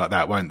through or something like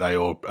that, won't they?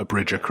 Or a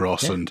bridge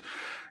across and.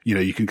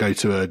 You can go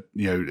to a,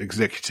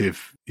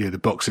 executive, the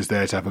boxes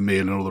there to have a meal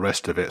and all the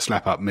rest of it,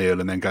 slap up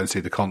meal and then go and see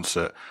the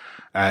concert.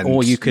 And,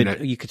 or you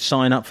could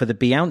sign up for the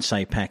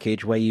Beyonce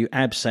package where you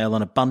abseil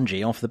on a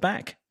bungee off the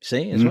back,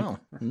 as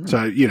well. Mm.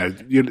 So,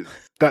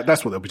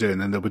 that's what they'll be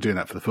doing. And they'll be doing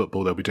that for the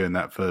football. They'll be doing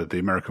that for the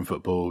American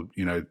football,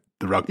 the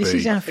rugby. This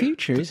is our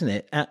future, isn't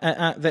it?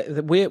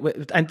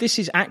 And this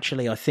is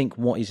actually, I think,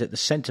 what is at the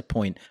centre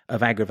point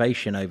of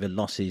aggravation over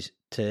losses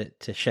to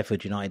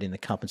Sheffield United in the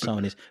Cup and so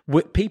on is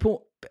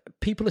people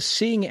are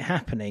seeing it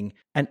happening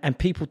and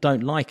people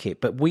don't like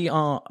it. But we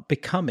are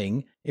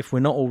becoming, if we're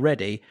not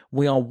already,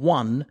 we are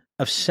one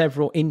of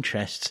several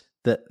interests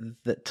that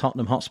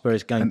Tottenham Hotspur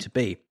is going to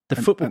be. The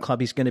football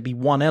club is going to be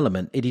one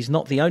element. It is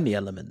not the only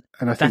element.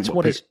 And I think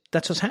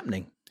that's what's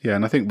happening. Yeah,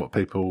 and I think what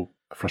people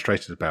are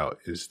frustrated about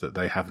is that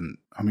they haven't.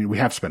 I mean, we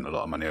have spent a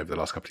lot of money over the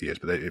last couple of years,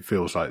 but it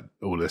feels like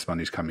all this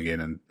money is coming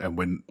in, and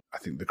when I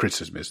think the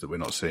criticism is that we're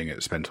not seeing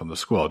it spent on the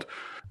squad,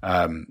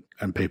 and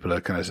people are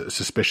kind of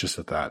suspicious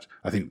of that.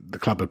 I think the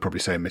club would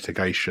probably say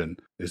mitigation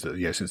is that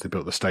since they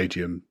built the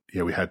stadium,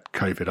 we had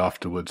COVID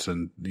afterwards,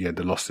 and the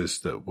losses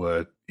that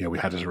were we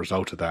had as a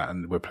result of that,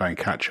 and we're playing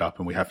catch up,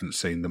 and we haven't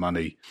seen the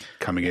money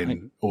coming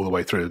in all the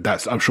way through.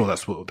 I'm sure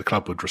that's what the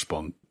club would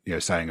respond,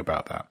 saying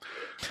about that.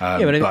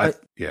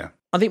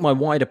 I think my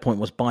wider point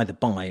was, by the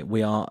by,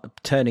 we are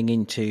turning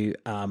into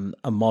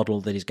a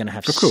model that is going to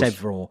have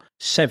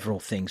several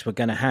things. We're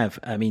going to have.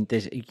 I mean,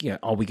 there's.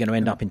 Are we going to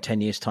end up in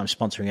 10 years' time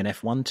sponsoring an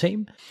F1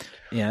 team?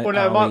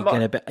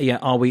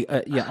 Are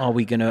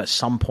we going to at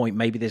some point?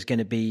 Maybe there's going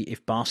to be,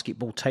 if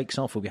basketball takes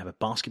off, will we have a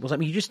basketball? I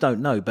mean, you just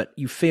don't know. But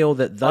you feel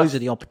that those are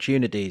the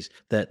opportunities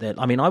that.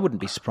 I mean, I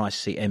wouldn't be surprised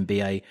to see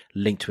NBA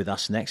linked with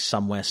us next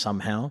somewhere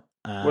somehow.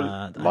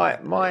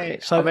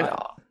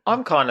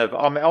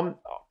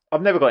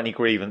 I've never got any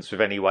grievance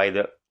with any way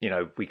that,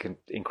 we can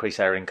increase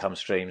our income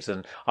streams.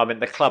 And I mean,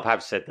 the club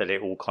have said that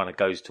it all kind of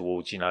goes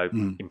towards,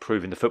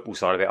 improving the football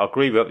side of it. I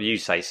agree with what you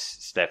say,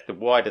 Steph. The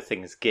wider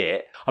things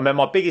get. I mean,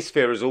 my biggest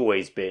fear has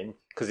always been,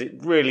 because it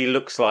really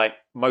looks like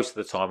most of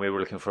the time we were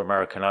looking for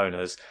American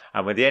owners.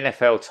 And with the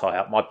NFL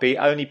tie-up, my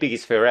only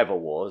biggest fear ever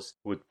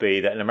would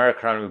be that an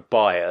American owner would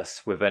buy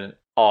us with an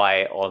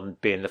eye on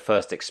being the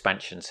first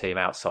expansion team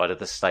outside of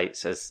the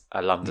States as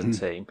a London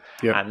team.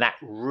 Yep. And that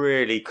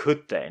really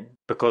could then,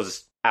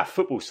 because our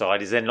football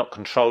side is then not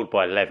controlled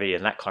by Levy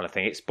and that kind of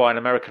thing. It's by an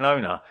American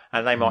owner,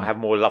 and they might have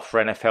more love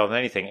for NFL than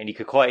anything. And you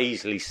could quite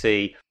easily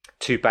see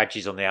 2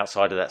 badges on the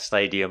outside of that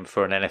stadium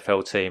for an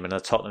NFL team and a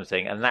Tottenham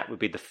thing. And that would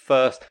be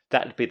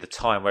that would be the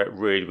time where it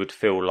really would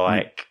feel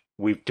like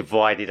we've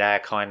divided our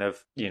kind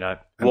of,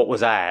 what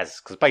was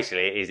ours. Because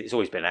basically it's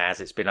always been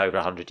ours. It's been over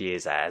 100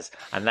 years ours.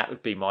 And that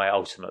would be my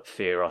ultimate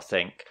fear, I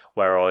think,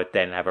 where I would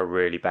then have a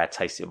really bad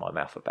taste in my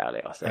mouth about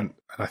it, I think. And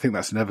I think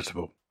that's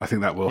inevitable. I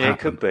think that will happen. It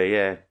could be,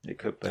 yeah. It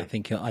could be. I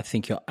think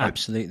you're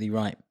absolutely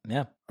right.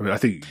 Yeah. I mean, I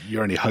think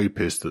your only hope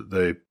is that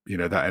that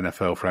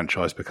NFL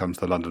franchise becomes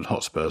the London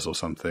Hotspurs or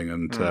something.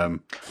 And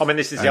I mean,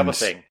 this is the other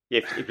thing.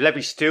 If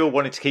Levy still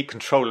wanted to keep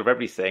control of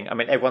everything, I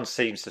mean, everyone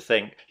seems to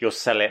think you'll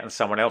sell it and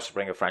someone else will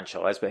bring a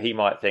franchise, but he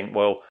might think,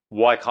 well,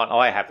 why can't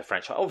I have the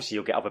franchise? Obviously,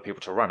 you'll get other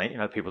people to run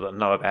it, people that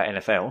know about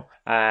NFL,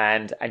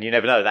 and you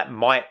never know, that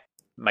might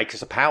make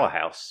us a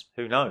powerhouse.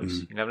 Who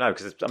knows? You never know,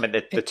 because I mean,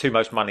 they're the 2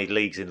 most moneyed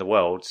leagues in the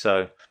world.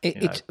 So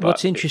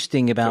what's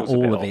interesting about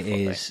all of it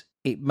is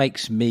it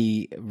makes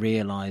me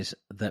realise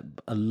that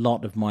a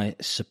lot of my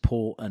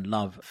support and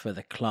love for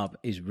the club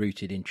is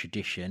rooted in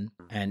tradition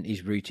and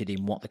is rooted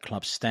in what the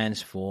club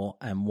stands for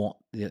and what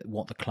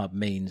the club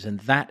means, and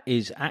that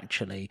is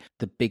actually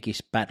the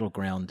biggest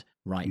battleground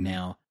right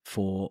now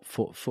for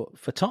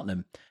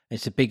Tottenham.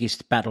 It's the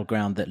biggest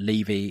battleground that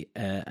Levy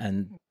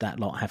and that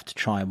lot have to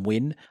try and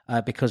win,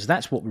 because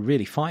that's what we're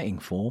really fighting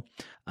for.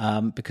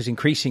 Because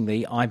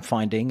increasingly, I'm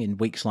finding in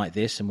weeks like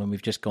this, and when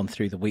we've just gone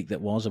through the week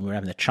that was, and we're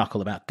having a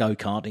chuckle about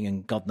go-karting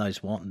and God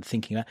knows what, and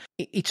thinking about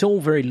it's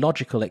all very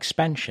logical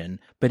expansion,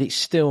 but it's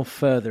still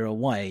further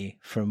away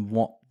from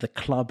what the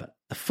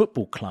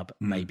football club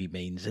maybe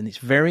means, and it's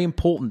very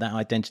important that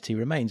identity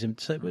remains. And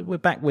so we're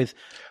back with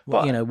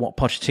what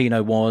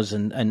Pochettino was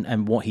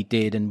and what he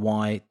did and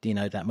why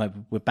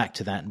that we're back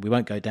to that, and we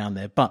won't go down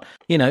there. But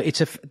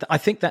I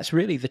think that's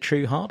really the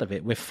true heart of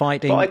it. We're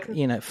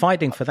fighting,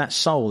 fighting for that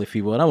soul, if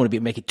you will. I don't want to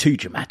make it too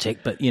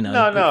dramatic, but it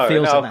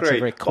feels like that's a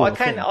very core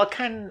thing.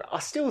 I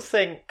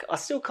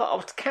still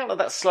counter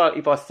that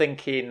slightly by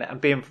thinking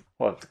and being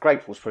well,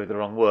 grateful is probably the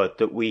wrong word,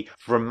 that we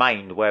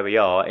remained where we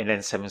are in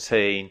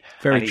N17.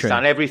 Very and he's true.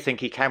 done everything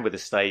he can with the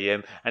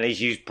stadium, and he's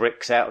used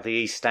bricks out of the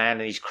East Stand,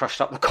 and he's crushed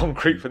up the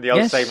concrete from the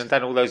old stadium and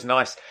done all those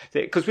nice,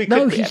 because we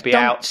could be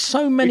out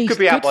so many. We could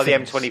be out by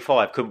things. the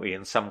M25, couldn't we,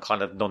 in some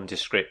kind of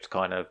nondescript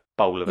kind of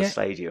bowl of a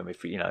stadium,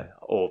 if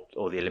or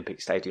the Olympic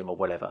Stadium or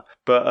whatever.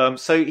 But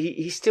so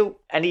he still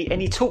and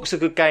he talks a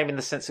good game in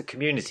the sense of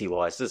community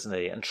wise, doesn't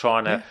he? And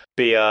trying to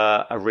be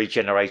a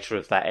regenerator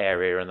of that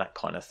area and that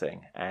kind of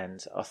thing.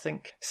 And I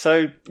think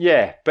so.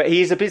 Yeah, but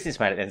he is a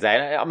businessman at the end of the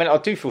day. I mean, I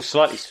do feel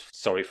slightly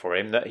sorry for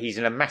him that he's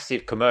in a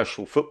massive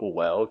commercial football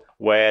world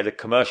where the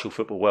commercial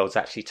football world's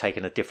actually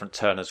taken a different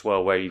turn as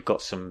well, where you've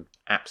got some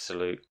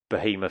absolute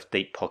behemoth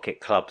deep pocket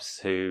clubs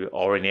who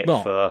are in it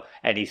for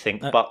anything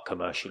but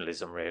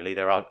commercialism, really.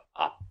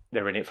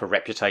 They're in it for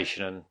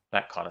reputation and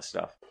that kind of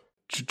stuff.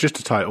 Just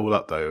to tie it all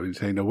up, though,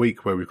 in a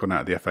week where we've gone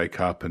out of the FA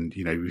Cup, and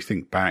we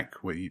think back,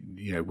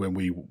 when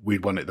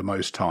we'd won it the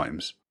most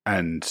times,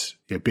 and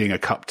being a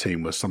cup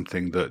team was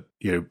something that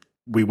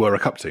we were a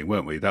cup team,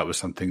 weren't we? That was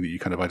something that you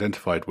kind of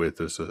identified with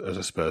as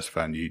a Spurs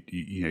fan.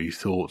 You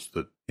thought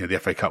that the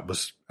FA Cup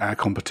was our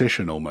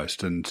competition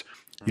almost, and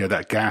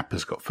that gap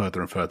has got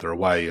further and further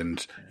away.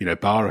 And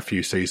bar a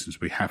few seasons,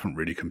 we haven't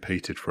really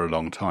competed for a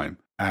long time,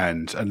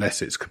 and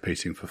unless it's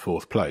competing for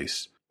fourth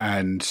place.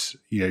 And,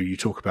 you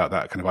talk about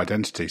that kind of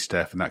identity,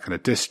 Steph, and that kind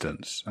of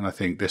distance. And I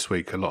think this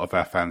week a lot of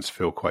our fans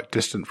feel quite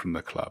distant from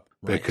the club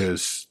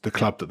because the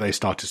club that they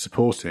started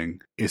supporting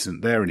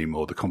isn't there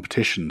anymore. The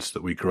competitions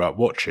that we grew up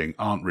watching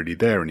aren't really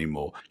there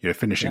anymore.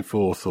 Finishing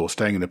fourth or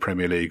staying in the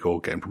Premier League or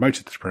getting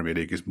promoted to the Premier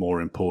League is more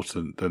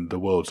important than the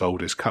world's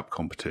oldest cup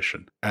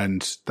competition.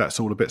 And that's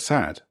all a bit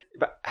sad.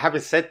 But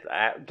having said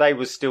that, they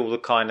were still the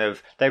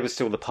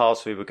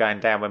paths we were going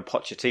down when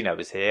Pochettino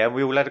was here, and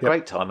we all had a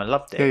great time and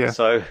loved it.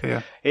 So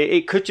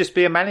it could just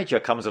be a manager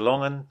comes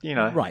along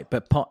and, Right,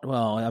 but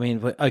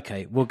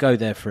okay, we'll go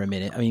there for a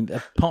minute. I mean,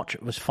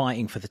 Poch was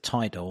fighting for the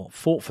title,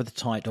 fought for the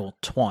title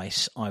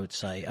twice, I would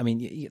say. I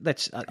mean,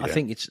 I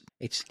think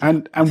it's...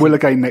 And will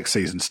again next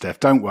season,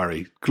 Steph. Don't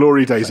worry.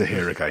 Glory days are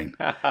here again.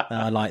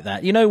 I like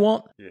that. You know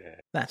what? Yeah.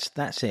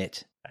 That's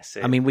it.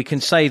 It. I mean, we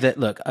can say that.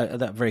 Look,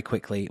 that very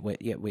quickly.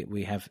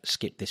 We have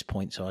skipped this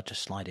point, so I'll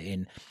just slide it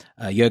in.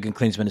 Jurgen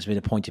Klinsmann has been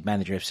appointed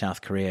manager of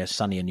South Korea.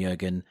 Sonny and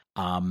Jurgen,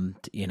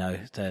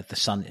 the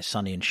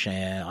Sonny and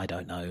Cher. I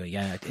don't know.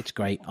 Yeah, it's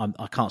great.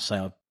 I can't say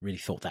I've really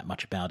thought that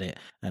much about it,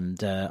 and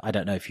I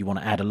don't know if you want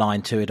to add a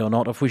line to it or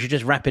not, or if we should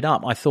just wrap it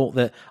up. I thought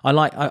that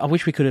I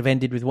wish we could have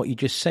ended with what you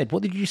just said.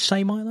 What did you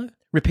say, Milo?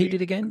 Repeat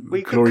it again.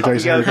 Glory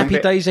days are happy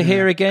days are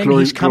here again.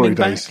 He's coming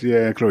back.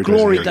 Yeah,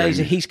 glory days.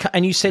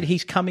 And you said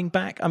he's coming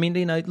back. I mean,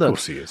 look. Of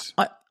course he is.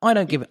 I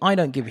don't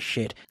give a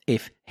shit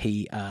if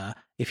he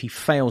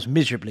fails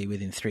miserably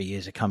within 3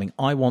 years of coming.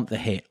 I want the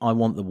hit. I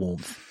want the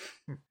warmth,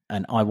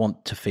 and I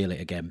want to feel it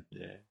again.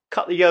 Yeah.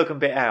 Cut the Jurgen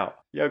bit out.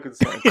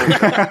 Jurgen's not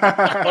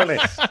important.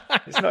 Honest,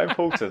 it's not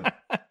important.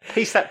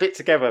 Piece that bit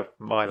together,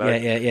 Milo.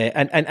 Yeah.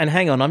 And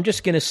hang on, I'm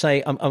just going to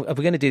say, we're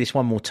going to do this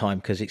one more time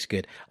because it's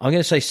good. I'm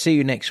going to say see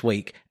you next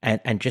week,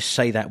 and just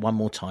say that one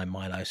more time,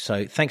 Milo.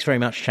 So thanks very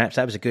much, chaps.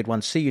 That was a good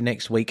one. See you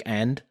next week,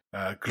 and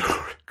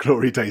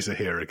glory days are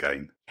here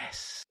again.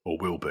 Yes, or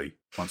will be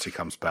once he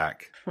comes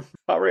back.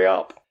 Hurry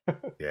up.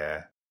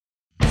 Yeah.